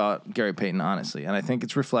think about Gary Payton, honestly, and I think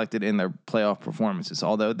it's reflected in their playoff performances.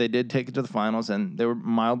 Although they did take it to the finals and they were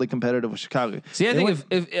mildly competitive with Chicago. See, I think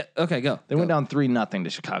if okay, go. They went down 3-0 to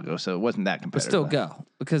Chicago, so it wasn't that competitive. But still, go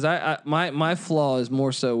because my flaw is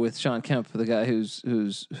more so with Sean Kemp, the guy who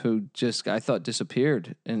just I thought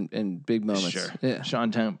disappeared in big moments. Sure, yeah.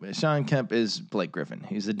 Sean Kemp is Blake Griffin.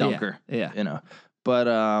 He's a dunker. Yeah. But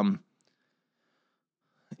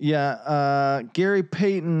Gary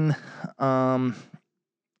Payton.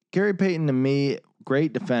 Gary Payton to me,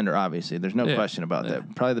 great defender. Obviously, there's no question about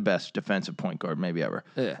that. Probably the best defensive point guard maybe ever.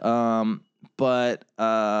 Yeah. But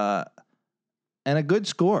and a good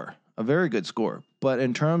scorer, a very good scorer. But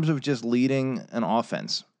in terms of just leading an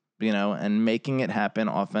offense, and making it happen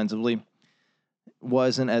offensively,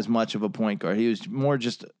 wasn't as much of a point guard. He was more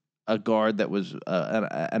just a guard that was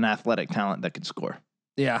an athletic talent that could score.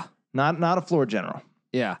 Yeah. Not a floor general.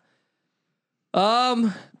 Yeah.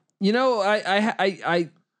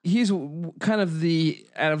 He's kind of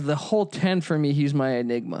out of the whole 10 for me, he's my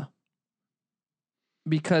enigma.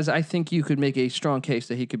 Because I think you could make a strong case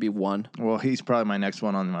that he could be 1. Well, he's probably my next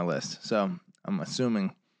one on my list. So I'm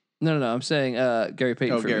assuming. No. I'm saying Gary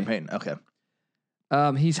Payton. Oh, Gary Payton. Okay.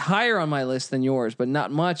 He's higher on my list than yours, but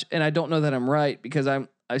not much. And I don't know that I'm right because I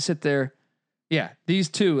sit there. Yeah, these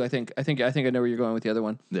two, I think I know where you're going with the other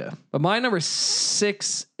one. Yeah. But my number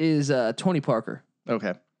 6 is Tony Parker.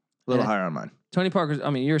 Okay. A little higher on mine. Tony Parker's,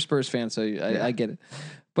 I mean, you're a Spurs fan, so I get it.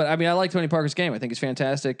 But I mean, I like Tony Parker's game. I think it's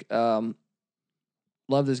fantastic. Loved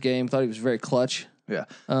his game. Thought he was very clutch. Yeah.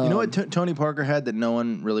 You know what Tony Parker had that no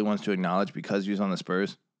one really wants to acknowledge because he was on the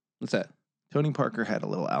Spurs? What's that? Tony Parker had a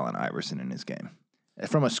little Allen Iverson in his game.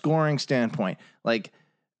 From a scoring standpoint, like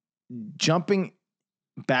jumping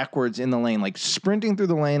backwards in the lane, like sprinting through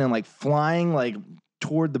the lane and like flying like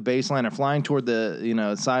toward the baseline or flying toward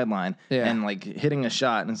the sideline and like hitting a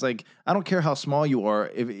shot. And it's like, I don't care how small you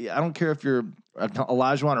are. I don't care if you're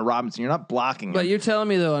Olajuwon or Robinson, you're not blocking. But you're telling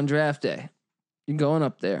me though on draft day, you're going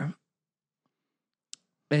up there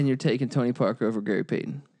and you're taking Tony Parker over Gary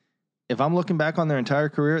Payton. If I'm looking back on their entire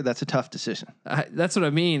career, that's a tough decision. That's what I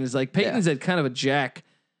mean. Is like Payton's at kind of a jack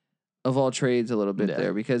of all trades a little bit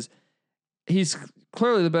there because he's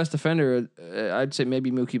clearly the best defender. I'd say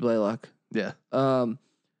maybe Mookie Blaylock. Yeah.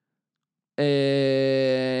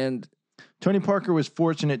 And Tony Parker was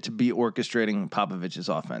fortunate to be orchestrating Popovich's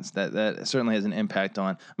offense. That certainly has an impact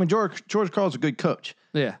on. I mean, George Karl's a good coach.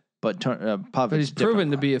 Yeah. But Popovich. But he's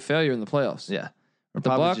proven to be a failure in the playoffs. Yeah. With the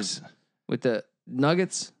Bucks, with the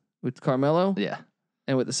Nuggets, with Carmelo. Yeah.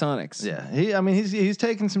 And with the Sonics. Yeah. He's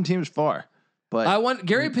taken some teams far. But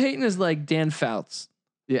Gary Payton is like Dan Fouts.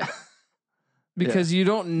 Yeah. Because you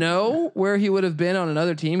don't know where he would have been on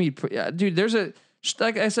another team. Dude,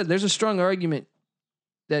 like I said, there's a strong argument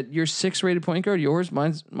that your 6th rated point guard, yours,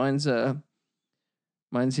 mine's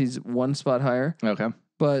he's one spot higher. Okay.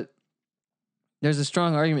 But there's a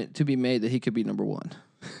strong argument to be made that he could be number 1.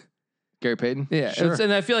 Gary Payton? Yeah. Sure.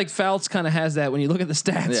 And I feel like Fouts kind of has that when you look at the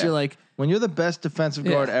stats. Yeah. You're like, when you're the best defensive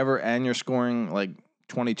guard Yeah. ever and you're scoring like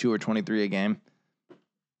 22 or 23 a game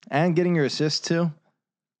and getting your assists too,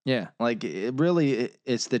 yeah. like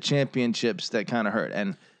it's the championships that kind of hurt.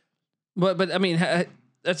 And But I mean, that's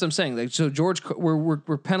what I'm saying. Like, so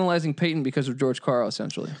we're penalizing Peyton because of George Karl,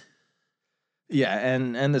 essentially. yeah,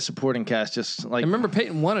 and the supporting cast just like, I remember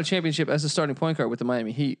Peyton won a championship as a starting point guard with the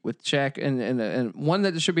Miami Heat with Shaq and one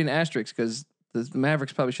that should be an asterisk because the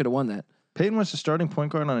Mavericks probably should have won that Peyton was the starting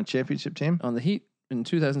point guard on a championship team. on the Heat in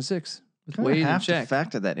 2006 with Kinda Wade and have to Shaq.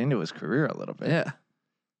 factor that into his career a little bit. Yeah.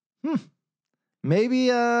 Maybe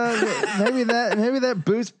that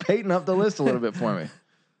boosts Peyton up the list a little bit for me.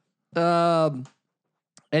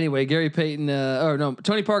 Anyway, Gary Payton,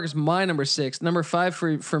 Tony Parker's my number 6. Number 5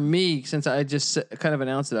 for me, since I just kind of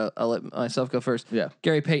announced it, I'll let myself go first. Yeah.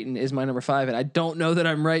 Gary Payton is my number 5, and I don't know that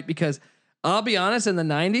I'm right because I'll be honest, in the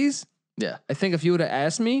 90s, Yeah. I think if you would have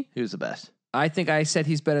asked me, He was the best. I think I said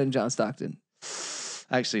he's better than John Stockton.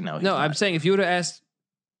 Actually, no. No, I'm saying if you would have asked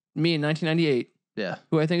me in 1998 Yeah.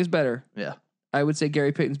 who I think is better, Yeah. I would say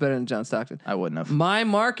Gary Payton's better than John Stockton. I wouldn't have. My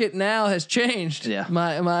market now has changed. Yeah.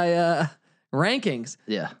 My rankings,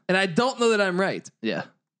 Yeah. and I don't know that I'm right. Yeah.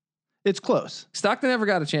 It's close. Stockton never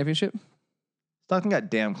got a championship. Stockton got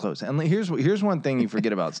damn close. And here's one thing you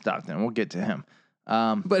forget about Stockton. We'll get to him.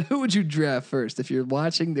 But who would you draft first if you're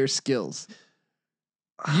watching their skills?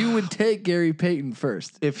 You would take Gary Payton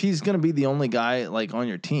first. If he's going to be the only guy like on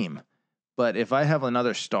your team, but if I have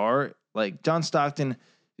another star like John Stockton,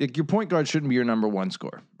 like, your point guard shouldn't be your number 1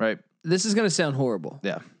 scorer, right? This is going to sound horrible.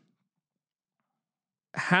 Yeah.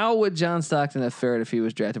 How would John Stockton have fared if he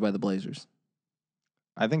was drafted by the Blazers?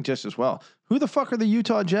 I think just as well. Who the fuck are the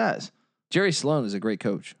Utah Jazz? Jerry Sloan is a great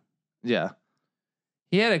coach. Yeah.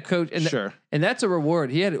 He had a coach, and Sure. and that's a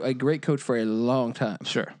reward. He had a great coach for a long time.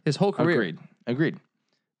 Sure. His whole career. Agreed.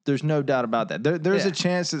 There's no doubt about that. There's Yeah. a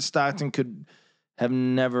chance that Stockton could have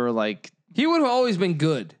never like. He would have always been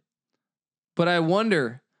good. But I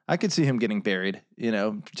wonder. I could see him getting buried.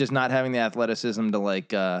 Just not having the athleticism to like,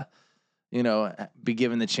 be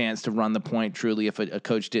given the chance to run the point truly if a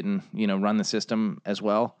coach didn't, run the system as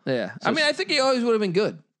well. Yeah. So I think he always would have been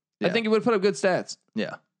good. I Yeah. think he would have put up good stats.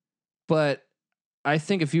 Yeah. But I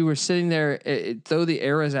think if you were sitting there, throw the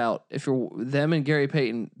eras out. If you're them and Gary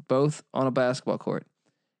Payton both on a basketball court,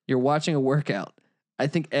 you're watching a workout. I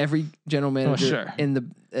think every general manager sure.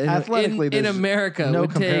 athletically in America no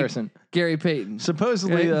would comparison. take Gary Payton.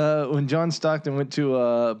 Supposedly, when John Stockton went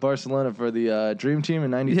to Barcelona for the Dream Team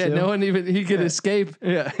in '92, Yeah, no one even he could escape.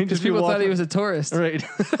 Yeah, Because people thought he was a tourist. right.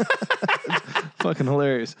 Fucking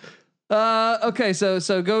hilarious. Okay,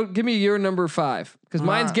 so go give me your number 5 because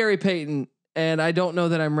mine's My- Gary Payton, and I don't know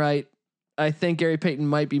that I'm right. I think Gary Payton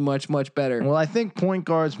might be much, much better. Well, I think point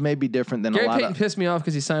guards may be different than Gary a lot Payton of. pissed me off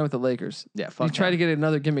because he signed with the Lakers. Yeah, He fuck. tried to get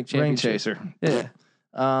another gimmick Ring championship. chaser.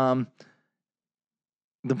 Yeah.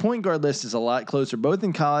 The point guard list is a lot closer, both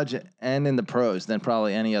in college and in the pros, than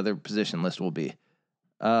probably any other position list will be.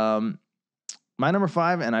 My number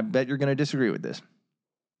 5, and I bet you're going to disagree with this,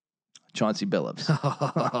 Chauncey Billups.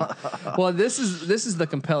 Well, this is the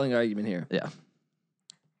compelling argument here. Yeah.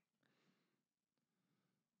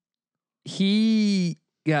 He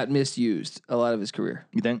got misused a lot of his career.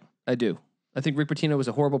 You think? I do. I think Rick Pitino was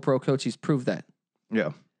a horrible pro coach. He's proved that.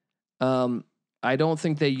 Yeah. I don't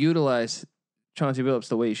think they utilized Chauncey Billups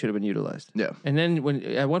the way he should have been utilized. Yeah. And then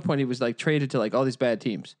at one point he was like traded to like all these bad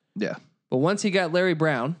teams. Yeah. But once he got Larry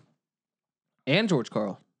Brown and George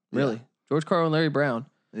Karl, really, Yeah. George Karl and Larry Brown,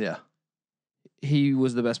 Yeah. he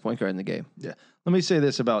was the best point guard in the game. Let me say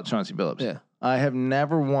this about Chauncey Billups. Yeah. I have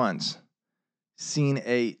never once seen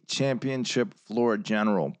a championship floor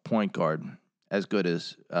general point guard as good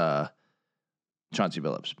as Chauncey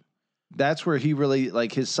Billups. That's where he really,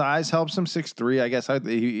 like, his size helps him, 6'3". I guess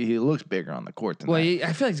he looks bigger on the court than Well, that.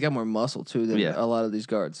 I feel like he's got more muscle too than Yeah. a lot of these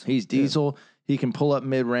guards. He's diesel. He can pull up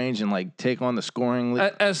mid range and like take on the scoring.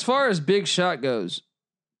 As far as big shot goes,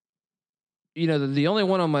 the only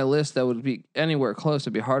one on my list that would be anywhere close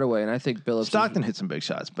would be Hardaway, and I think Billups. Stockton hit some big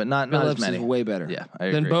shots, but not Billups as many. is way better. Yeah,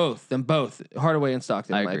 I Than agree. both Hardaway and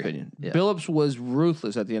Stockton, I in my agree. opinion. Yeah. Billups was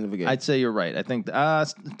ruthless at the end of the game. I'd say you're right. I think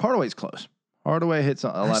Hardaway's close. Hardaway hits a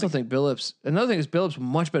I lot. still think Billups. Another thing is Billups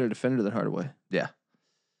much better defender than Hardaway.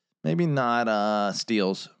 Maybe not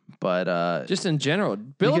steals, but Just in general,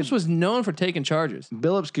 Billups was known for taking charges.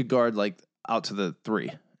 Billups could guard like out to the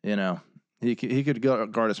 3. He could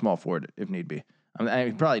guard a small forward if need be. I mean,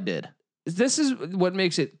 he probably did. this is what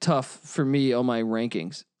makes it tough for me on my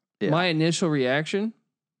rankings. Yeah. My initial reaction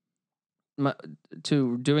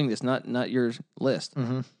to doing this, not your list,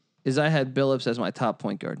 is I had Billups as my top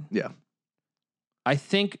point guard. Yeah. I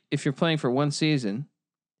think if you're playing for one season,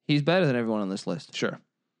 he's better than everyone on this list. Sure.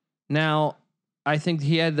 Now, I think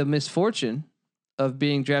he had the misfortune of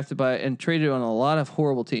being drafted by and traded on a lot of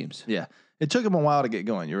horrible teams. Yeah. It took him a while to get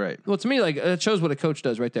going. You're right. Well, to me, like it shows what a coach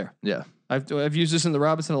does right there. Yeah. I've used this in the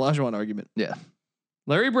Robinson Olajuwon argument. Yeah.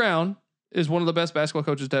 Larry Brown is one of the best basketball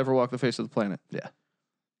coaches to ever walk the face of the planet. Yeah.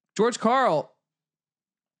 George Karl,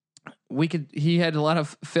 he had a lot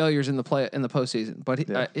of failures in the postseason, but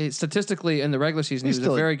he, statistically in the regular season, He's he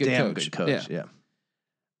was a very good damn coach. Good coach. Yeah.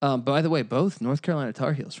 By the way, both North Carolina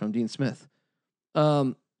Tar Heels from Dean Smith.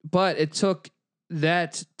 But it took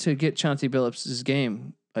that to get Chauncey Billups'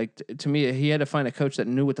 game. Like to me, he had to find a coach that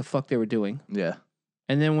knew what the fuck they were doing. Yeah.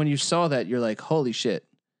 And then when you saw that, you're like, holy shit.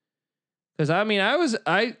 Because I mean,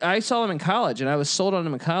 I saw him in college and I was sold on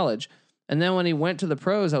him in college. And then when he went to the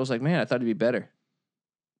pros, I was like, man, I thought he'd be better.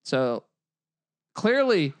 So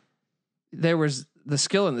clearly there was the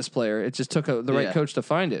skill in this player. It just took the right coach to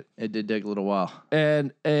find it. It did take a little while.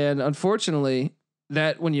 And unfortunately,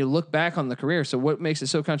 that when you look back on the career, so what makes it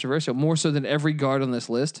so controversial, more so than every guard on this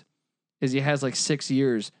list, is he has like 6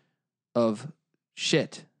 years of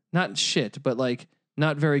shit. Not shit, but like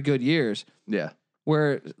not very good years. Yeah.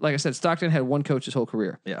 Where, like I said, Stockton had one coach his whole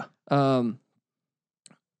career. Yeah.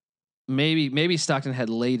 Maybe Stockton had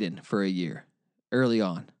Layden for a year early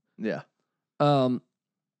on. Yeah. A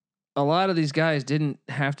lot of these guys didn't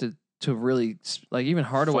have to really, like even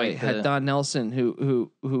Hardaway had Don Nelson,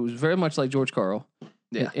 who was very much like George Karl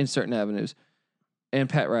in certain avenues, and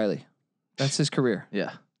Pat Riley. That's his career.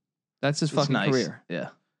 Yeah. That's his fucking career. Yeah.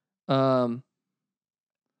 You're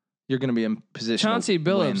going to be in position. Chauncey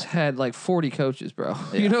Billups had like 40 coaches, bro.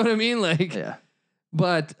 Yeah. You know what I mean? Like, yeah.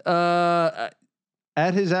 But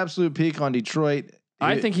at his absolute peak on Detroit,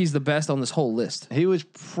 I think he's the best on this whole list. He was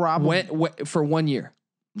probably for 1 year.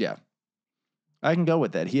 Yeah. I can go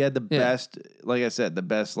with that. He had the best, like I said, the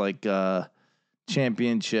best like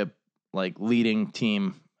championship like leading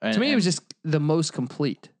team. To me, it was just the most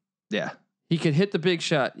complete. Yeah. He could hit the big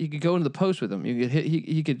shot. You could go into the post with him. You could hit.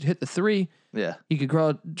 He could hit the three. Yeah. He could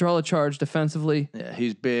draw a charge defensively. Yeah.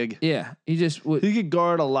 He's big. Yeah. He could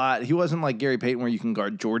guard a lot. He wasn't like Gary Payton where you can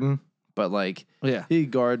guard Jordan, but like he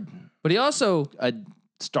could guard. But he also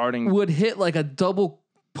would hit like a double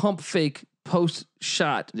pump fake post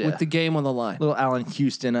shot with the game on the line. Little Allen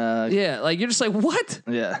Houston. Like you're just like, what?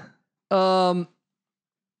 Yeah. So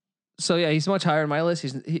yeah, he's much higher on my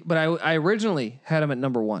list. But I originally had him at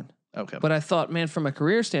number 1. Okay. But I thought, man, from a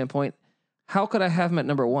career standpoint, how could I have him at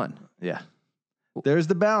number 1? Yeah. There's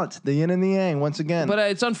the balance, the yin and the yang once again. But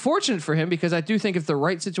it's unfortunate for him because I do think if the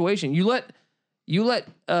right situation, you let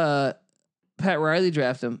Pat Riley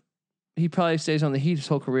draft him, he probably stays on the Heat his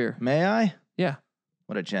whole career. May I? Yeah.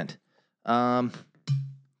 What a gent.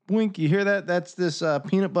 Boink, you hear that? That's this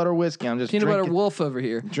peanut butter whiskey. I'm just peanut butter wolf over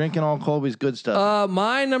here. Drinking all Colby's good stuff.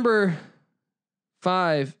 My number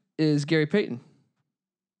 5 is Gary Payton.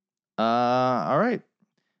 All right.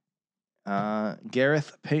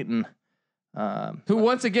 Gareth Payton. Who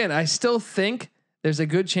once again, I still think there's a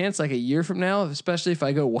good chance like a year from now, especially if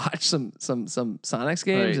I go watch some Sonics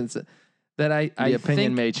games and so, that I the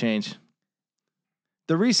opinion may change.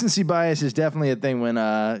 The recency bias is definitely a thing when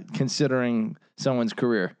considering someone's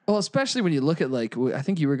career. Well, especially when you look at like I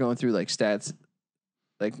think you were going through like stats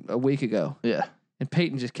like a week ago. Yeah. And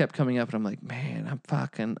Peyton just kept coming up and I'm like, man, I'm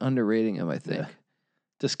fucking underrating him, I think. Yeah.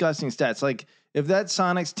 Disgusting stats. Like if that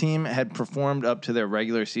Sonics team had performed up to their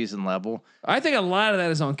regular season level, I think a lot of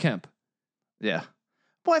that is on Kemp. Yeah.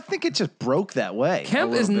 Well, I think it just broke that way.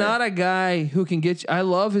 Kemp is not a guy who can get you. I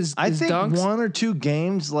love his think dunks. 1 or 2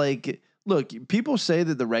 games, like, look, people say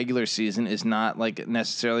that the regular season is not like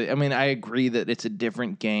necessarily, I mean, I agree that it's a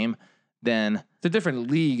different game than. It's a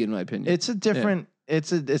different league, in my opinion. It's a different,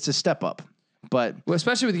 it's a step up. But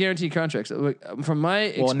especially with guaranteed contracts, from my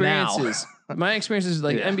experiences, my experiences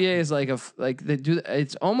like NBA is like they do.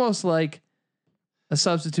 It's almost like a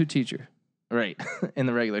substitute teacher, right? In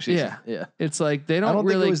the regular season, yeah. It's like they don't. I don't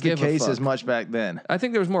really think it was give the case a fuck. As much back then. I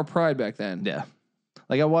think there was more pride back then. Yeah,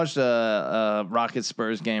 like I watched a Rockets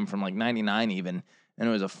Spurs game from like '99 even, and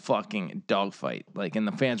it was a fucking dogfight. Like, and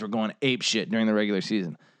the fans were going ape shit during the regular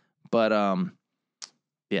season. But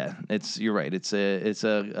yeah, you're right. It's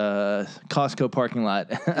a Costco parking lot.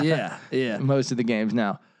 yeah. Most of the games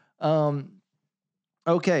now.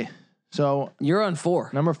 Okay, so you're on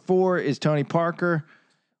 4. Number 4 is Tony Parker.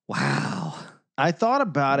 Wow. I thought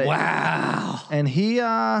about it. Wow. And he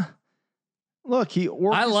Look,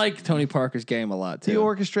 I like Tony Parker's game a lot too. He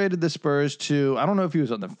orchestrated the Spurs to, I don't know if he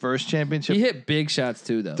was on the first championship. He hit big shots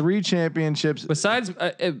too, though. 3 championships. Besides,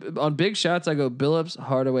 on big shots, I go Billups,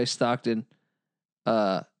 Hardaway, Stockton,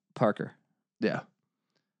 Parker. Yeah.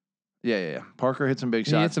 Parker hit some big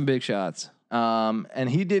shots. He hit some big shots. And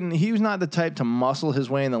he was not the type to muscle his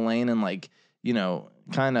way in the lane and like,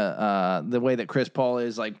 kind of the way that Chris Paul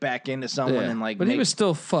is, like back into someone and like. But he was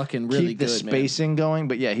still fucking really keep good, the spacing going.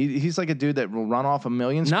 But yeah, he's like a dude that will run off a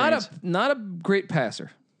million screens. Not a great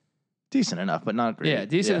passer. Decent enough, but not great. Yeah,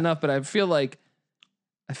 decent enough. But I feel like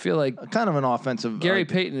kind of an offensive. Gary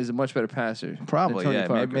Payton is a much better passer. Probably,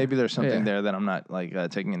 yeah. Maybe there's something there that I'm not like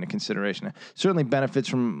taking into consideration. Certainly benefits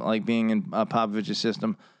from like being in Popovich's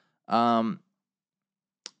system.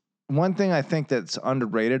 One thing I think that's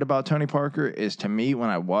underrated about Tony Parker is, to me, when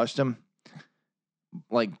I watched him,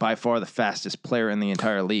 like by far the fastest player in the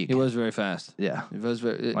entire league. He was very fast. Yeah, he was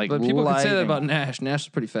very. Like, but people can say that about Nash. Nash was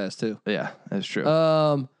pretty fast too. Yeah, that's true.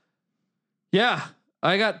 Yeah,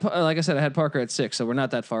 I got, like I said, I had Parker at 6, so we're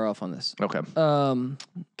not that far off on this. Okay.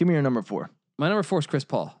 Give me your number 4. My number 4 is Chris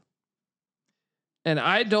Paul, and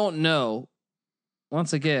I don't know.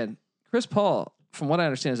 Once again, Chris Paul, from what I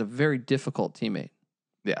understand, is a very difficult teammate.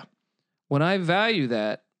 Yeah. When I value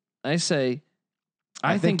that, I say,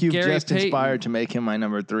 I think you've Gary just Payton, inspired to make him my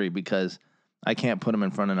number 3 because I can't put him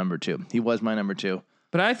in front of number 2. He was my number 2.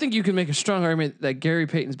 But I think you can make a strong argument that Gary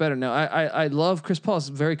Payton's better. Now, I love Chris Paul's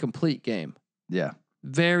very complete game. Yeah.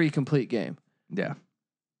 Very complete game. Yeah.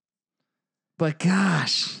 But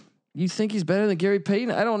gosh, you think he's better than Gary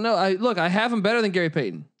Payton? I don't know. I have him better than Gary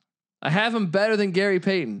Payton.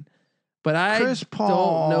 But I don't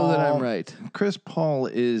know that I'm right. Chris Paul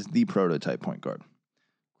is the prototype point guard.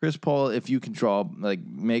 Chris Paul, if you can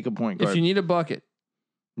make a point guard. If you need a bucket.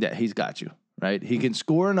 Yeah, he's got you, right? He can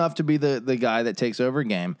score enough to be the guy that takes over a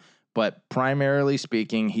game, but primarily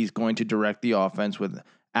speaking, he's going to direct the offense with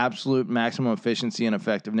absolute maximum efficiency and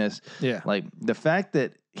effectiveness. Yeah. Like the fact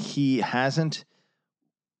that he hasn't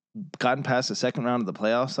gotten past the second round of the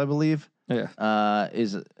playoffs, I believe. Yeah.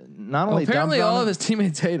 Is not only apparently all of his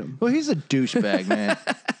teammates hate him. Well, he's a douchebag, man.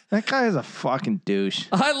 That guy is a fucking douche.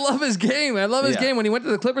 I love his game. Game. When he went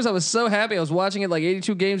to the Clippers, I was so happy. I was watching it like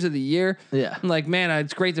 82 games of the year. Yeah. I'm like, man,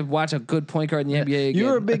 it's great to watch a good point guard in the NBA again. You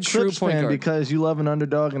were a big Clips fan because you love an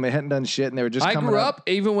underdog and they hadn't done shit and they were just coming up. I grew up,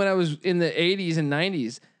 even when I was in the 80s and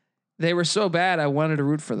 90s, they were so bad, I wanted to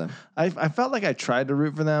root for them. I felt like I tried to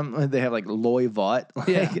root for them. They have like Loy Vaught.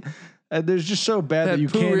 Yeah. They're just so bad that you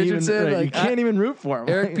can't even root for them.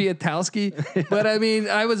 Eric Piatkowski. But I mean,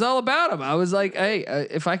 I was all about him. I was like, hey,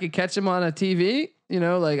 if I could catch him on a TV,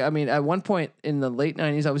 at one point in the late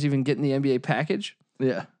 90s, I was even getting the NBA package.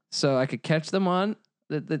 Yeah. So I could catch them on.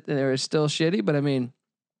 They were still shitty, but I mean.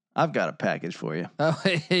 I've got a package for you. Oh,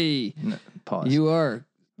 hey. No, pause. You are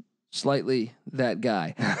slightly that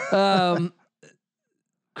guy.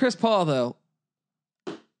 Chris Paul, though.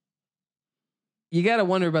 You got to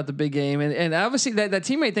wonder about the big game, and obviously that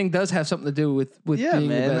teammate thing does have something to do with being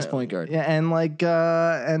the best point guard. Yeah,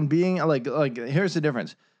 and being like here's the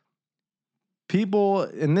difference. People,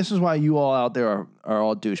 and this is why you all out there are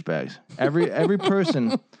all douchebags. Every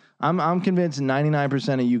person, I'm convinced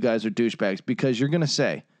 99% of you guys are douchebags because you're gonna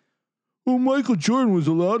say, well, Michael Jordan was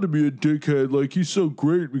allowed to be a dickhead. Like, he's so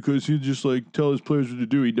great because he just tell his players what to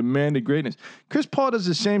do. He demanded greatness. Chris Paul does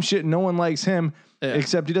the same shit. No one likes him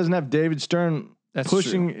except he doesn't have David Stern. That's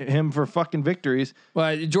pushing him for fucking victories.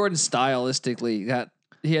 Well, Jordan stylistically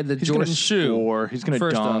he had the Jordan shoe. He's going to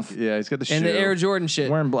dunk. Yeah, he's got the shoe. And the Air Jordan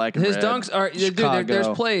shit. Wearing black and his red. Dunks are, dude, there's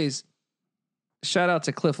plays. Shout out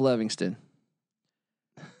to Cliff Levingston.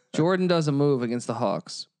 Jordan does a move against the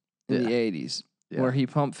Hawks in the 80s where he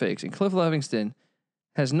pump fakes. And Cliff Levingston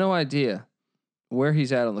has no idea where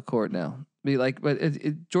he's at on the court now.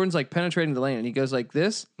 Jordan's like penetrating the lane and he goes like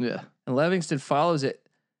this. Yeah. And Levingston follows it.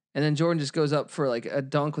 And then Jordan just goes up for like a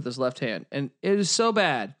dunk with his left hand. And it is so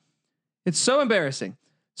bad. It's so embarrassing.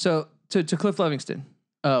 So to Cliff Levingston.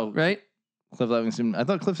 Oh. Right? Cliff Levingston. I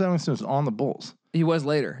thought Cliff Levingston was on the Bulls. He was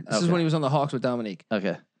later. This is when he was on the Hawks with Dominique.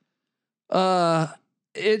 Okay.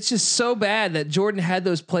 It's just so bad that Jordan had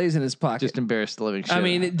those plays in his pocket. Just embarrassed the living shit. I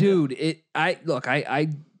mean, dude, I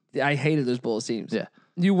hated those Bulls teams. Yeah.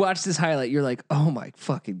 You watch this highlight, you're like, oh my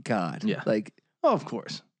fucking God. Yeah. Oh, of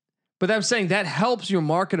course. But I'm saying that helps your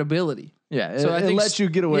marketability. Yeah. So it lets you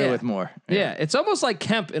get away with more. Yeah. It's almost like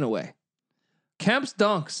Kemp in a way. Kemp's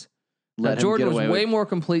dunks. Jordan was way more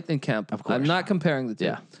complete than Kemp. Of course. I'm not comparing the two.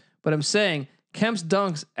 Yeah. But I'm saying Kemp's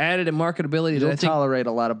dunks added a marketability. You'll tolerate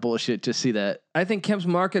a lot of bullshit to see that. I think Kemp's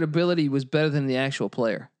marketability was better than the actual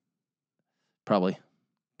player. Probably.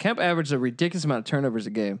 Kemp averaged a ridiculous amount of turnovers a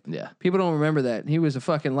game. Yeah. People don't remember that. He was a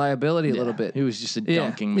fucking liability a little Yeah. bit. He was just a Yeah.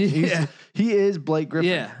 dunking. Yeah. He is Blake Griffin.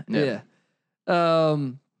 Yeah.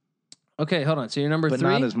 Okay, hold on. So you're number But 3?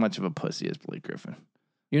 not as much of a pussy as Blake Griffin.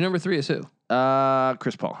 Your number 3 is who?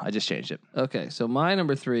 Chris Paul. I just changed it. Okay, so my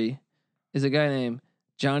number 3 is a guy named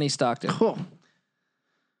Johnny Stockton. Cool.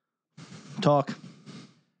 Talk.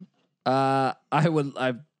 I've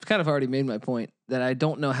kind of already made my point that I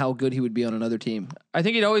don't know how good he would be on another team. I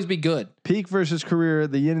think he'd always be good. Peak versus career,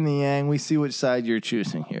 the yin and the yang. We see which side you're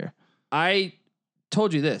choosing here. I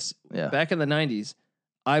told you this. Yeah. Back in the 90s,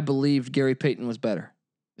 I believed Gary Payton was better.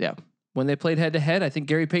 Yeah. When they played head to head, I think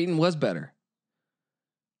Gary Payton was better.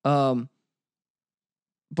 But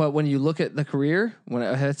when you look at the career, when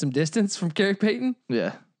I had some distance from Gary Payton,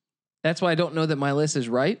 Yeah. that's why I don't know that my list is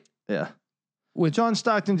right. Yeah. With John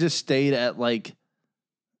Stockton just stayed at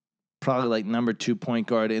probably number 2 point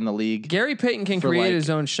guard in the league Gary Payton can for create his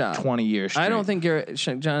own shot. 20 years straight. I don't think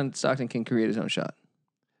John Stockton can create his own shot.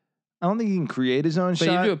 I don't think he can create his own But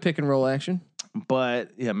shot. you do a pick and roll action.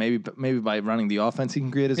 But yeah, maybe by running the offense he can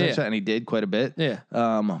create his own shot, and he did quite a bit. Yeah.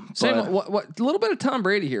 Same. What a little bit of Tom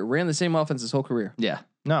Brady here. Ran the same offense his whole career. Yeah.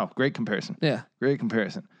 No, great comparison. Yeah. Great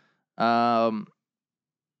comparison.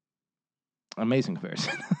 Amazing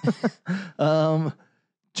comparison.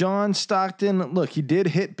 John Stockton, look, he did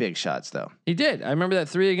hit big shots though. He did. I remember that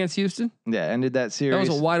 3 against Houston. Yeah, ended that series.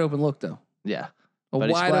 That was a wide open look though. Yeah. A But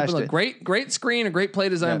he wide open splashed look. it. Great screen, a great play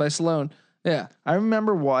design by Sloan. Yeah. I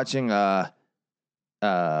remember watching the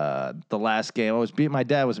last game. My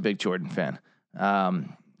dad was a big Jordan fan.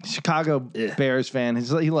 Chicago Bears fan.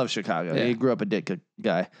 He loves Chicago. Yeah. He grew up a Ditka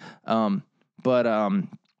guy. So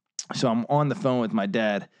I'm on the phone with my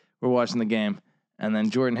dad. We're watching the game, and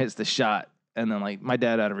then Jordan hits the shot, and then my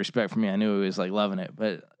dad, out of respect for me, I knew he was loving it,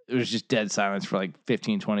 but it was just dead silence for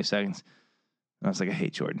 15, 20 seconds. And I was like, I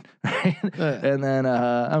hate Jordan. Right? And then,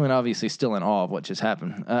 obviously still in awe of what just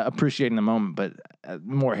happened, appreciating the moment, but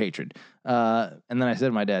more hatred. And then I said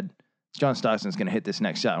to my dad, John Stockton's going to hit this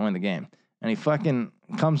next shot and win the game. And he fucking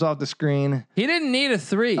comes off the screen. He didn't need a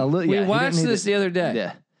 3. We We watched this the other day.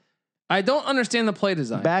 Yeah. I don't understand the play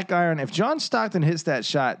design. Back iron. If John Stockton hits that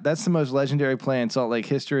shot, that's the most legendary play in Salt Lake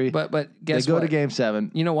history. But guess they go what? to Game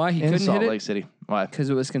 7 You know why he in couldn't Salt hit Lake it? City. Why? Because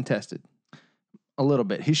it was contested. A little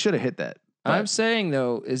bit. He should have hit that. But I'm saying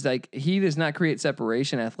though is he does not create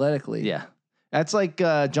separation athletically. yeah, that's like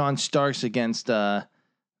John Starks against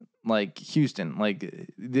Houston.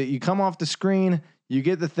 You come off the screen, you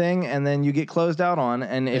get the thing, and then you get closed out on.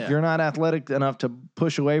 And if you're not athletic enough to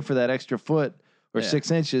push away for that extra foot or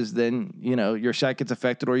 6 inches, then your shot gets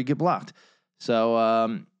affected or you get blocked. So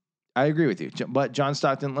I agree with you. But John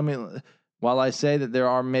Stockton, while I say that there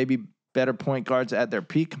are maybe better point guards at their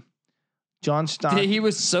peak, John Stockton, He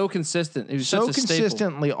was so consistent. He was so such a staple.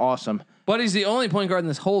 consistently awesome. But he's the only point guard in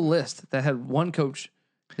this whole list that had one coach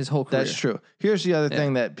his whole career. That's true. Here's the other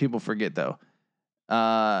thing that people forget, though.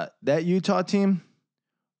 That Utah team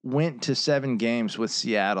went to 7 games with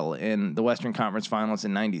Seattle in the Western Conference Finals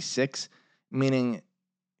in '96, meaning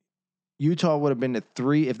Utah would have been to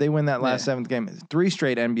 3 if they win that last 7th game, 3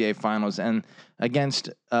 straight NBA Finals, and against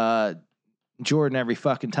Jordan every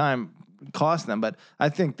fucking time cost them. But I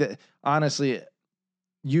think that honestly,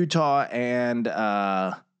 Utah and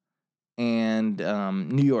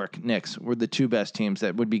New York Knicks were the 2 best teams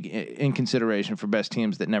that would be in consideration for best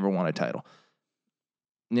teams that never won a title.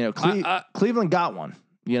 Cleveland got one.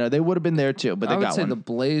 They would have been there too, but they got one. I would say the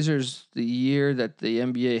Blazers, the year that the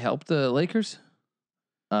NBA helped the Lakers,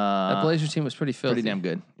 that Blazers team was pretty filthy. Pretty damn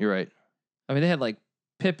good. You're right. I mean, they had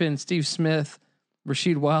Pippen, Steve Smith,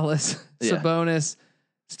 Rasheed Wallace, Sabonis,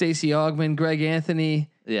 Stacey Augmon, Greg Anthony.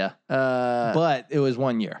 Yeah. But it was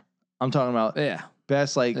 1 year. I'm talking about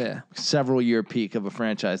best several year peak of a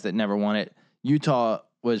franchise that never won it. Utah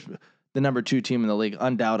was the number 2 team in the league,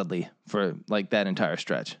 undoubtedly, for that entire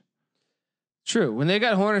stretch. True. When they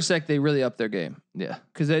got Hornacek, they really upped their game. Yeah.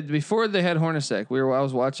 Because before they had Hornacek, I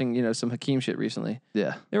was watching some Hakeem shit recently.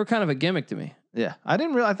 Yeah. They were kind of a gimmick to me. Yeah. I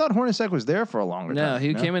thought Hornacek was there for a longer time. No,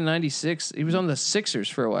 he came in '96. He was on the Sixers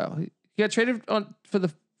for a while. He got traded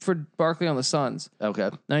for Barkley on the Suns.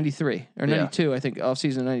 Okay. 93 or 92, I think,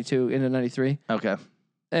 offseason 92 into 93. Okay.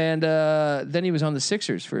 And then he was on the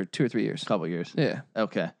Sixers for 2 or 3 years. Couple years. Yeah.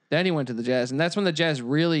 Okay. Then he went to the Jazz, and that's when the Jazz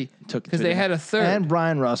really took because they had a third. And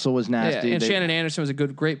Brian Russell was nasty. Yeah, and Shannon Anderson was a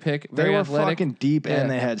great pick. They Very were athletic. fucking deep, and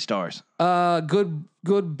they had stars.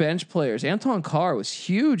 Good bench players. Antoine Carr was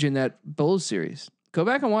huge in that Bulls series. Go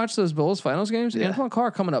back and watch those Bulls finals games. Yeah. Antoine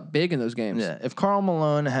Carr coming up big in those games. Yeah. If Karl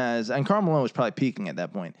Malone Karl Malone was probably peaking at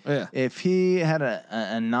that point. Yeah. If he had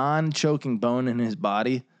a non-choking bone in his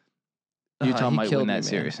body, Utah he might killed win me, that man.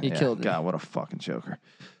 series. He killed me. God, what a fucking joker.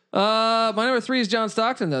 My number 3 is John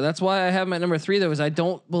Stockton, though. That's why I have him at number 3, though, is I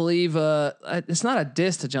don't believe it's not a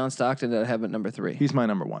diss to John Stockton that I have at number 3. He's my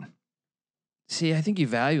number 1. See, I think you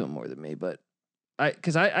value him more than me, but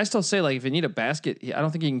because I still say, like, if you need a basket, I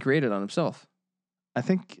don't think he can create it on himself. I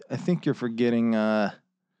think you're forgetting how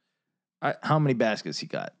many baskets he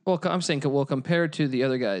got. Well, I'm saying, compared to the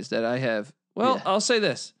other guys that I have. Well, Yeah. I'll say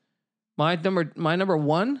this: my number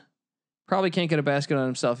 1 probably can't get a basket on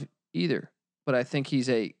himself either, but I think he's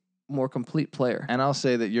a more complete player. And I'll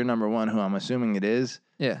say that your number 1, who I'm assuming it is,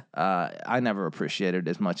 Yeah. I never appreciated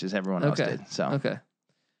as much as everyone else did. So Okay.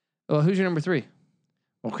 Well, who's your number 3?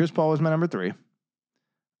 well, Chris Paul was my number 3.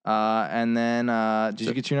 And then did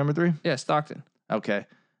you get your number 3? Yeah, Stockton. Okay.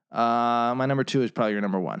 My number 2 is probably your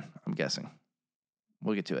number 1, I'm guessing.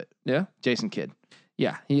 We'll get to it. Yeah. Jason Kidd.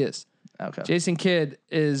 Yeah, he is. Okay. Jason Kidd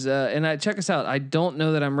is, and check us out. I don't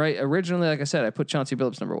know that I'm right. Originally, like I said, I put Chauncey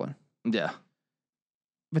Billups number 1. Yeah.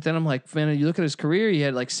 But then I'm like, man, you look at his career. He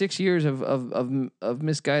had like 6 years of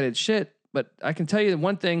misguided shit. But I can tell you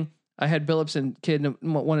one thing: I had Billups and Kidd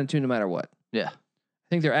 1 and 2 no matter what. Yeah. I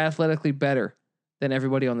think they're athletically better than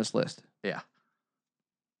everybody on this list. Yeah.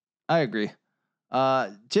 I agree.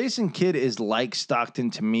 Jason Kidd is like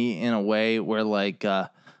Stockton to me in a way where, like,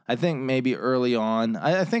 I think maybe early on,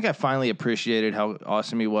 I think I finally appreciated how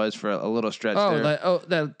awesome he was for a little stretch there.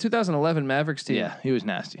 That 2011 Mavericks team. Yeah, he was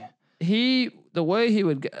nasty. The way he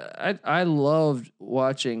would, I loved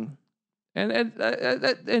watching, and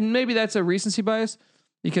maybe that's a recency bias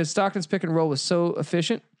because Stockton's pick and roll was so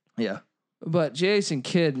efficient. Yeah. But Jason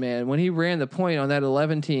Kidd, man, when he ran the point on that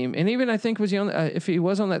 11 team, and even I think was he on if he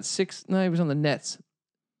was on that 6, no, he was on the Nets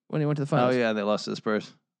when he went to the finals. Oh yeah, they lost to the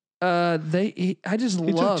Spurs. I just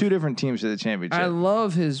He love took 2 different teams to the championship. I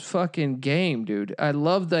love his fucking game, dude. I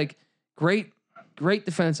love like great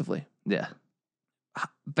defensively. Yeah.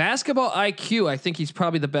 Basketball IQ, I think he's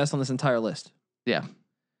probably the best on this entire list. Yeah.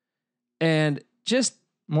 And just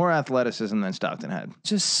More athleticism than Stockton had.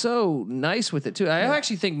 so nice with it too. I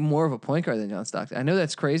actually think more of a point guard than John Stockton. I know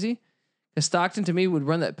that's crazy. Because Stockton to me would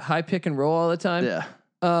run that high pick and roll all the time.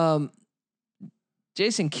 Yeah.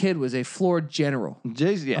 Jason Kidd was a floor general.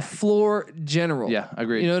 A floor general. Yeah,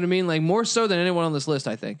 agreed. You know what I mean? Like more so than anyone on this list,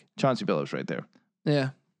 I think. Chauncey Billups right there.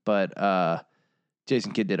 Yeah. But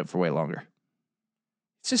Jason Kidd did it for way longer.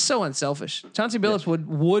 It's just so unselfish. Chauncey Billups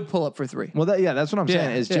would pull up for 3. Well, that's what I'm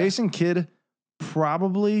saying. Is Jason Kidd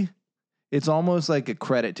probably? It's almost like a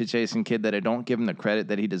credit to Jason Kidd that I don't give him the credit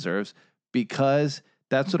that he deserves because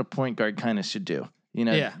that's what a point guard kind of should do. You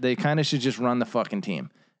know, they kind of should just run the fucking team.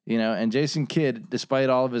 You know, and Jason Kidd, despite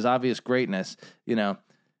all of his obvious greatness, you know,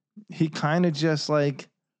 he kind of just like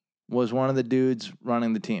was one of the dudes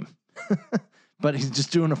running the team. But he's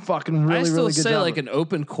just doing a fucking really good job. I still say like an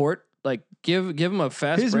open court. Like give him a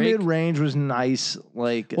fast his break. mid range was nice.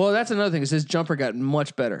 Like, well, that's another thing is his jumper got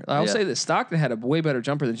much better. I'll Yeah. say that Stockton had a way better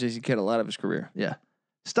jumper than Jason Kidd a lot of his career. yeah,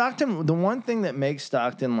 Stockton. The one thing that makes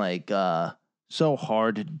Stockton like so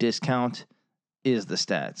hard to discount is the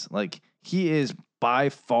stats. Like he is by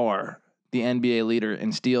far the NBA leader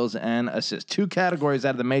in steals and assists. 2 categories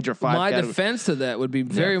out of the major 5. My defense to that would be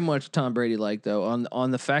very much Tom Brady like though on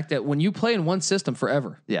the fact that when you play in one system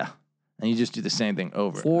forever. Yeah. And you just do the same thing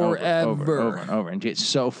over Forever. and over, and get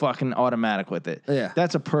so fucking automatic with it. Yeah.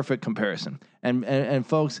 That's a perfect comparison. And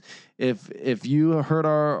folks, if you heard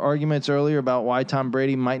our arguments earlier about why Tom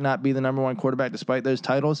Brady might not be the number 1 quarterback despite those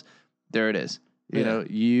titles, there it is. You know,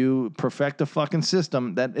 you perfect a fucking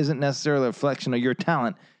system that isn't necessarily a reflection of your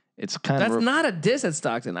talent. It's kind That's of not a diss at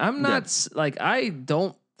Stockton. I'm not like I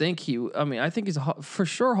don't think he. I mean, I think he's for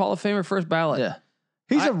sure Hall of Famer first ballot. Yeah.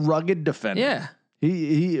 He's a rugged defender. Yeah.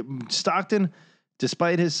 He Stockton,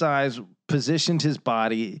 despite his size, positioned his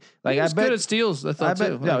body. Like He was I bet good at steals. I thought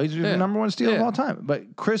too. no, he's the number 1 steal of Yeah. all time.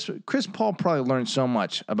 But Chris Paul probably learned so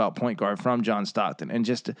much about point guard from John Stockton, and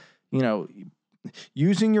just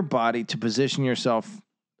using your body to position yourself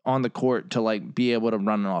on the court to like be able to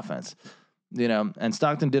run an offense. You know, and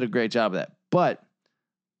Stockton did a great job of that. But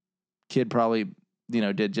Kidd probably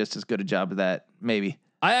did just as good a job of that. Maybe.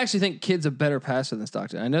 I actually think Kidd's a better passer than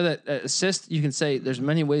Stockton. I know that assist, you can say there's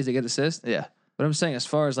many ways to get assist. Yeah. But I'm saying as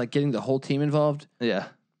far as like getting the whole team involved, Yeah.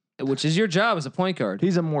 which is your job as a point guard.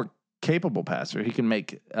 He's a more capable passer. He can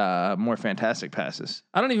make more fantastic passes.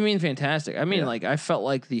 I don't even mean fantastic. I mean like I felt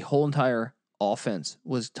like the whole entire offense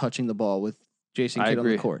was touching the ball with Jason Kidd on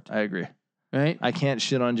the court. I agree. Right? I can't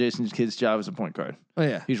shit on Jason Kidd's job as a point guard. Oh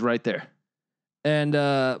yeah. He's right there. And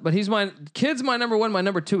but Kidd's my number 1, my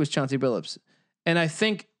number 2 is Chauncey Billups. And I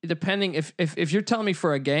think depending if you're telling me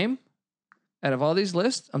for a game, out of all these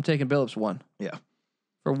lists, I'm taking Billups 1. Yeah.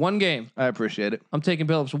 for one game. I appreciate it. I'm taking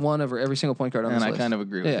Billups 1 over every single point guard on this list. And I kind of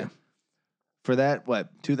agree with you. For that,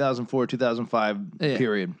 2004, 2005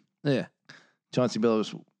 period. Yeah. Chauncey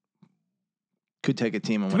Billups could take a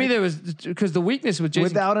team and to win. Me, there was because the weakness with Jason.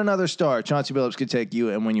 Without another star, Chauncey Billups could take you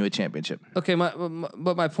and win you a championship. Okay, but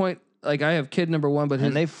my point, like I have kid number 1, but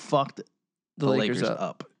and they fucked the Lakers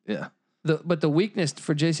up. Yeah. But the weakness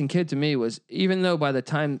for Jason Kidd to me was even though by the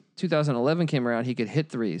time 2011 came around, he could hit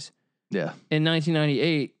threes. Yeah. In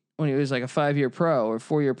 1998, when he was like a 5-year pro or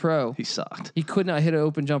 4-year pro, he sucked. He could not hit an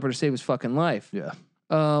open jumper to save his fucking life. Yeah.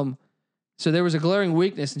 So there was a glaring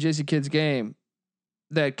weakness in Jason Kidd's game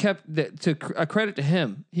that to a credit to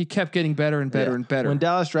him, he kept getting better and better and better. When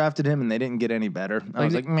Dallas drafted him and they didn't get any better, I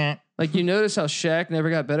was like, meh. Like you notice how Shaq never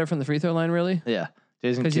got better from the free throw line, really? Yeah.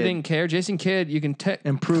 Because he didn't care. Jason Kidd, you can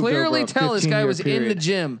clearly tell this guy was in the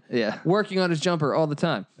gym, working on his jumper all the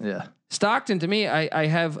time. Yeah. Stockton, to me,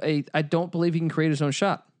 I don't believe he can create his own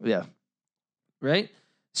shot. Yeah. Right.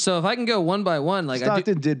 So if I can go one by one, like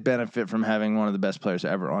Stockton did benefit from having one of the best players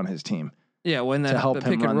ever on his team. Yeah, when that help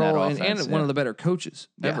pick him and run roll, that offense, and one of the better coaches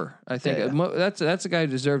ever. I think that's a guy who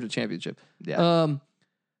deserved a championship. Yeah.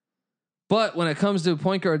 But when it comes to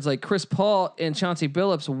point guards like Chris Paul and Chauncey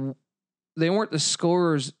Billups, they weren't the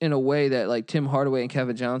scorers in a way that like Tim Hardaway and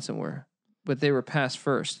Kevin Johnson were, but they were pass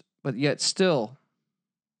first, but yet still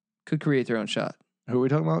could create their own shot. Who are we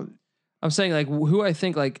talking about? I'm saying like who I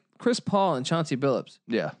think like Chris Paul and Chauncey Billups.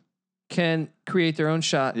 Yeah. Can create their own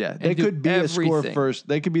shot. Yeah, they could be a score first.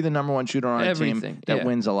 They could be the number 1 shooter on a team that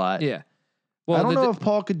wins a lot. Yeah. Well, I don't know if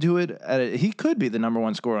Paul could do it. He could be the number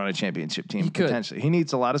 1 scorer on a championship team potentially. He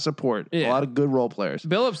needs a lot of support, a lot of good role players.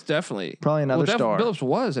 Billups definitely. Probably another star. Billups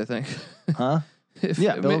was, I think. Huh?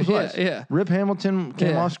 Billups was. Yeah. Rip Hamilton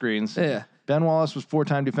came off screens. Yeah. Ben Wallace was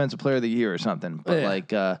 4-time Defensive Player of the Year or something.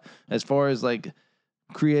 But as far as like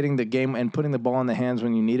creating the game and putting the ball in the hands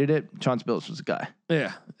when you needed it, Chauncey Billups was the guy.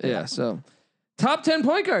 Yeah. So, top 10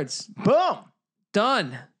 point guards. Boom.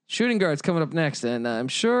 Done. Shooting guards coming up next, and I'm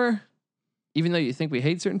sure, even though you think we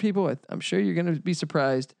hate certain people, I'm sure you're going to be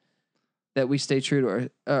surprised that we stay true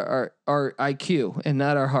to our IQ and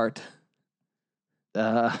not our heart.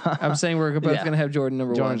 I'm saying we're both going to have Jordan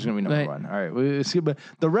number 1. Jordan's going to be number 1. All right. We skip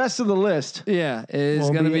the rest of the list. Is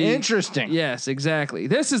going to be interesting. Yes, exactly.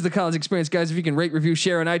 This is the college experience, guys. If you can rate, review,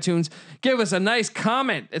 share on iTunes, give us a nice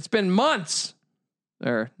comment. It's been months,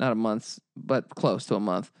 or not a month, but close to a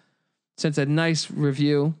month since a nice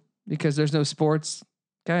review because there's no sports.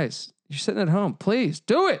 Guys, you're sitting at home. Please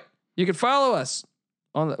do it. You can follow us.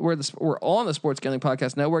 We're on the Sports Gambling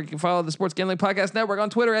Podcast Network. You can follow the Sports Gambling Podcast Network on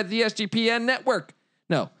Twitter at the SGPN Network.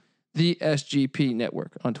 No, the SGP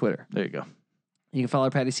Network on Twitter. There you go. You can follow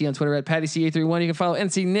Patty C on Twitter at Patty C831. You can follow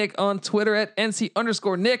NC Nick on Twitter at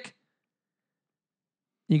NC_Nick.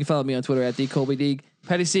 You can follow me on Twitter at the Colby Deeg.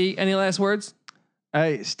 Patty C, any last words?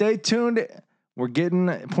 Hey, stay tuned. We're getting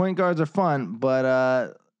point guards are fun,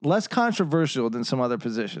 but less controversial than some other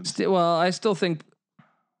positions. Well, I still think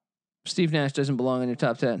Steve Nash doesn't belong in your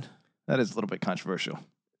top 10. That is a little bit controversial.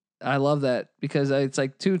 I love that because it's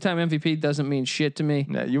like 2-time MVP doesn't mean shit to me.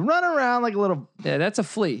 Yeah, you run around like a little. Yeah, that's a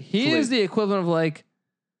flea. He is the equivalent of like,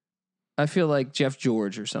 I feel like Jeff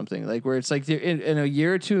George or something, like where it's like in a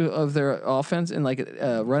year or two of their offense and like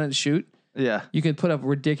run and shoot. Yeah, you can put up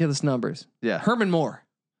ridiculous numbers. Yeah, Herman Moore.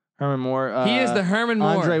 He is the Herman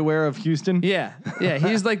Moore. Andre Ware of Houston. Yeah.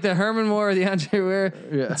 He's like the Herman Moore or the Andre Ware.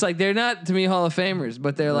 Yeah. It's like they're not to me Hall of Famers,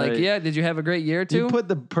 but they're like, yeah. Did you have a great year or two? You put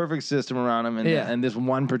the perfect system around him, and this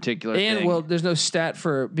one particular thing. And well, there's no stat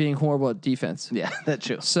for being horrible at defense. Yeah, that's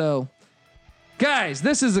true. So, guys,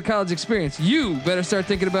 this is the college experience. You better start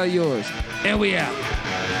thinking about yours. And we out.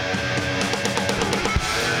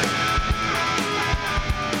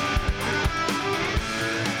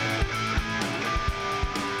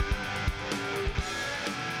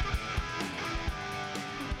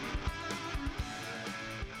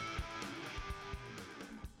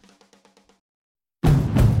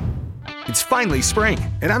 It's finally spring,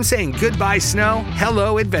 and I'm saying goodbye snow,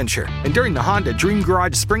 hello adventure. And during the Honda Dream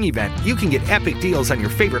Garage Spring Event, you can get epic deals on your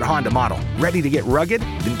favorite Honda model. Ready to get rugged?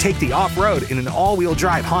 Then take the off-road in an all-wheel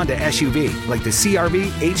drive Honda SUV, like the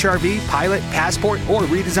CR-V, HR-V, Pilot, Passport, or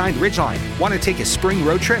redesigned Ridgeline. Want to take a spring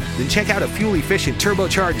road trip? Then check out a fuel-efficient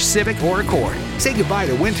turbocharged Civic or Accord. Say goodbye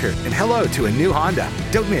to winter and hello to a new Honda.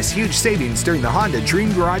 Don't miss huge savings during the Honda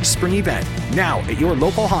Dream Garage Spring Event, now at your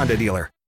local Honda dealer.